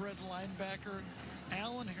 hybrid linebacker.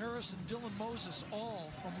 Allen, Harris, and Dylan Moses,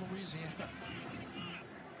 all from Louisiana.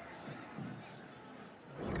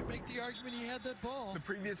 You could make the argument he had that ball. The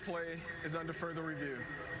previous play is under further review.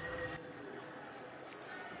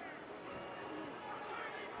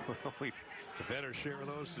 We better share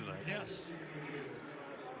those tonight. Yes.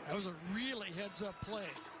 That was a really heads-up play.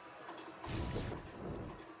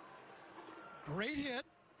 Great hit.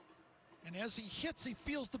 And as he hits, he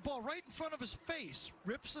feels the ball right in front of his face.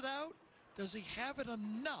 Rips it out. Does he have it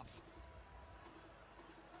enough?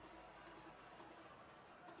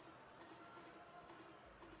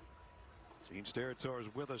 Gene Steratore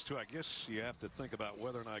is with us too. I guess you have to think about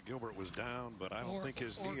whether or not Gilbert was down, but I don't think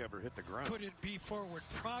his knee ever hit the ground. Could it be forward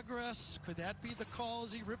progress? Could that be the call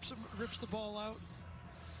as he rips the ball out?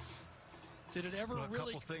 Did it ever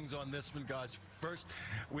really? A couple things on this one, guys. First,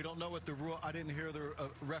 we don't know what the rule. I didn't hear the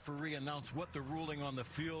referee announce what the ruling on the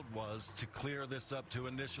field was to clear this up to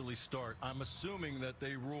initially start. I'm assuming that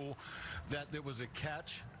they rule that there was a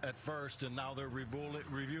catch at first, and now they're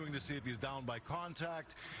reviewing to see if he's down by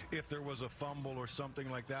contact, if there was a fumble or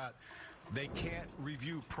something like that. They can't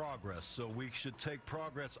review progress, so we should take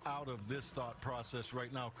progress out of this thought process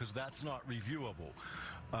right now because that's not reviewable.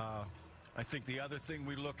 I think the other thing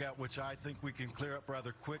we look at, which I think we can clear up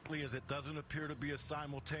rather quickly, is it doesn't appear to be a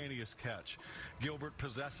simultaneous catch. Gilbert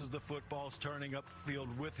possesses the footballs, turning upfield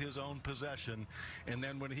with his own possession, and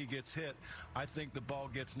then when he gets hit, I think the ball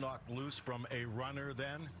gets knocked loose from a runner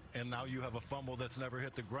then, and now you have a fumble that's never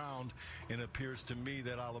hit the ground, and it appears to me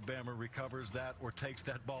that Alabama recovers that or takes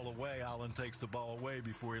that ball away. Allen takes the ball away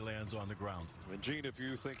before he lands on the ground. And Gene, if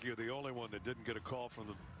you think you're the only one that didn't get a call from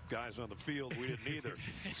the guys on the field, we didn't either.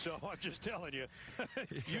 So I'm just telling you,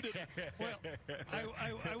 you didn't. Well,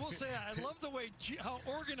 I will say I love the way how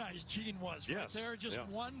organized Gene was. Right there, just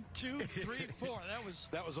 1, 2, 3, 4.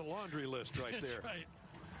 That was a laundry list right there. Right.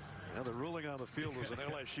 Now the ruling on the field was an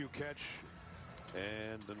LSU catch,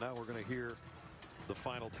 and now we're going to hear the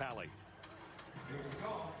final tally.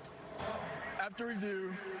 After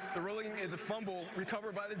review, the ruling is a fumble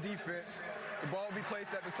recovered by the defense. The ball will be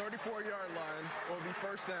placed at the 34-yard line or will be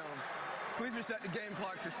first down. Please reset the game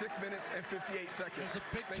clock to 6 minutes and 58 seconds. It's a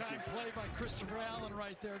big-time play by Christopher Allen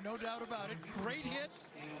right there, no doubt about it. Great hit.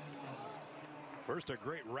 First, a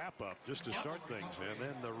great wrap-up just to start things, and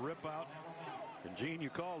then the rip-out. And, Gene, you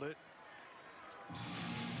called it.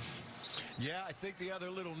 Yeah, I think the other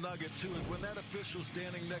little nugget, too, is when that official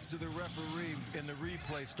standing next to the referee in the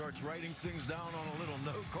replay starts writing things down on a little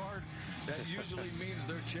note card, that usually means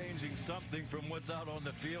they're changing something from what's out on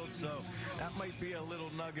the field. So that might be a little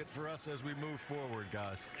nugget for us as we move forward,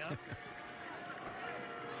 guys. Yep.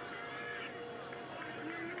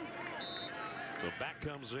 So back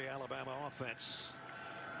comes the Alabama offense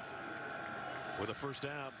with a first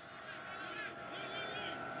down.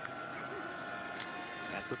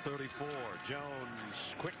 At the 34, Jones,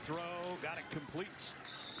 quick throw, got it complete,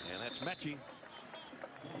 and that's Mechie.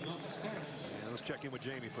 And let's check in with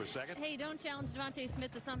Jamie for a second. Hey, don't challenge Devontae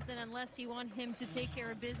Smith to something unless you want him to take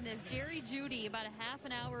care of business. Jerry Jeudy, about a half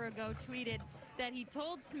an hour ago, tweeted that he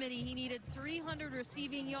told Smitty he needed 300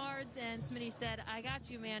 receiving yards, and Smitty said, I got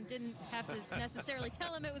you, man. Didn't have to necessarily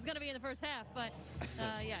tell him it was going to be in the first half, but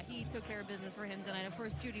yeah, he took care of business for him tonight. Of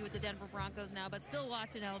course, Jeudy with the Denver Broncos now, but still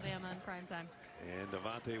watching Alabama in prime time. And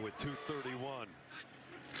Devontae with 2:31.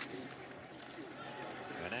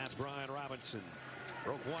 And that's Brian Robinson.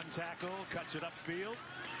 Broke one tackle, cuts it upfield.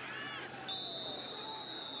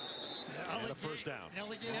 And a first down.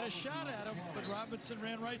 Allegay had a shot at him, but Robinson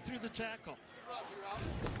ran right through the tackle.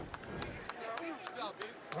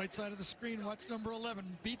 Right side of the screen, watch number 11.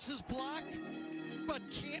 Beats his block, but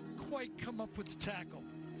can't quite come up with the tackle.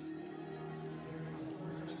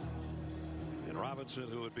 And Robinson,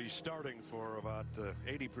 who would be starting for about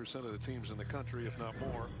 80% of the teams in the country, if not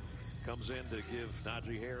more, comes in to give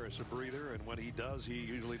Najee Harris a breather, and when he does, he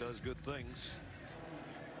usually does good things.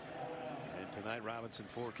 And tonight, Robinson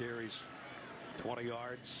 4 carries, 20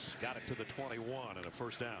 yards, got it to the 21 and a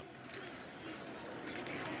first down.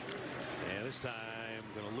 And this time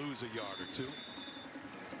going to lose a yard or two.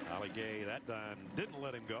 Allegay that time didn't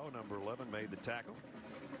let him go. Number 11 made the tackle.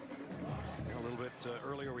 And a little bit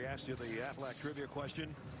earlier we asked you the Aflac trivia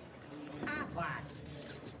question. Aflac.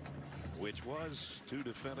 Which was 2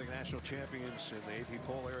 defending national champions in the AP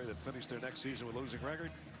poll area that finished their next season with losing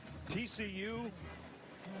record. TCU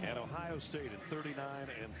and Ohio State in 39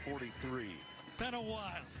 and 43. Been a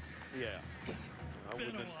while. Yeah. I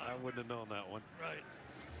wouldn't have known that one. Right.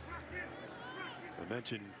 I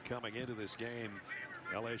mentioned coming into this game,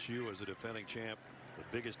 LSU as a defending champ, the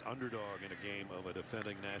biggest underdog in a game of a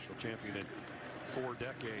defending national champion in 4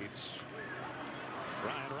 decades.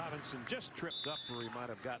 Ryan Robinson just tripped up where he might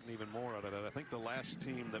have gotten even more out of that. I think the last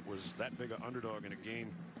team that was that big an underdog in a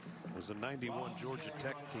game was the '91 Georgia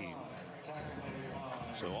Tech team.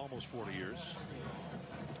 So almost 40 years.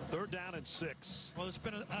 3rd down and 6. Well, it's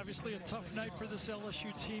been obviously a tough night for this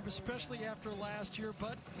LSU team, especially after last year.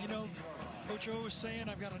 But, you know, Coach O was saying,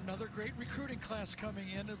 I've got another great recruiting class coming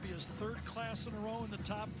in. It'll be his 3rd class in a row in the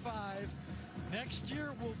top 5. Next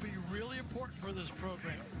year will be really important for this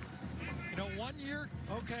program. You know, 1 year,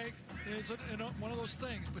 okay, it's one of those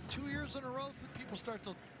things. But 2 years in a row, people start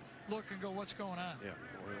to look and go, what's going on? Yeah,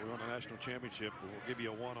 we won a national championship. We'll give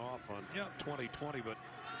you a one-off on 2020, but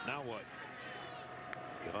now what?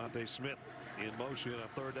 Devontae Smith in motion on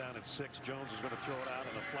 3rd down and 6. Jones is going to throw it out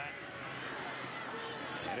in a flat.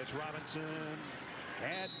 And it's Robinson.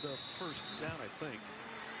 Had the first down, I think.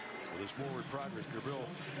 With his forward progress, Jabril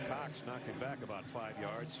Cox knocked him back about 5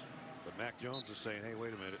 yards. But Mac Jones is saying, hey,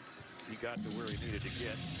 wait a minute. He got to where he needed to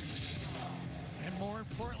get. And more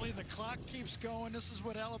importantly, the clock keeps going. This is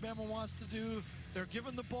what Alabama wants to do. They're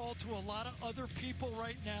giving the ball to a lot of other people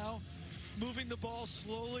right now. Moving the ball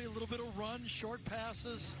slowly, a little bit of run, short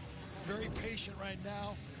passes. Very patient right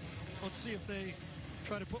now. Let's see if they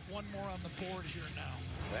try to put one more on the board here now.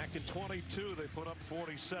 Back in 22, they put up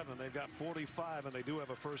 47. They've got 45, and they do have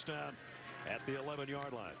a first down at the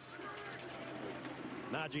 11-yard line.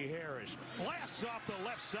 Najee Harris blasts off the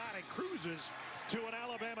left side and cruises to an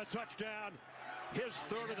Alabama touchdown. His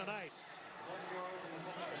 3rd of the night.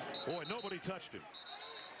 Boy, nobody touched him.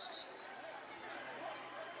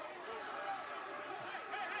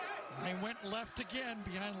 They went left again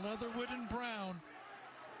behind Leatherwood and Brown.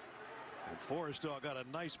 And Forrestal got a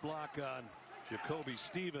nice block on Jacoby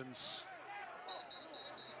Stevens.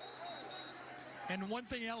 And one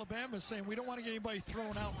thing Alabama is saying, we don't want to get anybody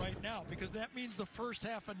thrown out right now because that means the first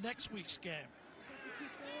half of next week's game.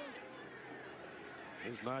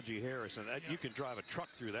 There's Najee Harris, and you can drive a truck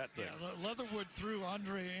through that thing. Yeah, Leatherwood threw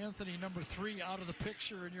Andre Anthony, number 3, out of the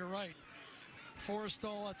picture, and you're right.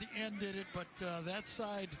 Forrestal at the end did it, but that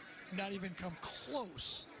side not even come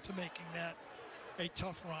close to making that a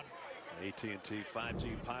tough run. AT&T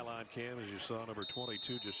 5G pylon cam, as you saw, number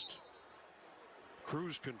 22 just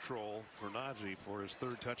cruise control for Najee for his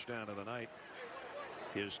 3rd touchdown of the night.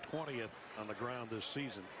 His 20th on the ground this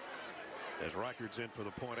season as Reichard's in for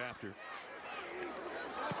the point after.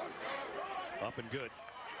 Up and good.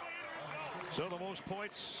 So the most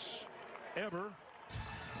points ever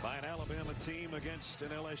by an Alabama team against an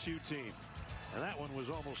LSU team. And that one was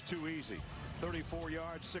almost too easy. 34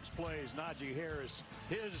 yards, 6 plays. Najee Harris,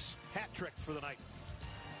 his hat trick for the night.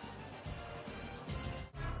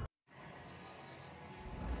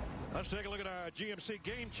 Let's take a look at our GMC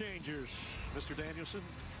game changers, Mr. Danielson.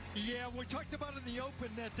 Yeah, we talked about in the open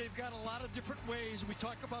that they've got a lot of different ways. We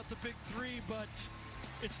talk about the big 3, but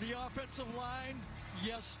it's the offensive line.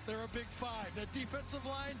 Yes, they're a big 5. That defensive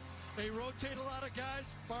line, they rotate a lot of guys.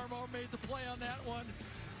 Barmore made the play on that one.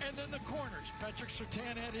 And then the corners. Patrick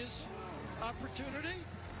Surtain had his opportunity.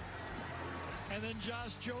 And then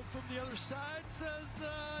Josh Joe from the other side says,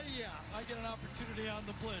 yeah, I get an opportunity on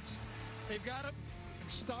the blitz. They've got them in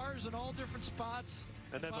stars in all different spots.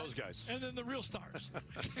 And then those guys. And then the real stars.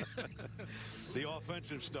 The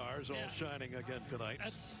offensive stars all shining again tonight.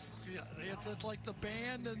 It's like the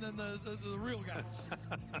band and then the real guys.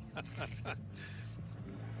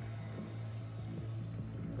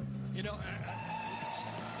 You know,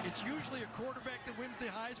 it's usually a quarterback that wins the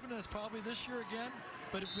Heisman. That's probably this year again.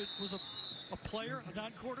 But if it was a player, a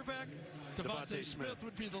non-quarterback, Devontae Smith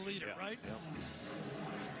would be the leader, right?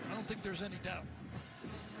 Yeah. I don't think there's any doubt.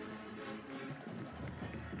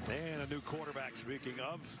 And a new quarterback, speaking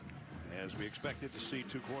of, as we expected to see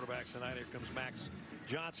two quarterbacks tonight. Here comes Max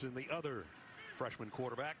Johnson, the other freshman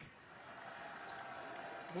quarterback.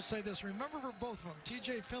 We'll say this, remember for both of them,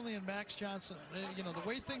 TJ Finley and Max Johnson, you know, the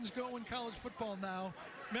way things go in college football now,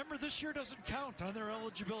 remember this year doesn't count on their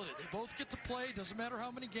eligibility. They both get to play, doesn't matter how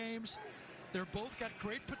many games. They're both got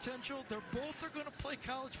great potential. They're both are going to play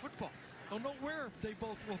college football. Don't know where they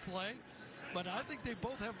both will play, but I think they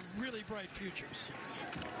both have really bright futures.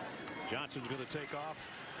 Johnson's going to take off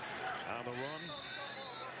on the run.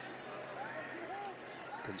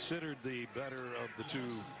 Considered the better of the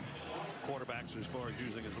two quarterbacks as far as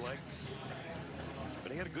using his legs.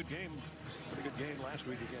 But he had a good game, pretty good game last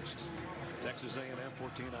week against Texas A&M,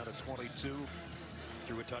 14 out of 22.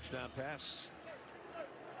 Threw a touchdown pass.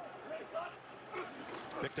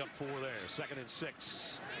 Picked up 4 there, 2nd and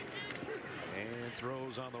 6. And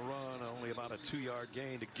throws on the run, only about a 2-yard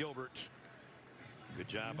gain to Gilbert. Good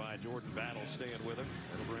job by Jordan Battle staying with him.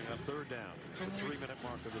 It'll bring up 3rd down. It's the 3-minute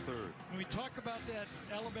mark of the 3rd. When we talk about that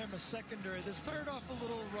Alabama secondary, they started off a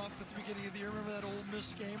little rough at the beginning of the year. Remember that Ole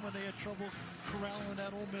Miss game when they had trouble corralling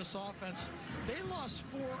that Ole Miss offense? They lost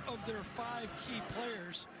 4 of their 5 key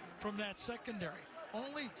players from that secondary.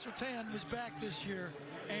 Only Surtain was back this year,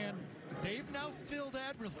 and they've now filled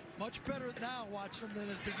admirably. Much better now watching them than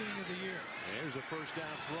at the beginning of the year. Here's a 1st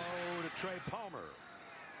down throw to Trey Palmer.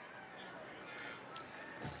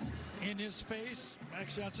 In his face,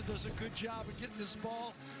 Max Johnson does a good job of getting this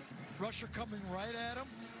ball. Rusher coming right at him.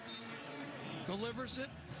 Delivers it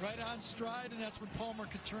right on stride, and that's when Palmer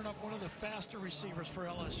could turn up one of the faster receivers for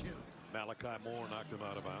LSU. Malachi Moore knocked him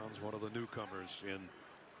out of bounds. One of the newcomers in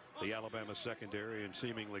the Alabama secondary and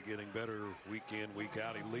seemingly getting better week in, week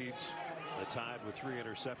out. He leads the Tide with 3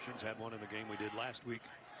 interceptions. Had one in the game we did last week.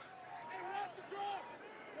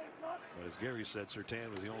 But as Gary said,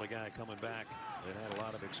 Surtain was the only guy coming back that had a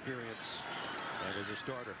lot of experience and was a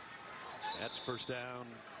starter. That's 1st down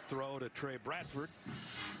throw to Trey Bradford.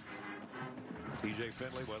 TJ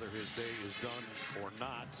Finley, whether his day is done or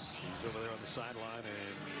not, he's over there on the sideline,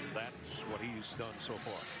 and that's what he's done so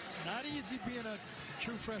far. It's not easy being a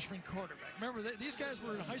true freshman quarterback. Remember, these guys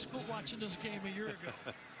were in high school watching this game a year ago,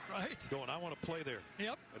 right? Going, I want to play there.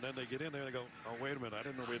 Yep. And then they get in there and they go, oh, wait a minute, I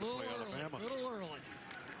didn't know we had to play Alabama. A little early.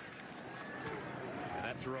 And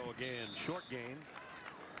that throw again, short gain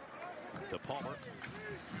to Palmer.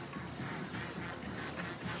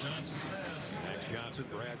 Max Johnson,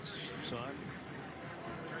 Brad's son.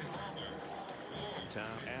 Tom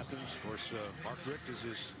Athens, of course, Mark Richt is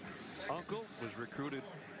his uncle, was recruited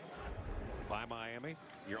by Miami.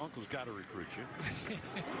 Your uncle's got to recruit you.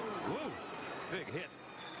 Woo! Big hit.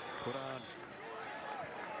 Put on.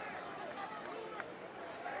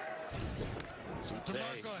 So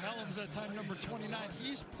DeMarco Helms at time number 29.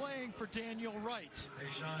 He's playing for Daniel Wright,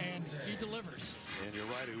 and he delivers. And you're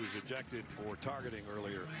right, he was ejected for targeting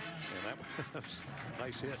earlier, and that was a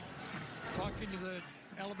nice hit. Talking to the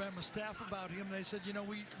Alabama staff about him, they said, you know,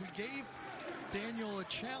 we gave Daniel a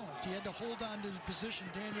challenge. He had to hold on to the position.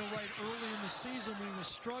 Daniel Wright early in the season when he was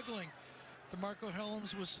struggling. DeMarco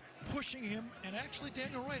Helms was pushing him, and actually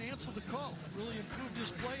Daniel Wright answered the call. Really improved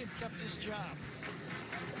his play and kept his job.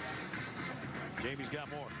 Jamie's got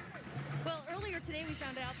more. Well, earlier today we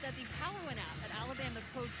found out that the power went out at Alabama's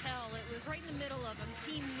hotel. It was right in the middle of a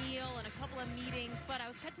team meal and a couple of meetings, but I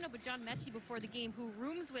was catching up with John Mechie before the game, who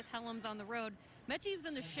rooms with Helms on the road. Mechie was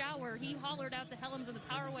in the shower. He hollered out to Helms when the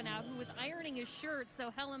power went out, who was ironing his shirt,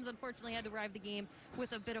 so Helms unfortunately had to arrive the game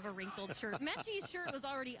with a bit of a wrinkled shirt. Mechie's shirt was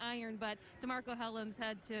already ironed, but DeMarco Helms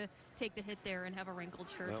had to take the hit there and have a wrinkled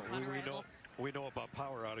shirt. Well, we know about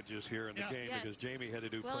power outages here in the game because Jamie had to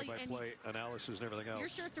do play-by-play analysis and everything else. Your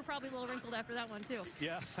shirts are probably a little wrinkled after that one, too.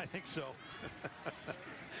 Yeah, I think so.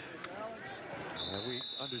 We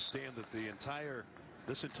understand that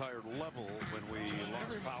this entire level, when we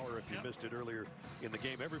lost power, if you missed it earlier in the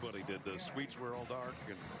game, everybody did. The suites were all dark.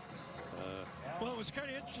 And well, it was kind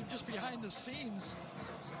of interesting just behind the scenes.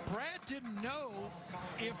 Brad didn't know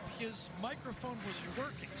if his microphone was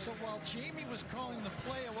working. So while Jamie was calling the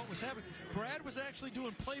play of what was happening, Brad was actually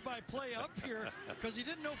doing play-by-play up here because he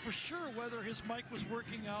didn't know for sure whether his mic was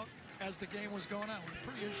working out as the game was going on. It was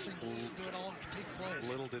pretty interesting to listen to it all take place.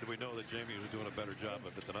 Little did we know that Jamie was doing a better job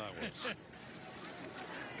of it than I was.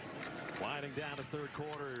 Winding down the 3rd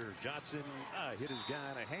quarter, Johnson hit his guy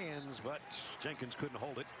in the hands, but Jenkins couldn't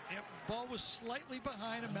hold it. Yep, ball was slightly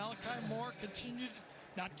behind, and Malachi Moore continued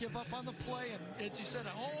not give up on the play, and as you said,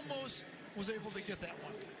 almost was able to get that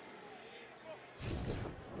one.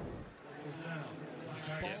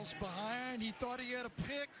 Ball's behind. He thought he had a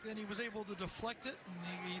pick. Then he was able to deflect it.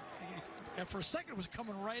 And for a second, it was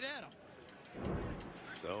coming right at him.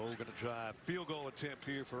 So going to try a field goal attempt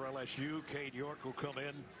here for LSU. Cade York will come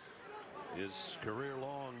in. His career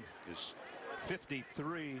long is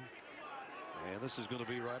 53. And this is going to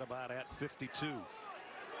be right about at 52.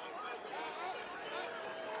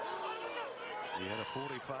 He had a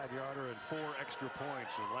 45-yarder and 4 extra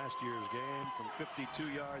points in last year's game from 52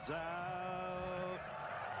 yards out.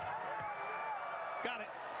 Got it.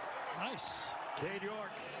 Nice. Cade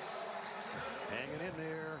York hanging in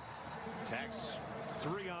there. Tacks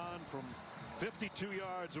 3 on from 52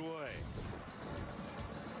 yards away.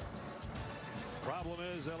 Problem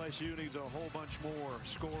is LSU needs a whole bunch more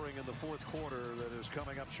scoring in the fourth quarter that is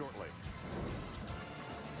coming up shortly.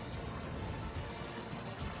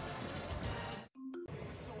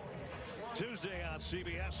 Tuesday on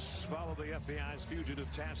CBS, follow the FBI's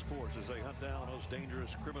fugitive task force as they hunt down the most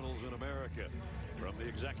dangerous criminals in America. From the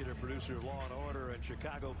executive producer of Law and Order and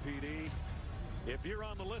Chicago PD, if you're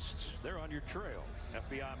on the list, they're on your trail.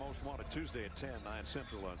 FBI Most Wanted Tuesday at 10, 9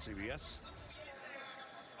 Central on CBS.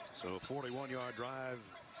 So a 41-yard drive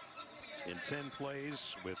in 10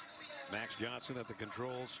 plays with Max Johnson at the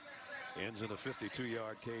controls. Ends in a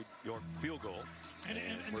 52-yard Cade York field goal. And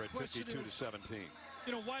we're at 52-17.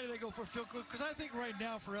 You know, why do they go for a field goal? Because I think right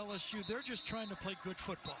now for LSU, they're just trying to play good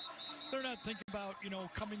football. They're not thinking about, you know,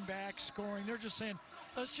 coming back, scoring. They're just saying,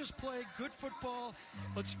 let's just play good football.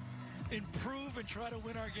 Let's improve and try to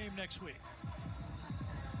win our game next week.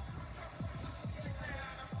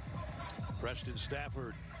 Preston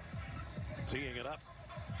Stafford teeing it up.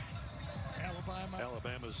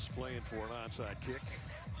 Alabama's playing for an onside kick.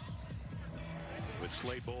 With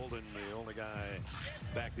Slade Bolden, the only guy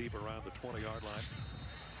back deep around the 20-yard line.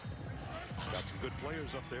 Got some good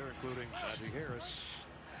players up there, including Najee Harris,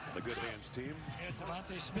 the Good Hands team. And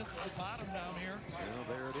Devontae Smith at the bottom down here. Well,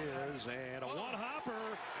 there it is, and a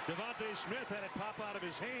one-hopper. Devontae Smith had it pop out of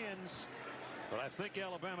his hands, but I think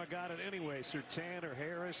Alabama got it anyway. Surtain or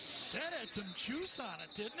Harris. That had some juice on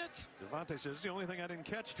it, didn't it? Devontae says, it's the only thing I didn't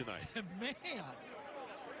catch tonight. Man.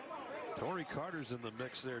 Torrey Carter's in the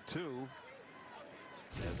mix there, too,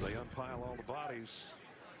 as they unpile all the bodies.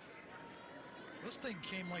 This thing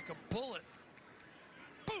came like a bullet.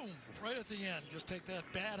 Boom! Right at the end. Just take that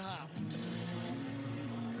bad hop.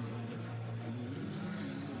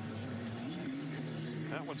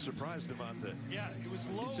 That one surprised Devontae. Yeah, it was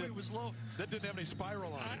low. It was low. That didn't have any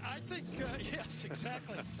spiral on it. I think, yes,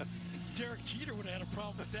 exactly. Derek Jeter would have had a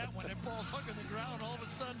problem with that one. That ball's hugging the ground. All of a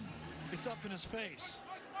sudden, it's up in his face.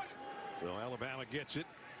 So Alabama gets it.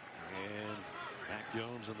 And Mac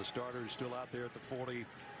Jones and the starters still out there at the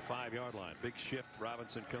 45-yard line. Big shift.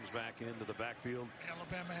 Robinson comes back into the backfield.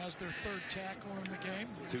 Alabama has their third tackle in the game.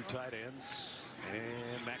 2 tight ends.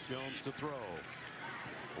 And Mac Jones to throw.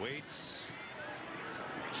 Waits.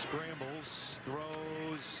 Scrambles.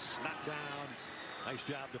 Throws. Knocked down. Nice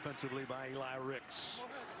job defensively by Eli Ricks.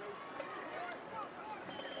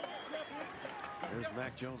 There's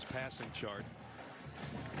Mac Jones' passing chart.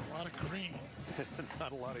 A lot of green.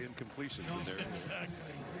 Not a lot of incompletions in there.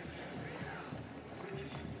 Exactly.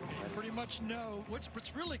 You pretty much know what's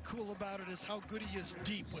really cool about it is how good he is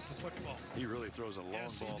deep with the football. He really throws a long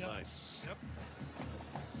ball nice. Yep.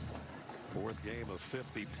 Fourth game of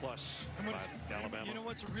 50 plus by Alabama. You know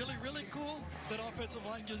what's really, really cool? That offensive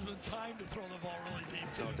line gives them time to throw the ball really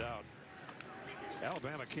deep too. No doubt.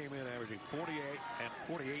 Alabama came in averaging 48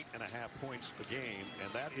 and a half points a game,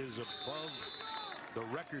 and that is above the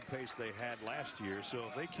record pace they had last year. So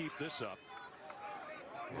if they keep this up,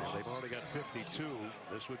 and they've already got 52,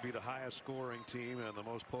 this would be the highest scoring team and the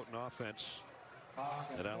most potent offense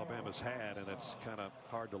that Alabama's had, and it's kind of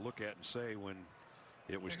hard to look at and say when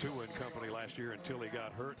it was Tua and company last year until he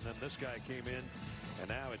got hurt, and then this guy came in, and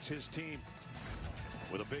now it's his team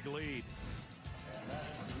with a big lead.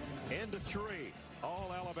 End of 3,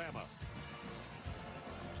 all Alabama.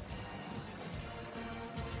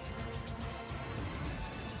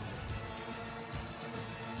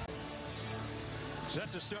 Set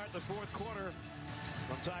to start the fourth quarter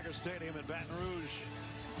from Tiger Stadium in Baton Rouge.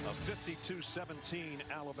 A 52-17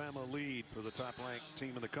 Alabama lead for the top-ranked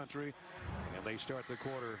team in the country. And they start the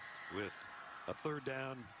quarter with a 3rd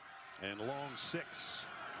down and long 6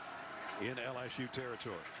 in LSU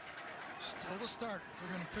territory. Still the starters.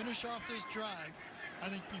 They're going to finish off this drive, I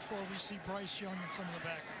think, before we see Bryce Young and some of the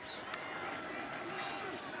backups.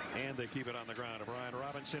 And they keep it on the ground. Brian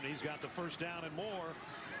Robinson, he's got the 1st down and more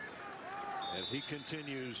as he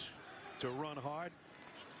continues to run hard.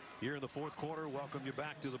 Here in the fourth quarter, welcome you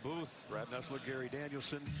back to the booth. Brad Nessler, Gary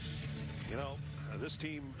Danielson. You know, This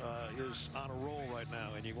team is on a roll right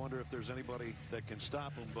now, and you wonder if there's anybody that can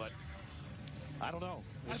stop them, but I don't know.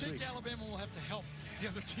 I think Alabama will have to help the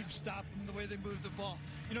other team stop them the way they move the ball.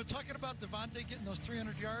 You know, talking about Devontae getting those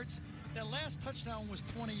 300 yards, that last touchdown was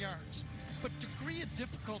 20 yards. But degree of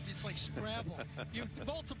difficulty is like Scrabble. You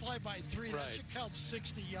multiply by 3, that should count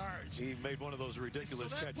 60 yards. He made one of those ridiculous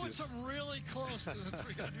catches. So that puts him really close to the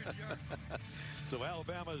 300 yards. So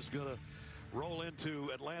Alabama is going to roll into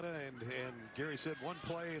Atlanta, and Gary said one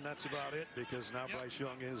play, and that's about it, because now Bryce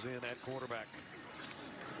Young is in at quarterback.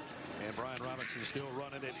 And Brian Robinson still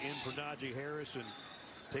running it in for Najee Harris, and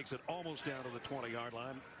takes it almost down to the 20-yard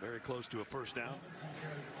line, very close to a first down.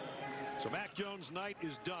 So Mac Jones' night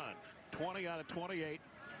is done. 20 out of 28,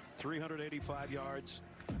 385 yards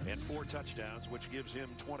and 4 touchdowns, which gives him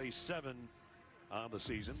 27 on the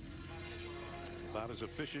season. About as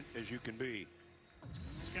efficient as you can be.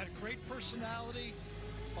 He's got a great personality.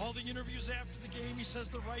 All the interviews after the game, he says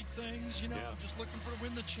the right things. You know, I'm just looking for to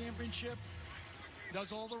win the championship.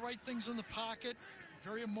 Does all the right things in the pocket.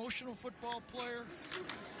 Very emotional football player.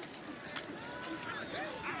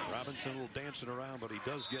 Robinson will dance it around, but he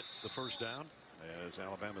does get the first down, as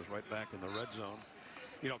Alabama's right back in the red zone.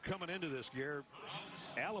 You know, coming into this year,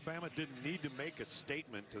 Alabama didn't need to make a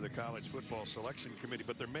statement to the College Football Selection Committee,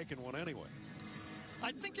 but they're making one anyway.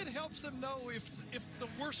 I think it helps them know if the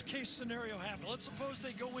worst case scenario happens. Let's suppose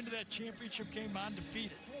they go into that championship game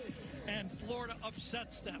undefeated and Florida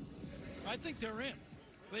upsets them. I think they're in.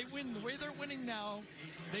 They win the way they're winning now.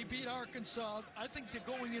 They beat Arkansas. I think they're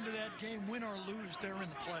going into that game, win or lose, they're in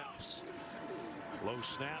the playoffs. Low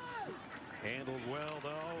snap. Handled well,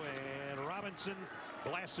 though, and Robinson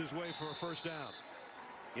blasts his way for a first down.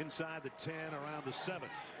 Inside the 10, around the 7.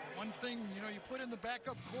 One thing, you know, you put in the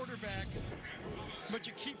backup quarterback, but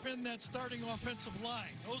you keep in that starting offensive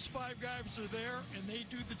line. Those 5 guys are there, and they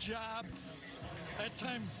do the job. That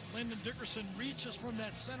time, Landon Dickerson reaches from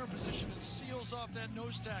that center position and seals off that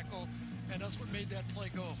nose tackle, and that's what made that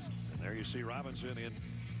play go. And there you see Robinson in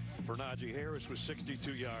for Najee Harris with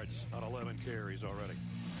 62 yards on 11 carries already.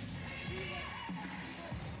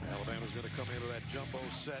 Alabama's going to come into that jumbo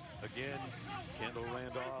set again. Kendall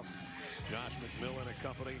Randolph, Josh McMillan and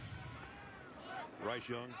company. Bryce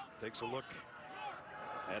Young takes a look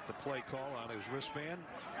at the play call on his wristband.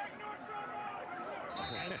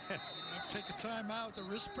 Take a timeout. The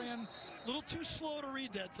wristband, a little too slow to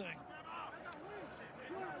read that thing.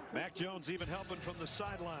 Mac Jones even helping from the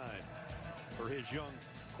sideline for his young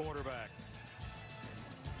quarterback.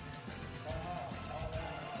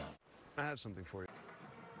 I have something for you.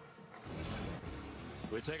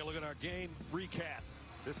 We take a look at our game recap.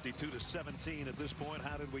 52-17 at this point.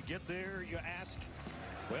 How did we get there, you ask?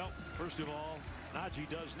 Well, first of all, Najee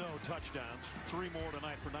does know touchdowns. 3 more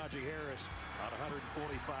tonight for Najee Harris on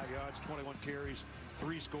 145 yards, 21 carries,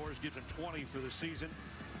 3 scores, gives him 20 for the season.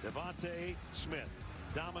 Devontae Smith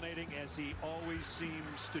dominating as he always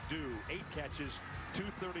seems to do. 8 catches,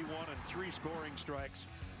 231 and 3 scoring strikes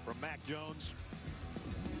from Mac Jones,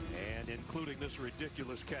 and including this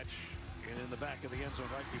ridiculous catch in the back of the end zone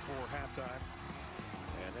right before halftime.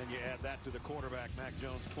 And then you add that to the quarterback, Mac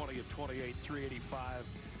Jones, 20 of 28, 385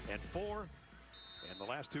 and 4. And the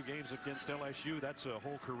last 2 games against LSU, that's a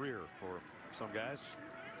whole career for some guys.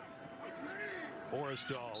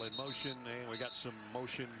 Forrestall in motion, and we got some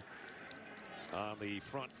motion on the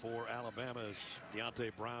front for Alabama's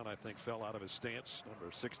Deontay Brown, I think, fell out of his stance,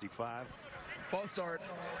 number 65. False start,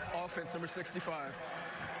 offense, number 65.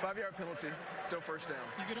 5-yard penalty, still first down.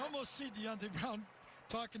 You can almost see Deontay Brown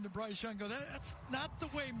talking to Bryce Young, go, that's not the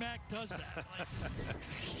way Mac does that.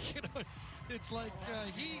 Like, you know, it's like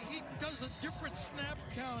he does a different snap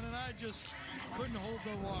count, and I just couldn't hold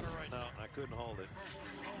the water right now. No, I couldn't hold it.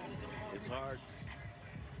 It's hard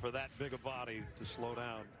for that big a body to slow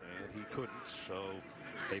down, and he couldn't, so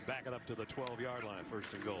they back it up to the 12-yard line,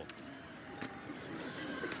 first and goal.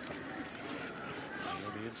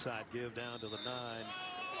 And the inside give down to the 9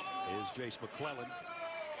 is Jace McClellan.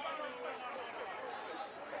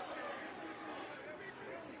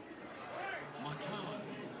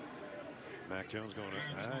 Mac Jones going,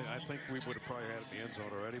 I think we would have probably had it in the end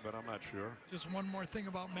zone already, but I'm not sure. Just one more thing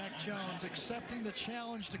about Mac Jones, accepting the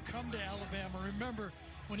challenge to come to Alabama. Remember,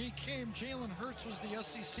 when he came, Jalen Hurts was the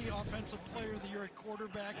SEC Offensive Player of the Year at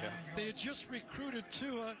quarterback. Yeah. They had just recruited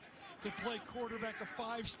Tua to play quarterback, a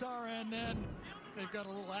 5-star, and then they've got a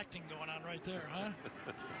little acting going on right there, huh?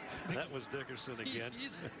 That was Dickerson again.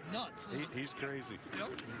 He's nuts. He's crazy.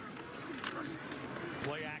 Yep.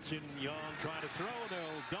 Play action, Young trying to throw.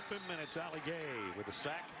 They'll dump him, and it's Ali Gay with a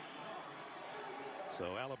sack.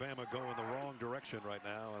 So Alabama going the wrong direction right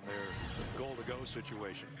now in their goal-to-go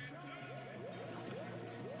situation.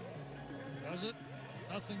 Does it?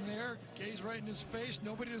 Nothing there. Gay's right in his face.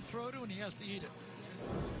 Nobody to throw to, and he has to eat it.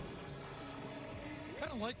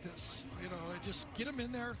 Kind of like this. You know, just get him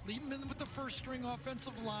in there. Leave him in with the first string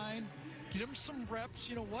offensive line. Get him some reps.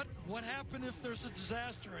 You know, what happened if there's a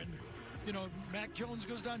disaster? And, you know, Mac Jones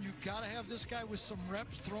goes down. You got to have this guy with some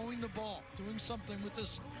reps throwing the ball, doing something with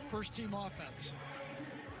this first-team offense.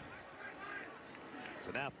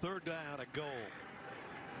 So now 3rd down, a goal.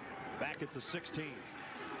 Back at the 16.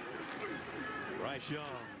 Bryce Young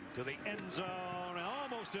to the end zone,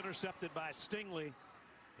 almost intercepted by Stingley.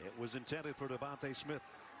 It was intended for Devontae Smith.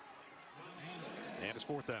 And it's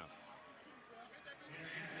 4th down.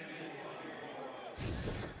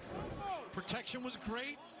 Protection was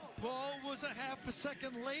great. Ball was a half a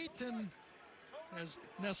second late, and as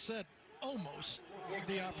Ness said, almost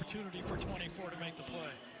the opportunity for 24 to make the play.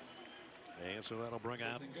 And so that'll bring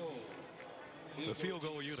out the field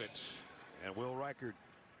goal unit. And Will Reichard,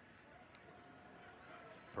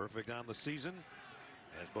 perfect on the season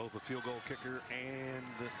as both a field goal kicker and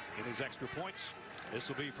in his extra points. This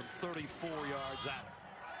will be from 34 yards out.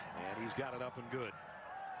 And he's got it up and good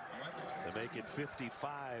to make it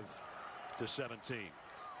 55-17.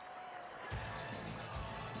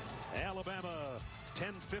 Alabama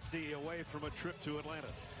 10:50 away from a trip to Atlanta.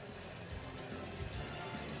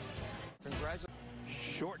 Congratulations.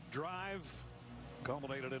 Short drive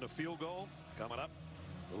culminated in a field goal. Coming up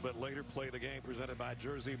a little bit later, play the game presented by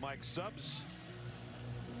Jersey Mike Subs.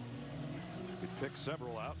 You could pick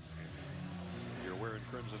several out. You're wearing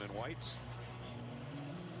crimson and white.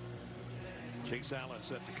 Chase Allen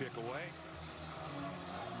set to kick away.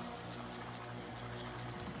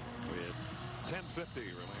 With 10:50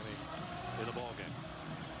 remaining in the ball game.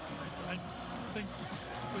 I think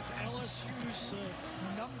with LSU's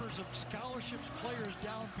numbers of scholarships players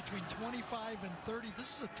down between 25 and 30,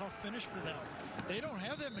 this is a tough finish for them. They don't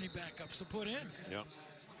have that many backups to put in. Yeah.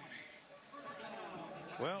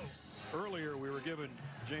 Well, earlier we were giving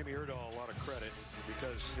Jamie Erdahl a lot of credit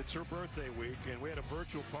because it's her birthday week, and we had a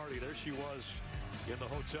virtual party. There she was in the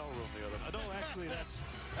hotel room the other night. No, actually, that's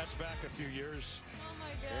back a few years.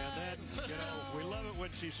 And then, you know, we love it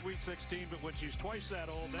when she's Sweet 16, but when she's twice that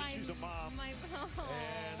old, then she's a mom.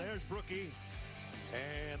 And there's Brookie.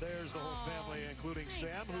 And there's the whole family, including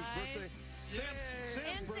Sam, whose birthday.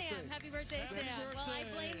 Sam's birthday. Sam. Happy birthday, Sam. Well, I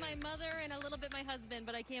blame my mother and a little bit my husband,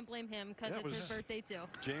 but I can't blame him because it's his birthday, too.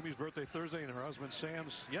 Jamie's birthday Thursday and her husband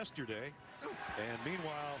Sam's yesterday. And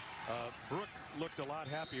meanwhile, Brooke looked a lot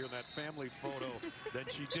happier in that family photo than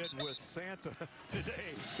she did with Santa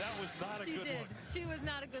today. That was not a good look. She was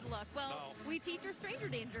not a good look. Well, we teach her stranger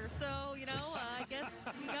danger, so, you know, I guess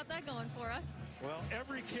we got that going for us. Well,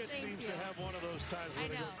 every kid seems to have one of those times where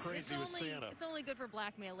they go crazy with Santa. It's only good for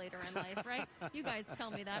blackmail later in life, right? You guys tell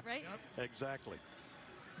me that, right? Yep. Exactly.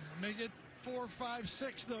 Make it 4, 5,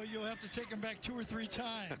 6, though. You'll have to take them back 2 or 3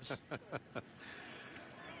 times.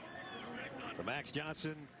 The Max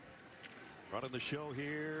Johnson running the show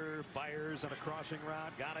here. Fires on a crossing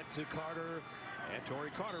route. Got it to Carter. And Torrey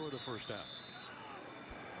Carter with the first down.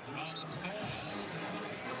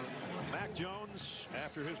 Mac Jones,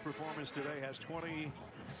 after his performance today, has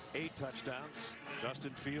 28 touchdowns.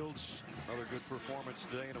 Justin Fields, another good performance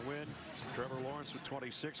today in a win. Trevor Lawrence with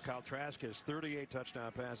 26. Kyle Trask has 38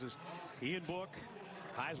 touchdown passes. Ian Book,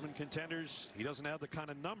 Heisman contenders. He doesn't have the kind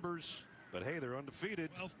of numbers, but hey, they're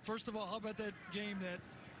undefeated. Well, first of all, how about that game that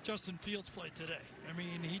Justin Fields played today? I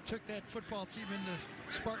mean, he took that football team into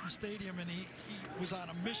Spartan Stadium, and he was on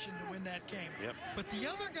a mission to win that game. Yep. But the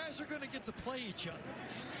other guys are going to get to play each other.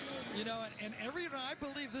 You know, and I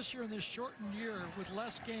believe this year in this shortened year with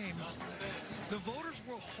less games, the voters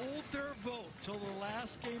will hold their vote till the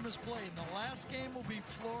last game is played. And the last game will be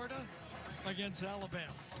Florida against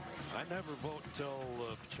Alabama. I never vote until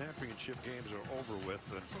championship games are over with,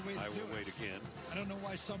 and I will wait again. I don't know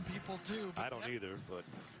why some people do. I don't either, but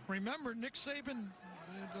remember Nick Saban,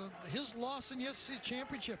 his loss in the SEC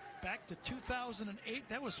championship back to 2008.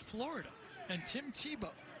 That was Florida, and Tim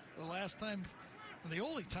Tebow, the last time. The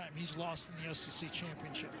only time he's lost in the SEC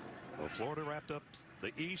championship. Well, Florida wrapped up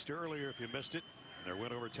the East earlier, if you missed it. Their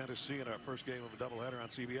win over Tennessee in our first game of a doubleheader on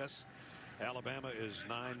CBS. Alabama is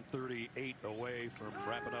 9:38 away from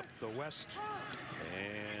wrapping up the West.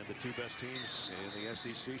 And the 2 best teams in the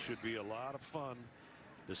SEC should be a lot of fun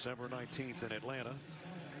December 19th in Atlanta.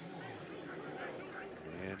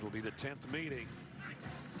 And it'll be the 10th meeting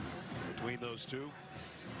between those two.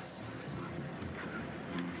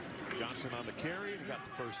 Johnson on the carry, and he got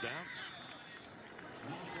the first down.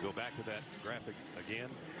 Go back to that graphic again.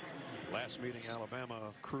 Last meeting,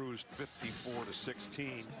 Alabama cruised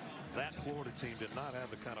 54-16 That Florida team did not have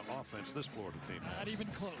the kind of offense this Florida team has. Not even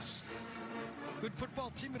close. Good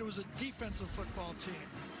football team, but it was a defensive football team.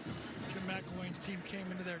 Jim McElwain's team came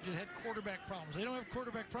into there, had quarterback problems. They don't have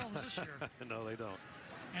quarterback problems this year. No, they don't.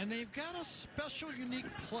 And they've got a special, unique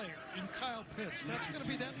player in Kyle Pitts. That's going to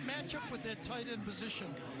be that matchup with that tight end position.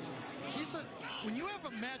 When you have a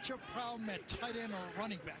matchup problem at tight end or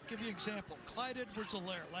running back, give you an example. Clyde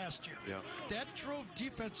Edwards-Helaire last year. Yeah. That drove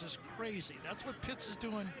defenses crazy. That's what Pitts is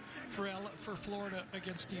doing for Florida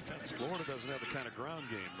against defenses. Florida doesn't have the kind of ground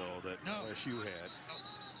game, though, that LSU had.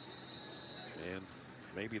 No. And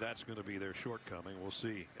maybe that's going to be their shortcoming. We'll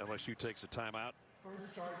see. LSU takes a timeout.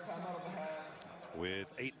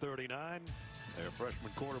 With 8:39, their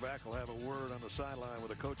freshman quarterback will have a word on the sideline with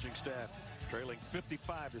the coaching staff, trailing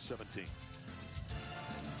 55-17.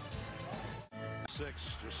 6,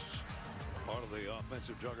 just part of the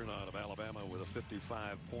offensive juggernaut of Alabama with a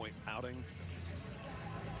 55-point outing.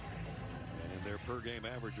 And their per-game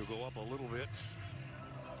average will go up a little bit.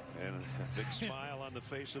 And a big smile on the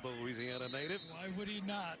face of the Louisiana native. Why would he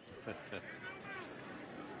not?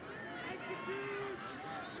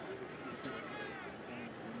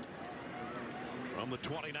 From the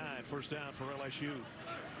 29, first down for LSU.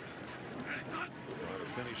 To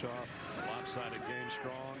finish off a lopsided game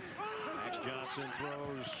strong. Max Johnson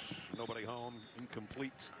throws. Nobody home.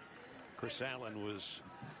 Incomplete. Chris Allen was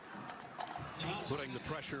putting the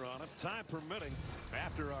pressure on him. Time permitting,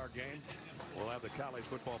 after our game, we'll have the college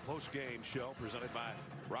football post-game show presented by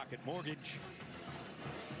Rocket Mortgage.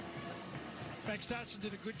 Max Johnson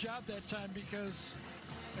did a good job that time because,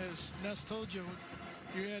 as Ness told you,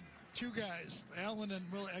 you had two guys, Allen and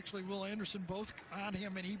Will Anderson, both on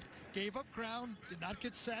him, and he gave up ground, did not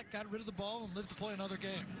get sacked, got rid of the ball, and lived to play another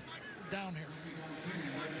game down here.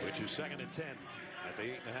 Which is 2nd and 10 at the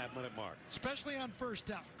 8.5-minute mark. Especially on first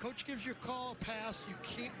down. Coach gives you a call, a pass, you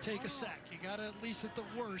can't take a sack. You got to at least at the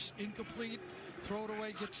worst, incomplete, throw it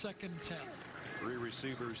away, get 2nd and 10. 3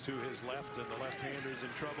 receivers to his left, and the left-hander's in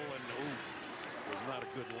trouble, and was not a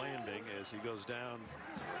good landing as he goes down,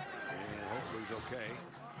 and hopefully he's okay.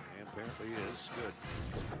 Apparently is good.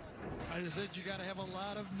 I just said you got to have a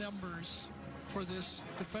lot of numbers for this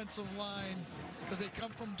defensive line because they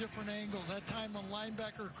come from different angles. That time a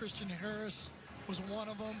linebacker, Christian Harris, was one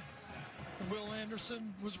of them. Will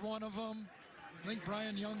Anderson was one of them. I think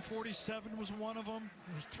Brian Young, 47, was one of them.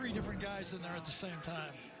 There's 3 different guys in there at the same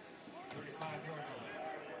time.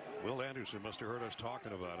 Will Anderson must have heard us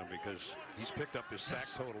talking about him because he's picked up his sack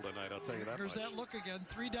total tonight. I'll tell you that Here's much. That look again.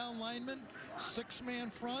 3-down linemen,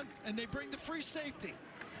 6-man front, and they bring the free safety.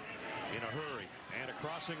 In a hurry. And a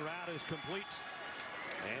crossing route is complete.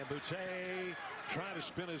 And Boutte trying to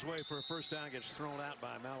spin his way for a first down, gets thrown out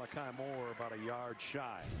by Malachi Moore about a yard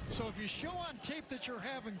shy. So if you show on tape that you're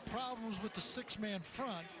having problems with the 6-man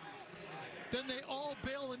front, then they all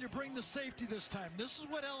bail and you bring the safety this time. This is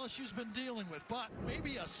what LSU's been dealing with, but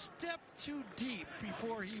maybe a step too deep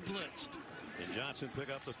before he blitzed. And Johnson pick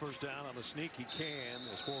up the first down on the sneak. He can,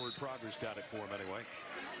 as forward progress got it for him anyway.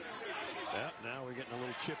 Yep, now we're getting a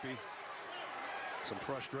little chippy. Some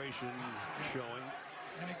frustration showing.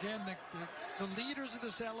 And again, the leaders of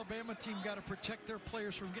this Alabama team got to protect their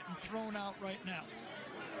players from getting thrown out right now.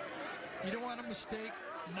 You don't want a mistake,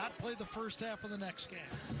 not play the first half of the next game.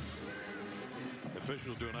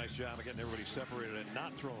 Officials do a nice job of getting everybody separated and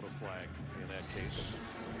not throwing a flag in that case.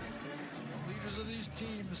 Leaders of these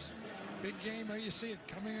teams, big game, there you see it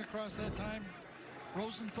coming across that time.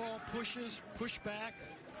 Rosenthal pushes, push back.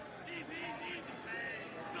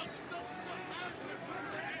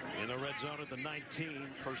 In the red zone at the 19,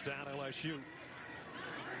 first down LSU.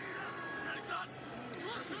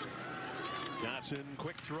 Johnson,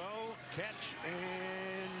 quick throw, catch,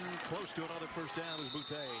 and close to another first down as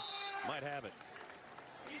Boutte might have it.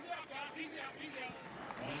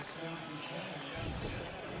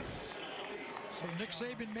 So Nick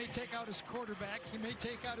Saban may take out his quarterback. He may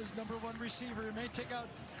take out his #1 receiver. He may take out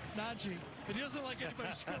Najee. But he doesn't like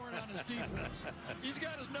anybody scoring on his defense. He's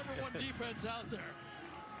got his #1 defense out there.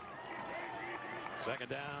 2nd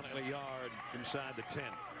down and a yard inside the 10.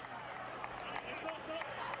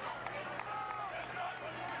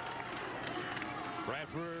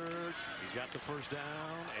 Bradford, he's got the first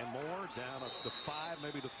down and more, down at the 5,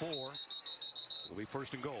 maybe the 4. It'll be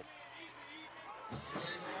 1st and goal.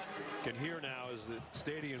 Can hear now as the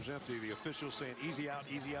stadium's empty, the officials saying easy out,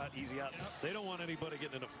 easy out, easy out. Yep. They don't want anybody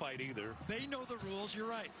getting in a fight either. They know the rules. You're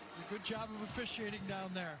right. A good job of officiating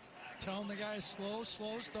down there. Telling the guys slow,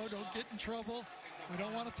 don't get in trouble. We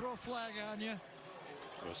don't want to throw a flag on you.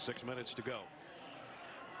 Well, 6 minutes to go.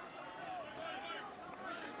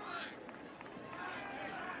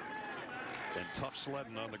 and tough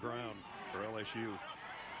sledding on the ground for LSU,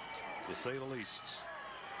 to say the least.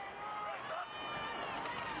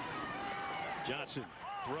 Johnson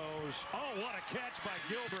throws. Oh, what a catch by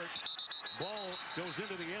Gilbert. Ball goes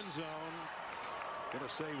into the end zone. Gonna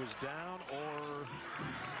say he was down, or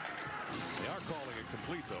they are calling it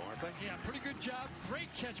complete, though, aren't they? Yeah, pretty good job.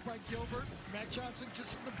 Great catch by Gilbert. Mac Johnson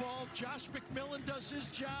gets him the ball. Josh McMillan does his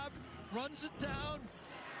job, runs it down,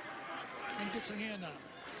 and gets a hand on it.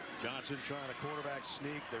 Johnson trying to quarterback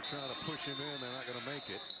sneak. They're trying to push him in. They're not going to make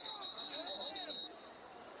it.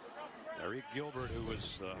 Eric Gilbert, who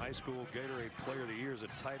was high school Gatorade Player of the Year as a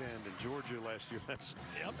tight end in Georgia last year.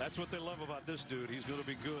 That's what they love about this dude. He's going to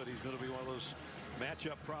be good. He's going to be one of those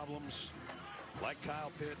matchup problems like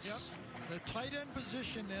Kyle Pitts. Yep. The tight end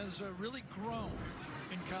position has really grown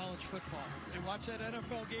in college football. They watch that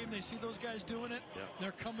NFL game. They see those guys doing it. Yep.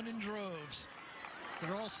 They're coming in droves.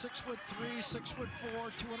 They're all 6'3", 6'4",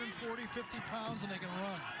 240, 50 pounds, and they can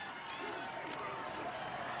run.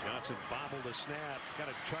 Johnson bobbled a snap. Got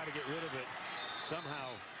to try to get rid of it. Somehow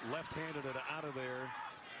left-handed it out of there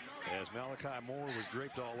as Malachi Moore was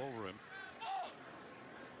draped all over him.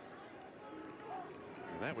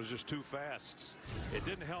 And that was just too fast. It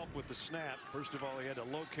didn't help with the snap. First of all, he had to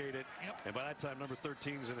locate it. Yep. And by that time, number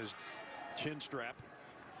 13's in his chin strap.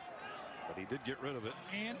 But he did get rid of it.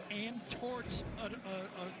 And towards an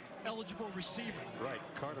eligible receiver. Right.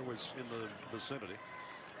 Carter was in the vicinity.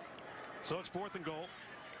 So it's 4th and goal.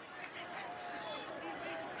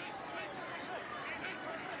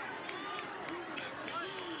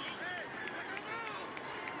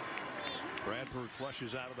 Bradford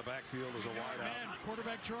flushes out of the backfield as a wideout.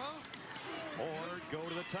 Quarterback draw. Or go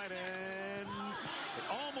to the tight end. It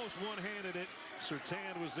almost one-handed it.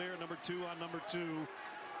 Surtain was there, number 2 on number 2.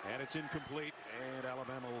 And it's incomplete, and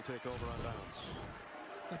Alabama will take over on downs.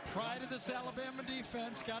 The pride of this Alabama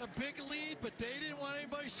defense got a big lead, but they didn't want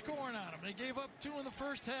anybody scoring on them. They gave up 2 in the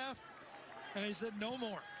first half, and they said no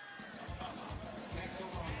more.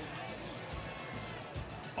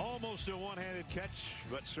 Almost a one-handed catch,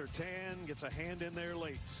 but Surtain gets a hand in there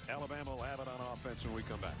late. Alabama will have it on offense when we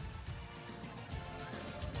come back.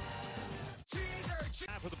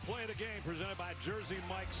 For the play of the game presented by Jersey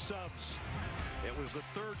Mike Subs. It was the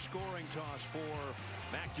 3rd scoring toss for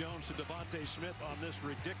Mac Jones to Devontae Smith on this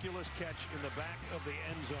ridiculous catch in the back of the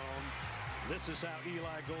end zone. This is how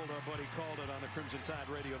Eli Gold, our buddy, called it on the Crimson Tide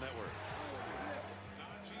Radio Network.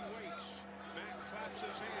 He waits. Mac claps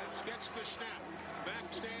his hands, gets the snap. Mac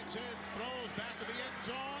stands in, throws back to the end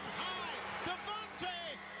zone. High.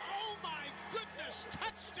 Devontae. Oh, my goodness.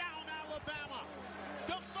 Touchdown, Alabama.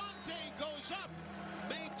 Devontae goes up.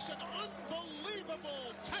 Makes an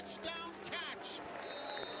unbelievable touchdown catch.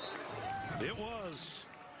 It was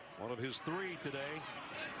one of his 3 today.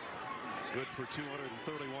 Good for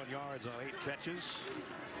 231 yards on 8 catches.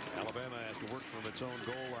 Alabama has to work from its own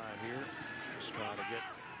goal line here. Just trying to get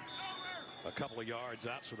a couple of yards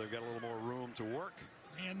out so they've got a little more room to work.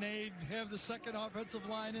 And they have the 2nd offensive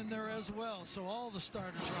line in there as well. So all the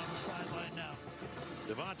starters are on the sideline now.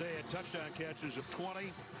 Devontae had touchdown catches of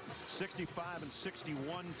 20, 65, and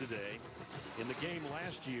 61 today. In the game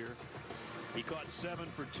last year, he caught 7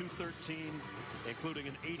 for 213, including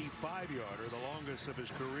an 85-yarder, the longest of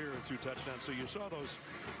his career, and 2 touchdowns. So you saw those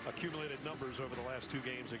accumulated numbers over the last 2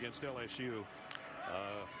 games against LSU.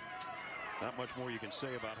 Not much more you can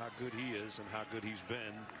say about how good he is and how good he's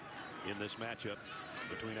been in this matchup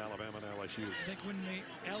between Alabama and LSU. I think when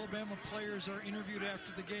the Alabama players are interviewed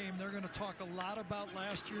after the game, they're going to talk a lot about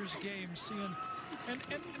last year's game, seeing, and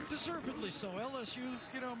deservedly so. LSU,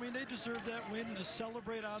 you know, I mean, they deserve that win to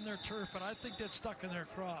celebrate on their turf, but I think that's stuck in their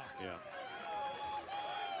craw. Yeah.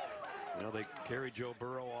 You know, they carried Joe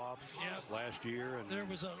Burrow off last year, and there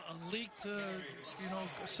was a leaked, you know,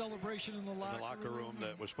 celebration in the locker room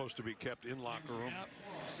that was supposed to be kept in locker room. Yep.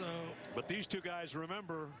 So, but these 2 guys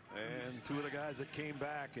remember, and 2 of the guys that came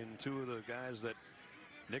back, and 2 of the guys that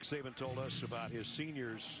Nick Saban told us about his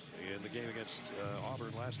seniors in the game against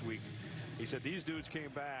Auburn last week. He said these dudes came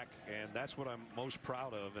back, and that's what I'm most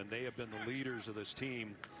proud of, and they have been the leaders of this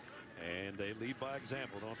team, and they lead by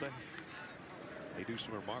example, don't they? They do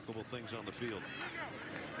some remarkable things on the field.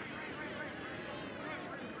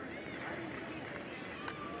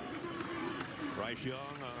 Bryce Young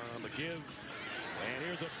on the give. And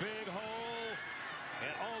here's a big hole.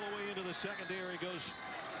 And all the way into the secondary goes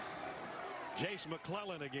Jace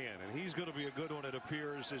McClellan again. And he's going to be a good one, it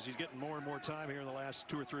appears, as he's getting more and more time here in the last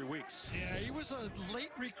 2 or 3 weeks. Yeah, he was a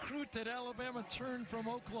late recruit that Alabama turned from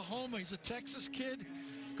Oklahoma. He's a Texas kid.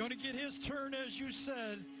 Going to get his turn, as you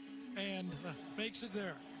said, and makes it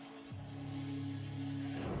there.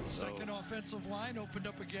 Second offensive line opened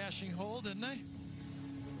up a gashing hole, didn't they?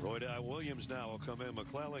 Roydell Williams now will come in.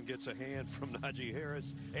 McClellan gets a hand from Najee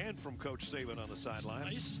Harris and from Coach Saban on the sideline.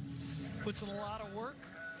 Nice. Puts in a lot of work.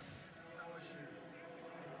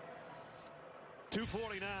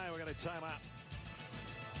 2:49. We got a timeout.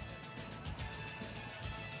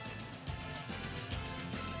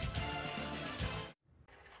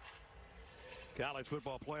 College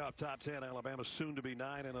football playoff top 10. Alabama soon to be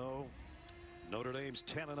 9-0. Notre Dame's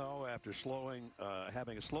 10-0 after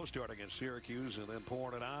having a slow start against Syracuse and then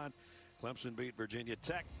pouring it on. Clemson beat Virginia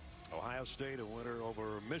Tech. Ohio State a winner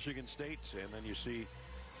over Michigan State, and then you see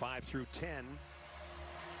 5 through 10.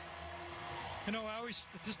 You know, I always,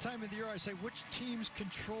 at this time of the year, I say which teams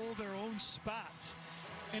control their own spot.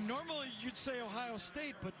 And normally you'd say Ohio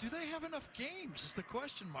State, but do they have enough games is the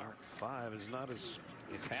question mark. 5 is not it's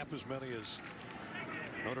half as many as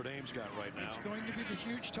Notre Dame's got right now. It's going to be the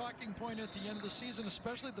huge talking point at the end of the season,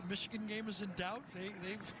 especially the Michigan game is in doubt.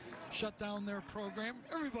 They've shut down their program.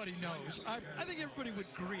 Everybody knows. I think everybody would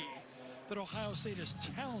agree that Ohio State is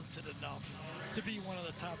talented enough to be one of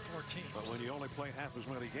the top 4 teams. But when you only play half as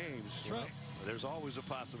many games, that's right. There's always a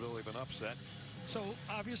possibility of an upset. So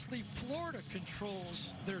obviously Florida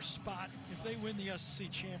controls their spot. If they win the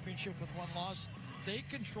SEC championship with 1 loss, they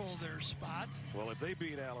control their spot. Well, if they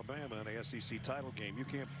beat Alabama in the SEC title game, you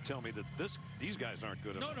can't tell me that these guys aren't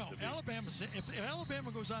good enough. No, if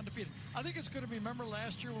Alabama goes undefeated, I think it's going to be. Remember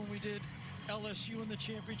last year when we did LSU in the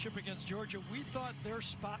championship against Georgia, we thought their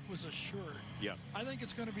spot was assured. Yeah. I think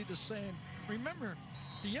it's going to be the same. Remember,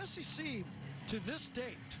 the SEC to this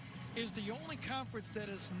date is the only conference that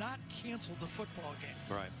has not canceled a football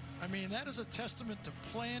game. Right. I mean, that is a testament to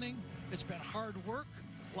planning. It's been hard work.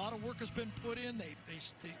 A lot of work has been put in. They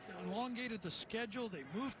elongated the schedule. They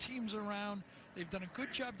moved teams around. They've done a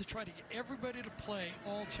good job to try to get everybody to play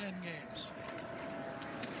all 10 games.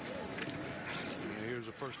 And here's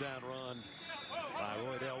a first down run by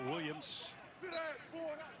Roydell Williams.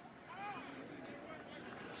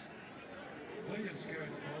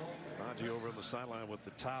 Najee over on the sideline with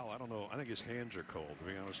the towel. I don't know. I think his hands are cold, to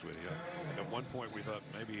be honest with you. At one point we thought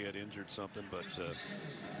maybe he had injured something, but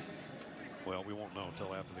well, we won't know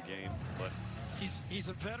until after the game. But he's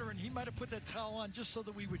a veteran. He might have put that towel on just so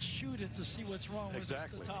that we would shoot it to see what's wrong with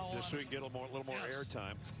the towel. Just so he can get a little more air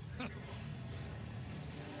time.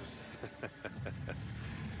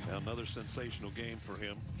 Another sensational game for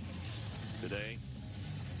him today,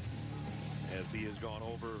 as he has gone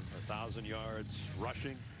over 1,000 yards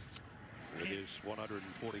rushing with his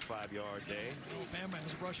 145-yard day. Alabama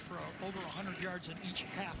has rushed for over 100 yards in each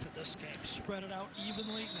half of this game. Spread it out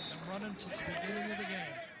evenly. They've been running since the beginning of the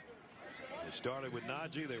game. They started with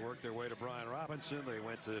Najee. They worked their way to Brian Robinson. They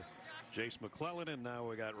went to Jace McClellan, and now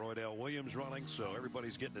we got Roydell Williams running. So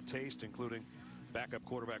everybody's getting a taste, including backup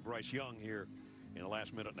quarterback Bryce Young here in the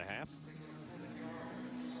last minute and a half.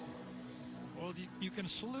 Well, you can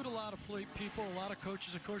salute a lot of people, a lot of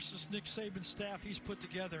coaches. Of course, this Nick Saban staff he's put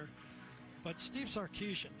together. But Steve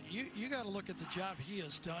Sarkisian, you got to look at the job he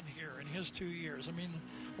has done here in his 2 years. I mean,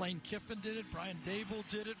 Lane Kiffin did it. Brian Dable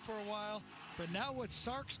did it for a while. But now what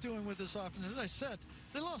Sark's doing with this offense, as I said,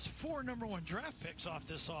 they lost 4 #1 draft picks off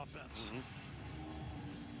this offense. Mm-hmm.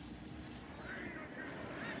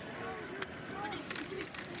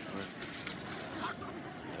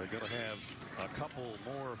 They're going to have a couple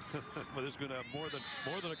more. Well, there's going to have more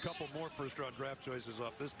than a couple more first-round draft choices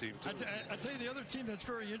off this team too. I tell you, the other team that's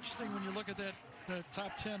very interesting when you look at the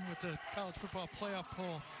top 10 with the college football playoff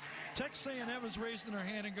poll, Texas A&M is raising their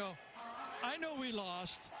hand and go, I know we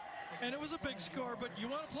lost, and it was a big score, but you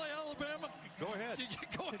want to play Alabama? Go ahead.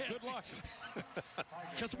 Go ahead. Good luck.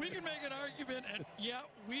 Because we can make an argument, and yeah,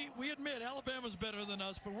 we admit Alabama's better than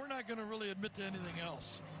us, but we're not going to really admit to anything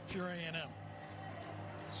else if you're A&M.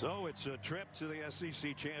 So it's a trip to the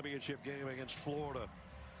SEC championship game against Florida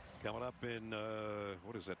coming up in,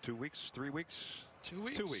 what is that, 2 weeks, 3 weeks? 2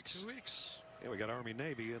 weeks. 2 weeks. 2 weeks. Yeah, we got Army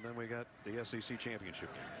Navy, and then we got the SEC championship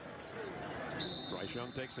game. Bryce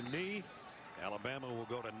Young takes a knee. Alabama will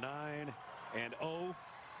go to 9-0.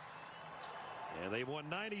 And they've won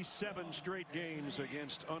 97 straight games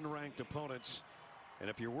against unranked opponents. And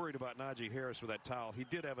if you're worried about Najee Harris with that towel, he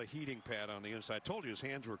did have a heating pad on the inside. I told you his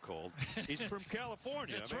hands were cold. He's from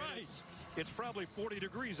California. That's right. It's probably 40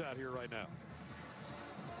 degrees out here right now.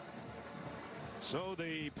 So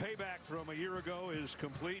the payback from a year ago is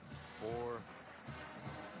complete for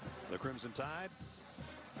the Crimson Tide.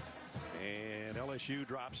 And LSU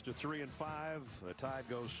drops to 3-5. The Tide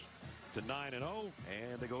goes to 9-0,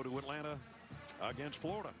 and they go to Atlanta against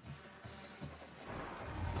Florida.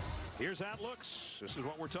 Here's how it looks. This is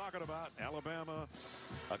what we're talking about. Alabama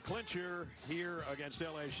a clincher here against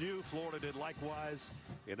LSU. Florida did likewise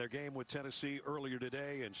in their game with Tennessee earlier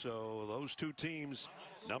today. And so those two teams,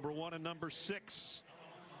 number 1 and number 6,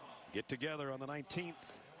 get together on the 19th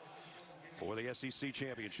for the SEC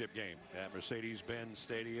championship game at Mercedes-Benz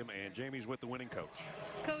Stadium. And Jamie's with the winning coach.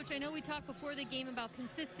 Coach, I know we talked before the game about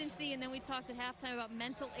consistency, and then we talked at halftime about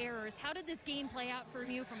mental errors. How did this game play out for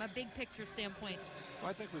you from a big picture standpoint? Well,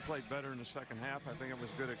 I think we played better in the second half. I think it was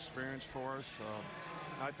a good experience for us.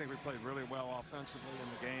 I think we played really well offensively in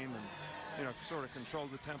the game, and sort of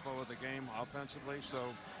controlled the tempo of the game offensively. So,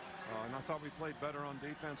 and I thought we played better on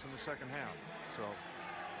defense in the second half. So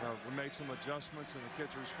we made some adjustments, and the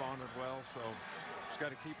kids responded well. So just got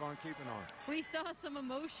to keep on keeping on. We saw some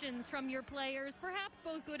emotions from your players, perhaps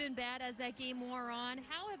both good and bad, as that game wore on.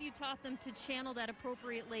 How have you taught them to channel that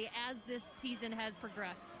appropriately as this season has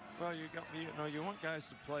progressed? Well, you want guys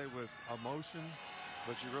to play with emotion,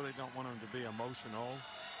 but you really don't want them to be emotional,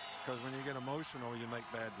 because when you get emotional, you make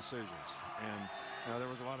bad decisions. And there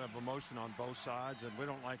was a lot of emotion on both sides, and we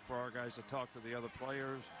don't like for our guys to talk to the other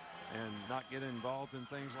players and not get involved in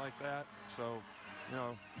things like that. So,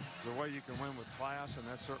 the way you can win with class, and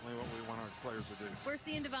that's certainly what we want our players to do. We're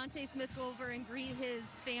seeing Devontae Smith go over and greet his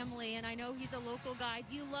family, and I know he's a local guy.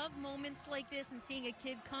 Do you love moments like this and seeing a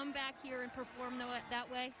kid come back here and perform that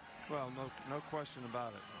way? Well, no question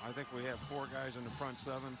about it. I think we have 4 guys in the front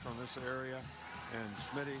 7 from this area, and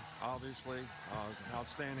Smitty, obviously, is an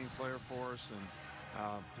outstanding player for us,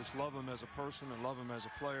 and just love him as a person and love him as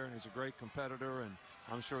a player, and he's a great competitor, and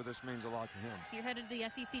I'm sure this means a lot to him. You're headed to the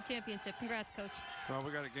SEC championship. Congrats, Coach. Well,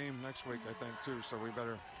 we got a game next week, I think, too, so we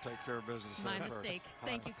better take care of business. My mistake.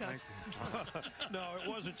 Thank you, Coach. Thank you. No, it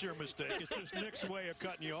wasn't your mistake. It's just Nick's way of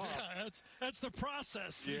cutting you off. Yeah, that's the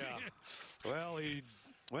process. Yeah. Well, he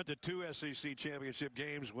went to 2 SEC championship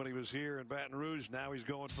games when he was here in Baton Rouge. Now he's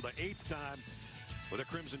going for the 8th time with the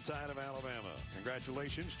Crimson Tide of Alabama.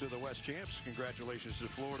 Congratulations to the West Champs. Congratulations to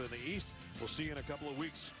Florida in the East. We'll see you in a couple of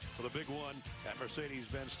weeks for the big one at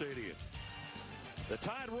Mercedes-Benz Stadium. The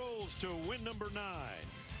Tide rolls to win number 9.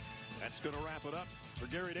 That's going to wrap it up for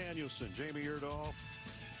Gary Danielson, Jamie Erdahl,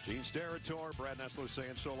 Gene Steratore, Brad Nessler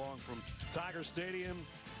saying so long from Tiger Stadium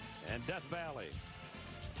and Death Valley.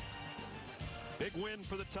 Big win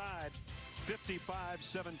for the Tide,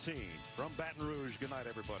 55-17 from Baton Rouge. Good night,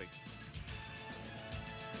 everybody.